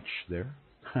strange match there.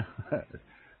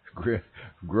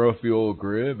 Growthy old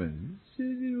Grim and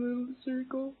silly little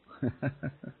Circle.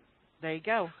 There you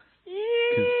go.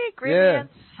 Grim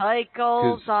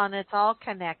cycles on. It's all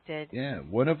connected. Yeah,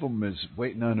 one of them is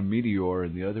waiting on a meteor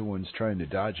and the other one's trying to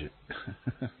dodge it.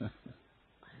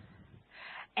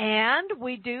 And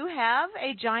we do have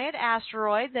a giant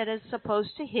asteroid that is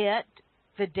supposed to hit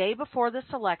the day before this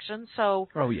election. So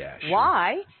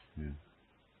why? Yeah.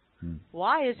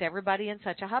 Why is everybody in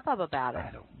such a hubbub about it?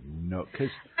 I don't know.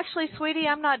 Actually, sweetie,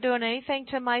 I'm not doing anything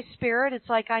to my spirit. It's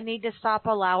like I need to stop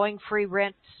allowing free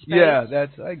rent space. Yeah,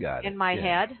 I got it. In my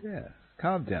head. Yeah,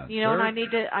 calm down. And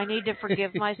I need to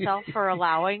forgive myself for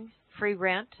allowing free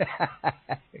rent.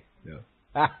 No.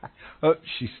 Oh,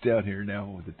 she's down here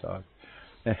now with the dog.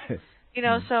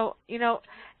 So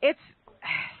it's,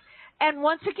 and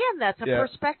once again, that's a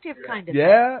perspective kind of thing.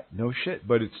 Yeah, no shit,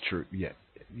 but it's true. Yeah,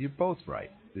 you're both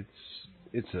right.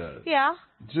 It's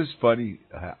just funny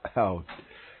how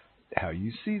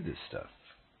you see this stuff.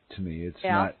 To me, it's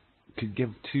not could give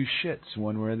two shits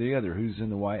one way or the other. Who's in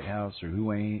the White House or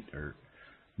who ain't or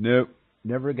nope.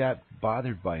 Never got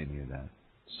bothered by any of that.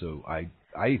 So I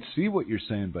see what you're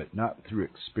saying, but not through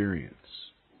experience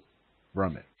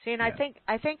from it. See, and I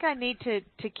think I need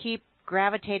to keep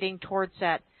gravitating towards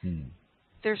that.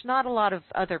 There's not a lot of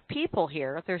other people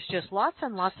here. There's just lots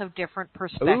and lots of different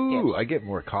perspectives. Ooh, I get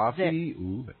more coffee.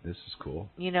 Ooh, this is cool.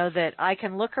 That I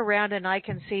can look around and I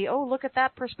can see, oh, look at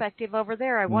that perspective over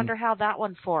there. I wonder how that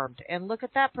one formed. And look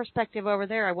at that perspective over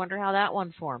there. I wonder how that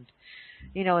one formed.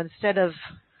 Instead of,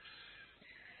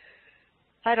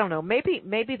 I don't know,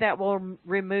 maybe that will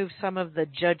remove some of the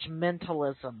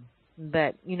judgmentalism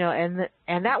that,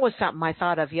 and that was something I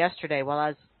thought of yesterday while I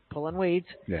was pulling weeds.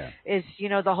 Yeah. Is,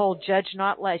 the whole judge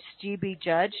not lest you be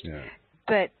judged. Yeah.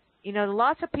 But,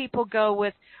 lots of people go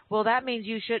with, well, that means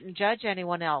you shouldn't judge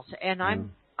anyone else. And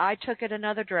I took it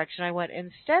another direction. I went,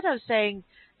 instead of saying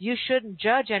you shouldn't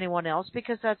judge anyone else,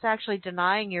 because that's actually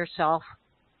denying yourself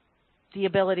the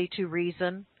ability to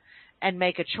reason and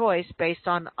make a choice based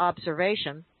on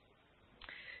observation.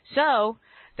 So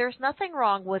there's nothing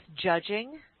wrong with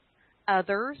judging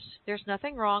others. There's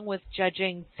nothing wrong with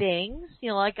judging things.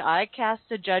 Like I cast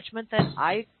a judgment that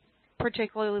I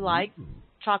particularly like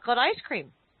chocolate ice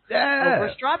cream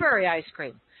over strawberry ice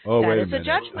cream. Oh, that wait a is minute. a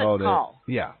judgment call.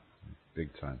 Yeah, big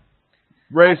time.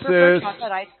 Racist. I prefer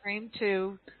chocolate ice cream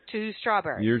to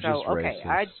strawberry. You're just okay,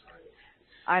 racist.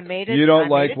 I made it. You don't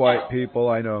like white people,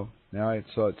 I know. Now it's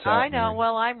out. I know. Mary.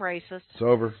 Well, I'm racist. It's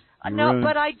over. No,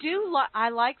 but I do. I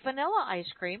like vanilla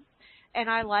ice cream, and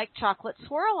I like chocolate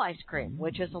swirl ice cream,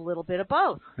 which is a little bit of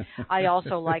both. I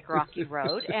also like Rocky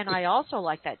Road, and I also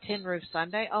like that Tin Roof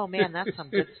Sundae. Oh man, that's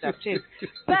some good stuff too.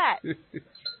 But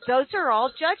those are all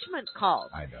judgment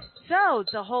calls. I know. So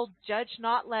the whole judge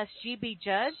not lest ye be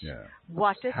judged. Yeah.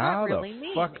 What does How that really the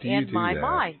mean fuck do you in do my that?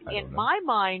 mind? In my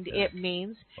mind, it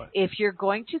means if you're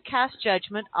going to cast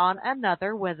judgment on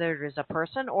another, whether it is a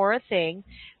person or a thing,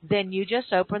 then you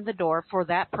just open the door for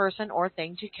that person or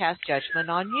thing to cast judgment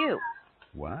on you.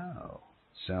 Wow.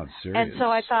 Sounds serious. And so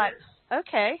I thought,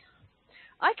 okay,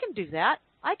 I can do that.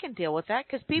 I can deal with that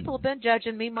because people have been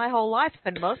judging me my whole life,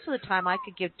 and most of the time I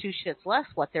could give two shits less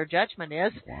what their judgment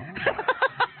is. Wow.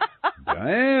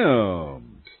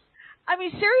 Damn. I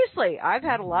mean, seriously, I've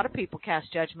had a lot of people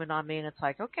cast judgment on me, and it's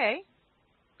like, okay,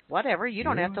 whatever. You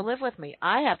don't have to live with me.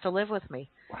 I have to live with me.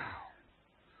 Wow.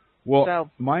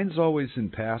 Well, mine's always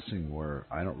in passing where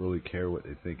I don't really care what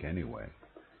they think anyway.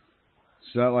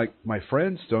 It's not like my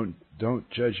friends don't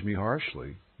judge me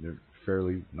harshly. They're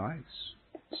fairly nice.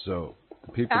 So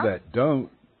the people that don't,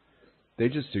 they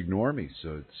just ignore me,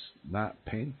 so it's not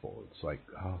painful. It's like,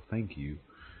 oh, thank you.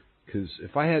 Because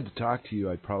if I had to talk to you,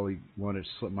 I'd probably want to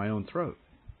slit my own throat.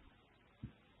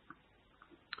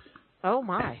 Oh,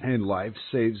 my. And life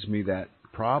saves me that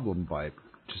problem by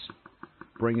just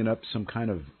bringing up some kind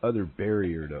of other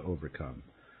barrier to overcome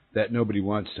that nobody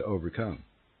wants to overcome.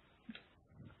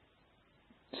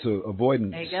 So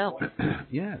avoidance. There you go.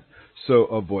 Yeah. So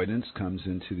avoidance comes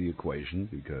into the equation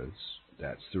because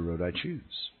that's the road I choose.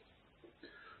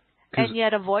 And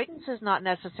yet avoidance is not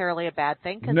necessarily a bad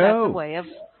thing because No. that's a way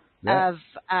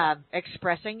of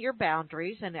expressing your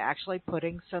boundaries and actually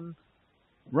putting some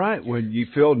right when you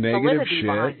feel negative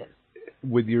behind shit it.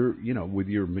 with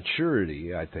your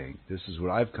maturity. I think this is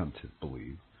what I've come to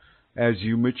believe. As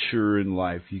you mature in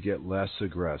life, you get less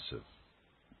aggressive.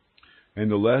 And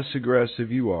the less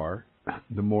aggressive you are,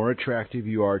 the more attractive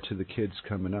you are to the kids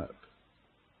coming up.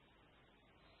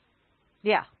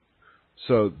 Yeah.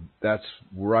 So that's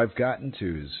where I've gotten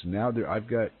to is now I've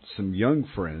got some young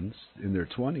friends in their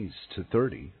 20s to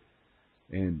 30,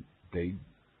 and they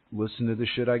listen to the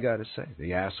shit I got to say.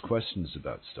 They ask questions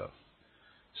about stuff.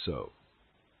 So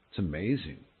it's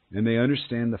amazing. And they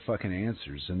understand the fucking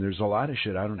answers. And there's a lot of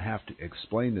shit I don't have to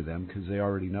explain to them because they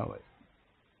already know it.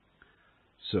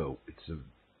 So it's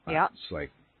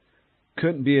like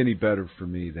couldn't be any better for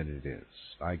me than it is.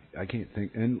 I can't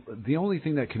think, and the only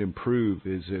thing that can improve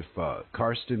is if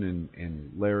Karsten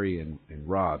and Larry and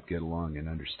Rob get along and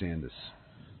understand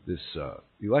this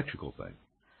electrical thing.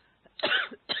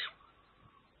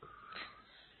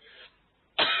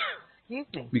 Excuse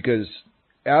me. Because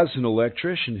as an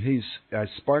electrician, I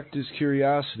sparked his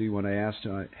curiosity when I asked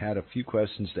him. I had a few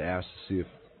questions to ask to see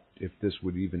if this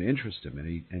would even interest him,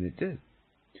 and it did.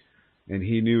 And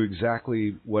he knew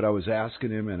exactly what I was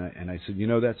asking him, and I said,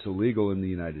 that's illegal in the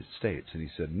United States. And he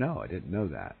said, no, I didn't know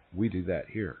that. We do that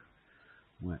here.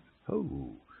 I went, oh,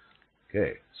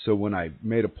 okay. So when I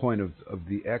made a point of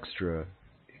the extra,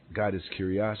 got his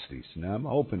curiosity. So now I'm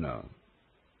hoping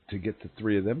to get the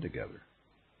three of them together.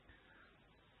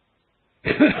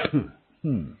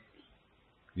 You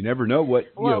never know what,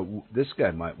 this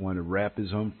guy might want to wrap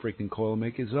his own freaking coil and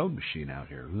make his own machine out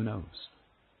here. Who knows?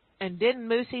 And didn't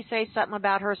Moosey say something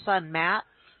about her son, Matt?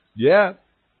 Yeah.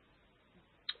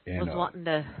 And was wanting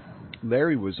to...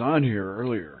 Larry was on here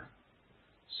earlier,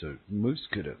 so Moose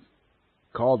could have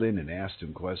called in and asked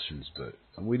him questions, but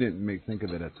we didn't think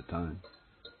of it at the time.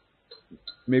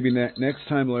 Maybe next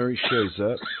time Larry shows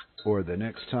up, or the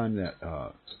next time that...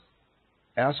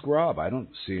 ask Rob. I don't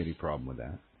see any problem with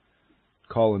that.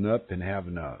 Calling up and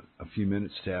having a few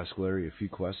minutes to ask Larry a few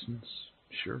questions,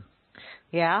 sure.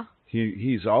 Yeah.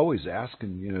 He's always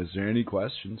asking, is there any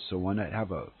questions? So why not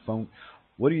have a phone?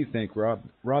 What do you think, Rob?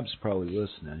 Rob's probably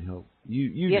listening. You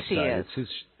yes, decide. He is. It's his.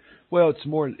 Well, it's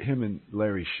more him and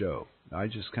Larry's show. I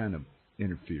just kind of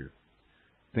interfere,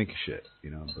 think of shit,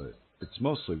 but it's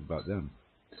mostly about them.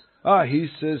 He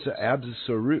says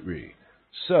absolutely.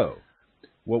 So,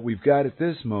 what we've got at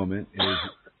this moment is,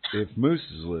 if Moose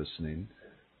is listening,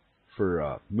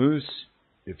 for Moose,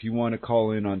 if you want to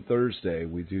call in on Thursday,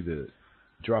 we do the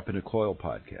Drop in a Coil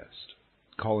podcast.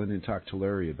 Call in and talk to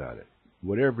Larry about it.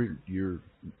 whatever you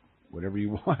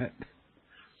want.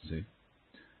 See?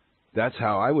 That's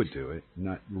how I would do it,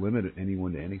 not limit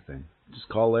anyone to anything. Just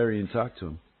call Larry and talk to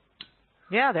him.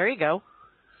 Yeah, there you go.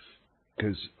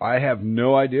 Because I have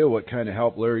no idea what kind of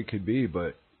help Larry could be,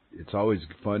 but it's always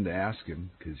fun to ask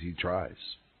him because he tries.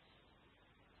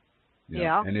 You know?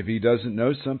 Yeah. And if he doesn't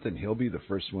know something, he'll be the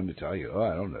first one to tell you, oh,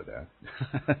 I don't know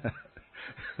that.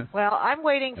 Well, I'm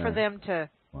waiting for them to,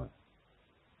 what?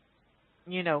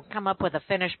 Come up with a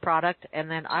finished product,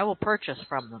 and then I will purchase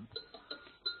from them.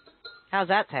 How's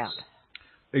that sound?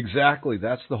 Exactly.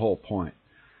 That's the whole point.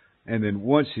 And then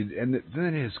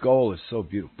then his goal is so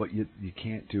beautiful, but you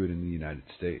can't do it in the United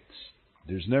States.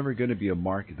 There's never going to be a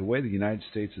market. The way the United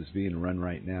States is being run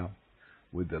right now,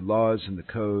 with the laws and the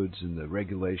codes and the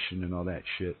regulation and all that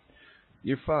shit,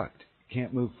 you're fucked. You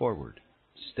can't move forward.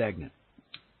 Stagnant.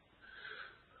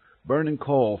 Burning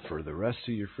coal for the rest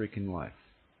of your freaking life.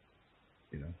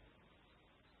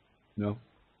 No?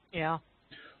 Yeah.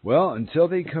 Well, until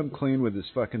they come clean with this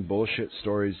fucking bullshit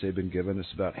stories they've been giving us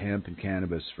about hemp and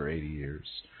cannabis for 80 years,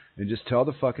 and just tell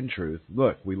the fucking truth.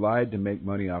 Look, we lied to make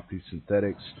money off these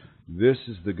synthetics. This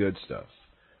is the good stuff.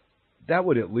 That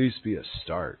would at least be a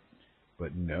start.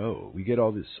 But no, we get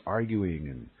all this arguing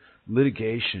and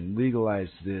litigation, legalize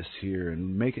this here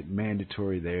and make it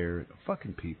mandatory there.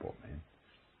 Fucking people, man.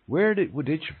 Where did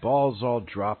your balls all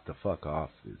drop the fuck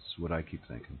off is what I keep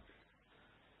thinking.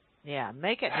 Yeah,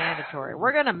 make it mandatory.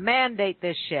 We're going to mandate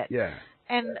this shit. Yeah.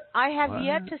 And I have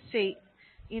yet to see,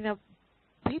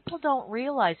 people don't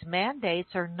realize mandates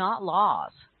are not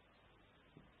laws.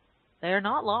 They're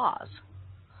not laws.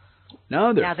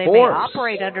 No, they're now, they forced. may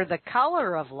operate under the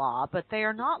color of law, but they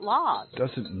are not laws.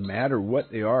 Doesn't matter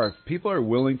what they are. If people are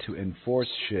willing to enforce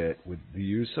shit with the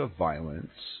use of violence,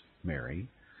 Mary,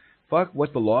 fuck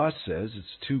what the law says.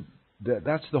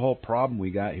 That's the whole problem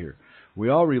we got here. We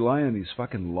all rely on these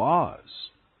fucking laws.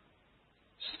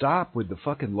 Stop with the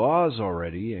fucking laws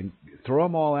already and throw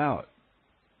them all out.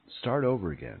 Start over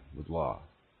again with law.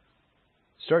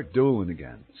 Start dueling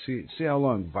again. See how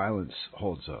long violence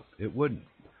holds up. It wouldn't.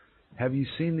 Have you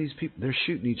seen these people? They're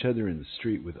shooting each other in the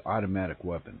street with automatic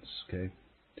weapons, okay?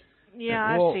 Yeah,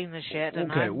 I've seen the shit.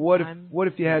 And okay, what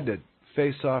if you had to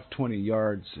face off 20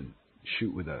 yards and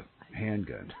shoot with a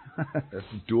handgun? That's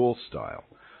duel style.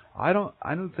 I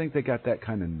don't think they got that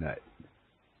kind of nut.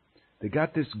 They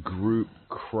got this group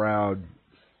crowd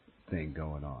thing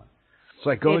going on. It's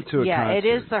like going to a concert. Yeah, it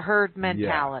is the herd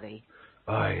mentality.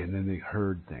 Yeah. And then the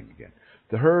herd thing again.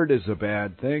 The herd is a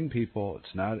bad thing, people.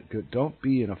 It's not good. Don't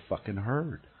be in a fucking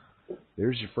herd.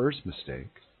 There's your first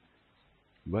mistake.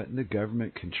 Letting the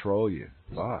government control you.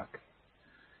 Fuck.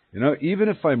 Even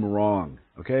if I'm wrong,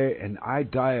 okay, and I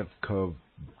die of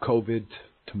COVID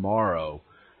tomorrow,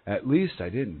 at least I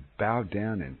didn't bow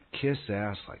down and kiss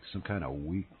ass like some kind of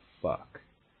weak fuck.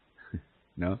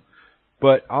 No?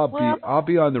 But I'll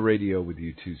be on the radio with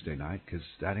you Tuesday night because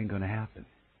that ain't going to happen.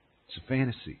 It's a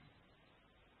fantasy.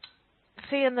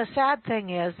 See, and the sad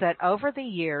thing is that over the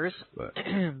years,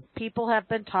 people have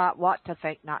been taught what to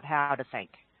think, not how to think.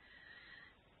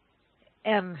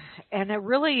 And it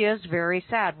really is very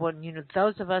sad when,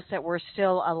 those of us that were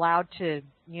still allowed to,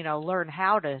 learn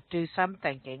how to do some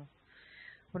thinking,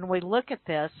 when we look at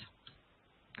this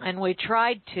and we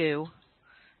tried to,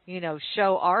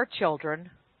 show our children,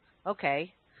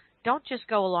 okay, don't just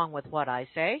go along with what I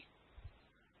say.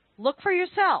 Look for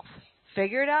yourself.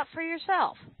 Figure it out for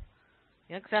yourself.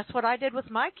 'Cause that's what I did with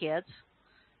my kids.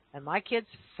 And my kids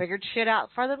figured shit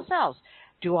out for themselves.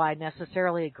 Do I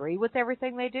necessarily agree with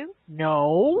everything they do?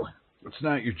 No. It's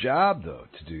not your job, though,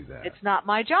 to do that. It's not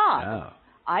my job. No.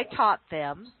 I taught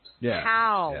them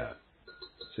how,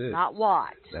 That's it. not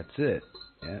what. That's it.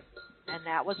 Yeah. And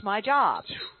that was my job.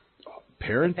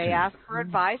 Parenting. If they ask for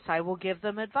advice, I will give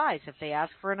them advice. If they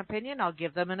ask for an opinion, I'll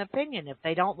give them an opinion. If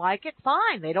they don't like it,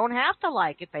 fine. They don't have to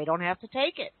like it. They don't have to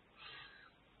take it.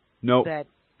 Nope, But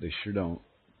they sure don't.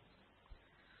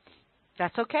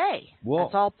 That's okay. Well,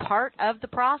 that's all part of the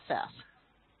process.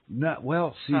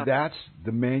 That's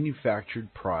the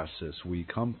manufactured process we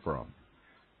come from.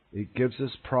 It gives us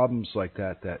problems like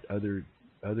that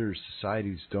other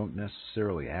societies don't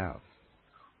necessarily have.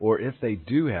 Or if they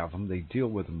do have them, they deal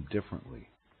with them differently.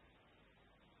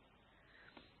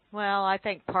 Well, I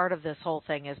think part of this whole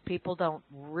thing is people don't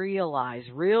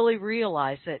really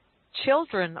realize that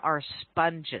children are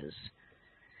sponges.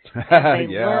 And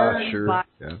they learn by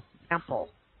example.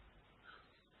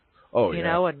 Oh,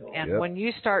 and when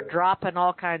you start dropping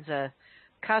all kinds of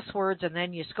cuss words and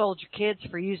then you scold your kids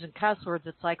for using cuss words,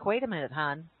 it's like, wait a minute,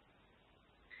 hon.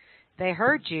 They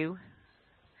heard you,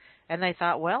 and they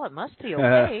thought, well, it must be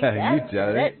okay. You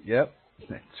did it. Yep,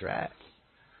 that's right.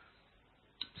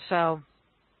 So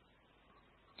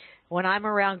when I'm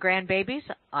around grandbabies,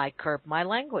 I curb my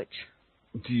language.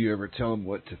 Do you ever tell them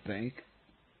what to think?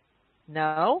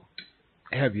 No.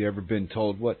 Have you ever been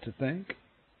told what to think?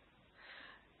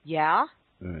 Yeah.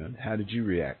 And how did you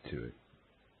react to it?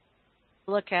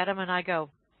 Look at them and I go,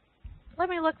 let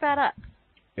me look that up.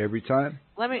 Every time?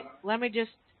 Let me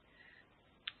just,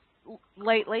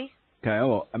 lately, Okay,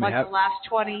 well, I mean, the last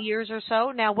 20 years or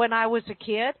so. Now, when I was a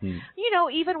kid,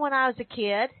 even when I was a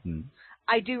kid,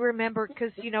 I do remember,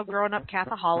 because, growing up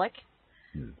Catholic,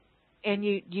 and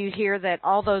you hear that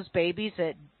all those babies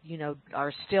that,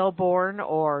 are stillborn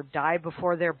or die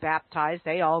before they're baptized,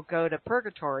 they all go to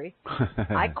purgatory.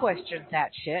 I questioned that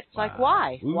shit. It's like,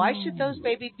 why? Ooh. Why should those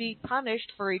babies be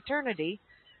punished for eternity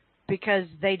because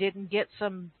they didn't get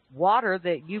some water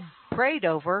that you prayed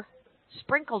over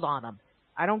sprinkled on them?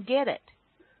 I don't get it.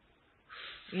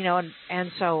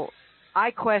 And so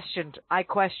I questioned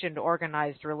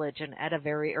organized religion at a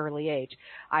very early age.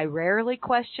 I rarely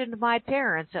questioned my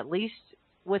parents, at least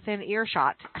within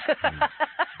earshot,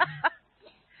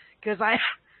 because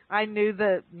I knew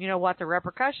what the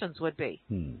repercussions would be.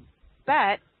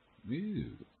 But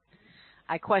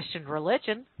I questioned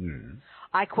religion.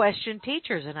 I questioned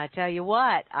teachers, and I tell you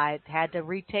what, I had to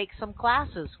retake some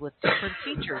classes with different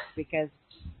teachers because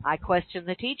I questioned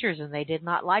the teachers, and they did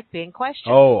not like being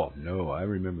questioned. Oh, no, I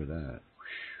remember that.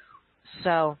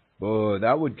 So. Oh,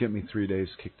 that would get me 3 days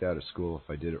kicked out of school if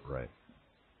I did it right.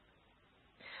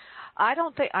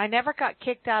 I never got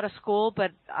kicked out of school,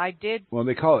 but I did. Well,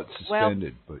 they call it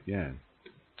suspended, but yeah.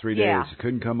 3 days. Yeah. I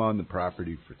couldn't come on the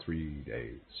property for 3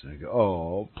 days. And I go,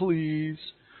 oh, please.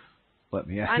 Let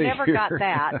me out of here. I never got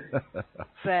that,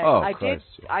 but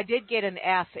I did get an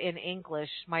F in English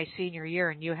my senior year,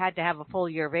 and you had to have a full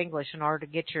year of English in order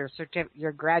to get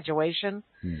your graduation,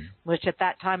 which at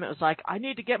that time it was like, I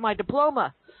need to get my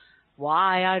diploma.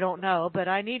 Why, I don't know, but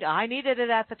I needed it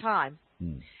at the time.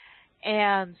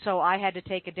 And so I had to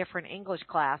take a different English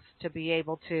class to be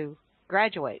able to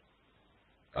graduate.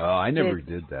 Oh, I never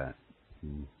did that.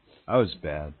 I was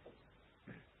bad.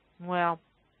 Well,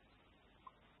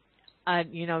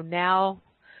 now,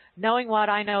 knowing what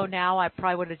I know now, I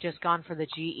probably would have just gone for the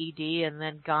GED and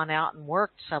then gone out and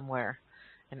worked somewhere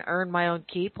and earned my own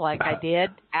keep like I did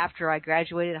after I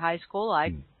graduated high school.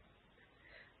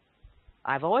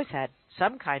 I've always had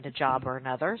some kind of job or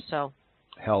another, so.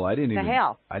 Hell, I didn't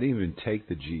even take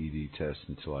the GED test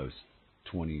until I was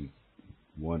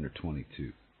 21 or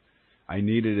 22. I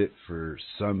needed it for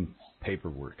some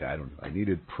paperwork. I don't know. I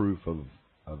needed proof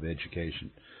of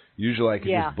education. Usually I could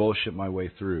just bullshit my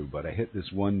way through, but I hit this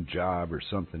one job or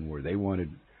something where they wanted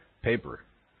paper.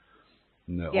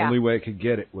 And the only way I could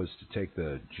get it was to take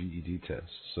the GED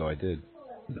test. So I did.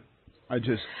 I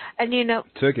just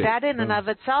took it. That in and of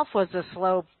itself was a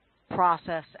slow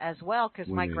process as well, because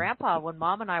my grandpa, when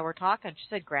Mom and I were talking, she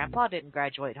said Grandpa didn't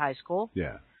graduate high school.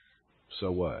 Yeah.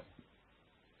 So what?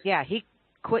 Yeah, he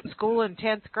quit school in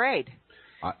 10th grade.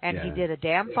 And he did a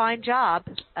damn fine job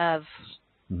of,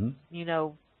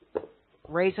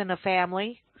 raising a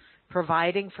family,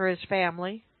 providing for his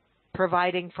family,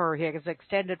 providing for his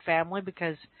extended family,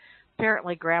 because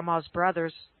apparently Grandma's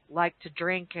brothers liked to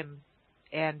drink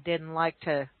and didn't like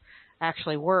to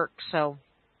actually work, so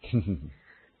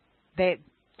they,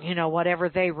 whatever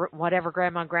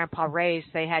Grandma and Grandpa raised,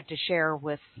 they had to share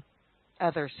with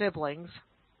other siblings,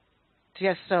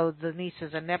 just so the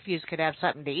nieces and nephews could have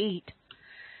something to eat.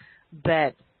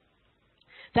 But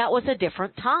that was a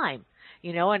different time.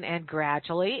 And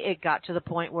gradually it got to the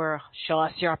point where, show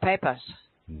us your papers.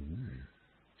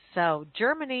 So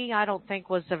Germany, I don't think,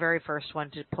 was the very first one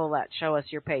to pull that show us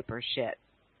your papers shit.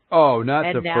 Oh, not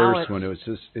the first one.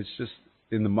 It's just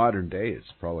in the modern day,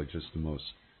 it's probably just the most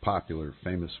popular,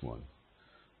 famous one.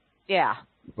 Yeah.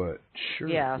 But sure.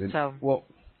 Yeah. Well,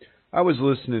 I was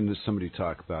listening to somebody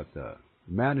talk about the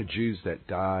amount of Jews that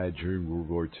died during World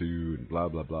War II and blah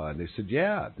blah blah, and they said,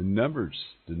 yeah, the number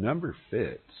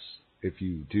fits if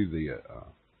you do the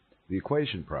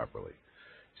equation properly.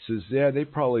 He says, yeah, they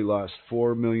probably lost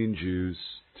 4 million Jews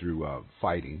through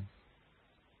fighting,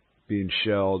 being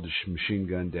shelled, machine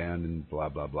gunned down, and blah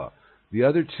blah blah. The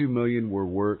other 2 million were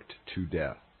worked to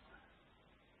death.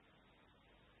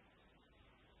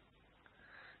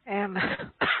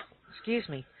 Excuse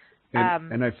me.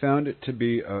 And I found it to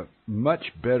be a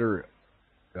much better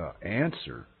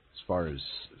answer as far as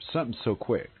something so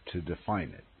quick to define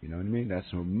it. You know what I mean?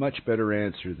 That's a much better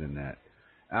answer than that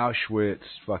Auschwitz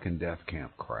fucking death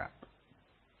camp crap.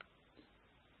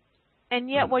 And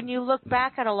yet when you look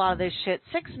back at a lot of this shit,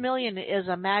 6 million is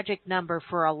a magic number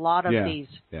for a lot of these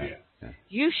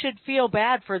You should feel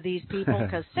bad for these people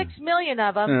because 6 million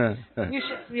of them. You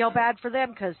should feel bad for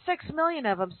them because 6 million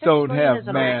of them. 6 don't million have is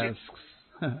a masks.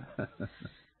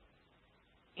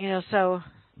 So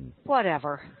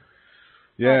whatever.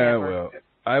 Yeah, Whatever.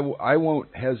 well, I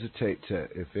won't hesitate to,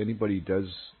 if anybody does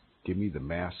give me the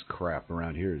mask crap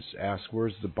around here, is ask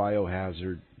where's the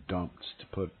biohazard dumps to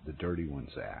put the dirty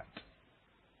ones at.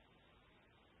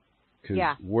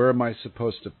 Because where am I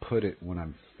supposed to put it when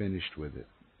I'm finished with it?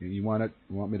 You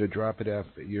want me to drop it off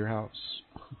at your house?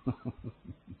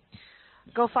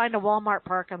 Go find a Walmart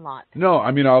parking lot. No,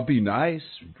 I mean, I'll be nice.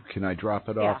 Can I drop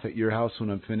it off at your house when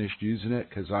I'm finished using it?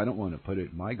 Because I don't want to put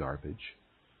it in my garbage.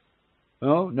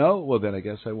 Oh, no? Well, then I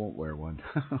guess I won't wear one.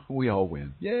 We all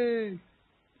win. Yay!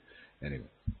 Anyway,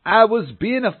 I was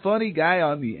being a funny guy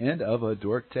on the end of a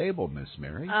dork table, Miss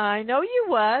Mary. I know you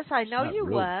was. I know you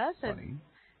real was. Funny.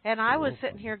 And I was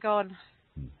sitting here going,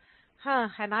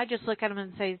 and I just look at him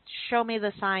and say, show me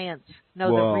the science. No,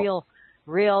 the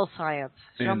real science.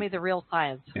 Show me the real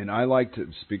science. And I like to,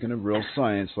 speaking of real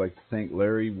science, like to thank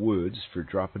Larry Woods for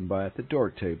dropping by at the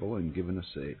Dork Table and giving us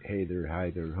a hey there, hi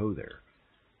there, ho there.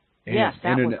 And, yes,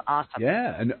 that was awesome.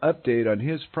 Yeah, an update on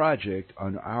his project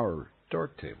on our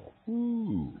Dork Table.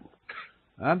 Ooh.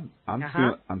 I'm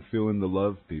feeling the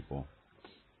love, people.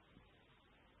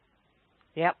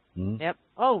 Yep. Yep.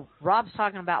 Oh, Rob's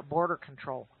talking about border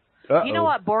control. Uh-oh. You know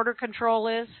what border control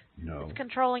is? No. It's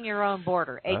controlling your own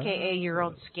border, a.k.a. your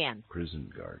own skin. Prison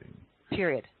guarding.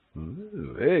 Period.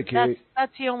 Ooh, hey, Kate.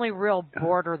 That's the only real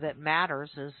border that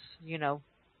matters is, your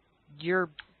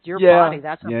body.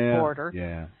 That's a border.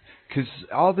 Yeah. Because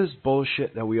all this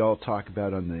bullshit that we all talk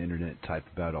about on the internet, type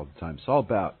about all the time, it's all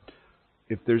about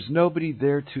if there's nobody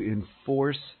there to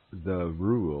enforce the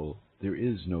rule, there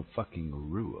is no fucking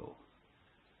rule.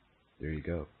 There you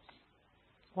go.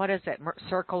 What is it?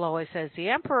 Circle always says, the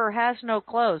emperor has no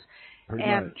clothes. Pretty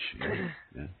much.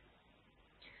 Yeah.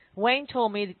 Wayne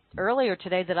told me earlier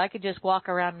today that I could just walk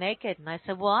around naked. And I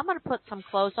said, well, I'm going to put some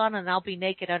clothes on and I'll be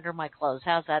naked under my clothes.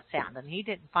 How's that sound? And he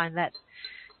didn't find that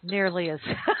nearly as...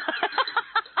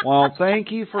 Well,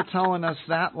 thank you for telling us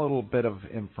that little bit of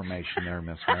information there,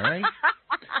 Miss Mary.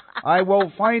 I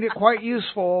will find it quite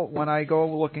useful when I go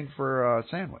looking for a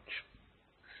sandwich.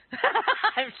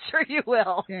 I'm sure you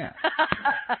will. Yeah.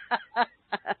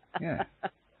 Yeah.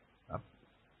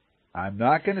 I'm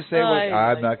not going to say what...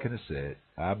 I'm not going to say it.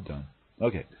 I'm done.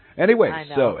 Okay. Anyway,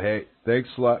 so, hey, thanks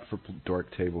a lot for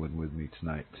Dork Tabling with me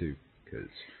tonight, too. Cause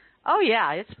oh,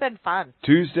 yeah, it's been fun.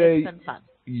 Tuesday, it's been fun.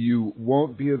 You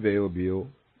won't be available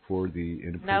for the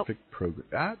Imperfect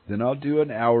program. Then I'll do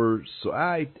an hour. So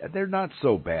they're not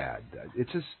so bad.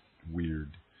 It's just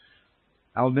weird.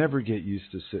 I'll never get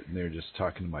used to sitting there just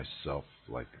talking to myself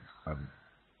like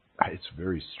it's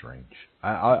very strange.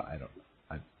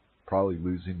 I'm probably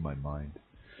losing my mind.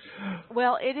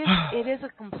 Well, it is a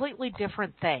completely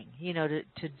different thing,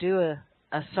 to do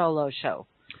a solo show.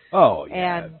 Oh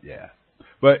yeah, yeah.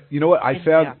 But you know what? I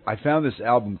found this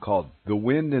album called "The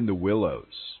Wind and the Willows,"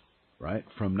 right,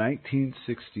 from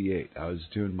 1968. I was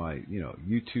doing my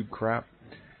YouTube crap.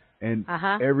 And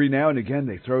every now and again,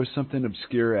 they throw something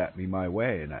obscure at me my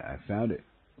way, and I found it.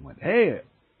 I went, hey, I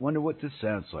wonder what this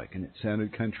sounds like. And it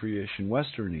sounded country-ish and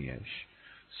western-ish.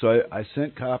 So I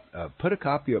sent put a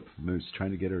copy up for Moose, trying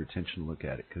to get her attention to look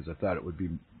at it, because I thought it would be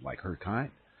like her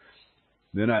kind.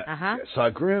 Then I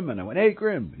saw Grim, and I went, hey,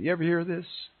 Grim, you ever hear this?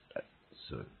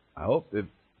 So I hope it's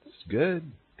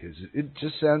good, because it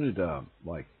just sounded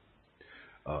like...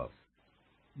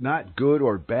 not good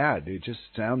or bad. It just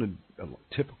sounded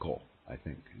typical, I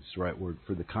think is the right word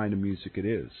for the kind of music it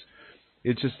is.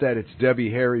 It's just that it's Debbie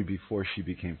Harry before she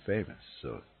became famous.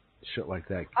 So shit like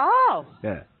that. Oh.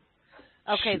 Yeah.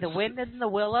 Okay, The Wind and the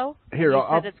Willow. Here, you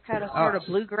said it's kind of sort of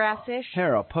bluegrass-ish.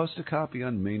 Here, I'll post a copy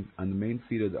on the main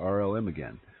feed of the RLM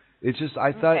again. It's just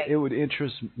I thought it would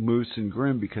interest Moose and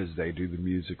Grim because they do the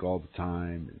music all the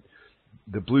time, and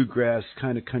the bluegrass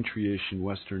kind of country-ish and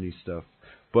westerny stuff.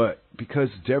 But because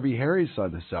Debbie Harry's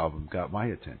on this album got my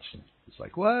attention. It's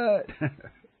like, what?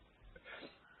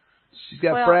 She's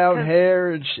got brown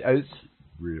hair and it's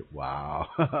real. Wow.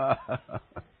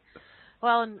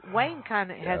 Well, and Wayne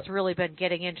kind of has really been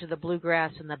getting into the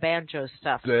bluegrass and the banjo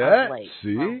stuff of late.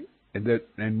 See?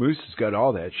 And Moose has got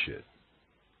all that shit.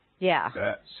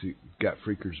 Yeah. See, got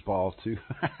Freaker's Ball too.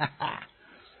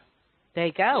 There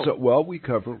you go. So we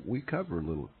cover a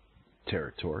little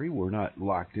territory. We're not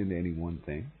locked into any one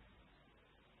thing.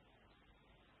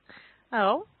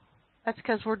 Oh, that's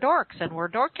because we're dorks and we're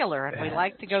dorkular and we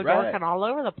like to go dorking all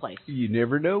over the place. You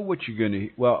never know what you're gonna.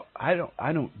 Well, I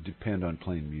don't depend on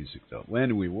playing music though.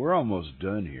 Anyway, we're almost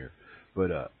done here.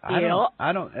 But I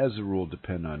don't, as a rule,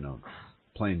 depend on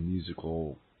playing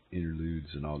musical interludes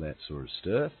and all that sort of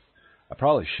stuff. I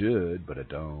probably should, but I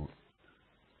don't.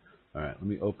 All right, let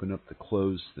me open up the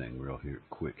close thing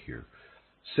quick here.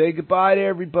 Say goodbye to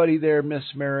everybody there, Miss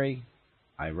Mary.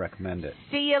 I recommend it.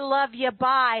 See you, love you,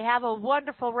 bye. Have a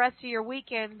wonderful rest of your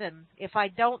weekend, and if I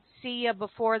don't see you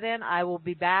before then, I will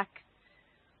be back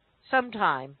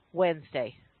sometime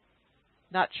Wednesday.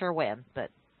 Not sure when,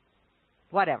 but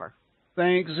whatever.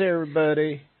 Thanks,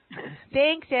 everybody.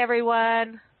 Thanks,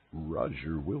 everyone.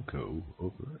 Roger Wilco,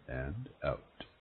 over and out.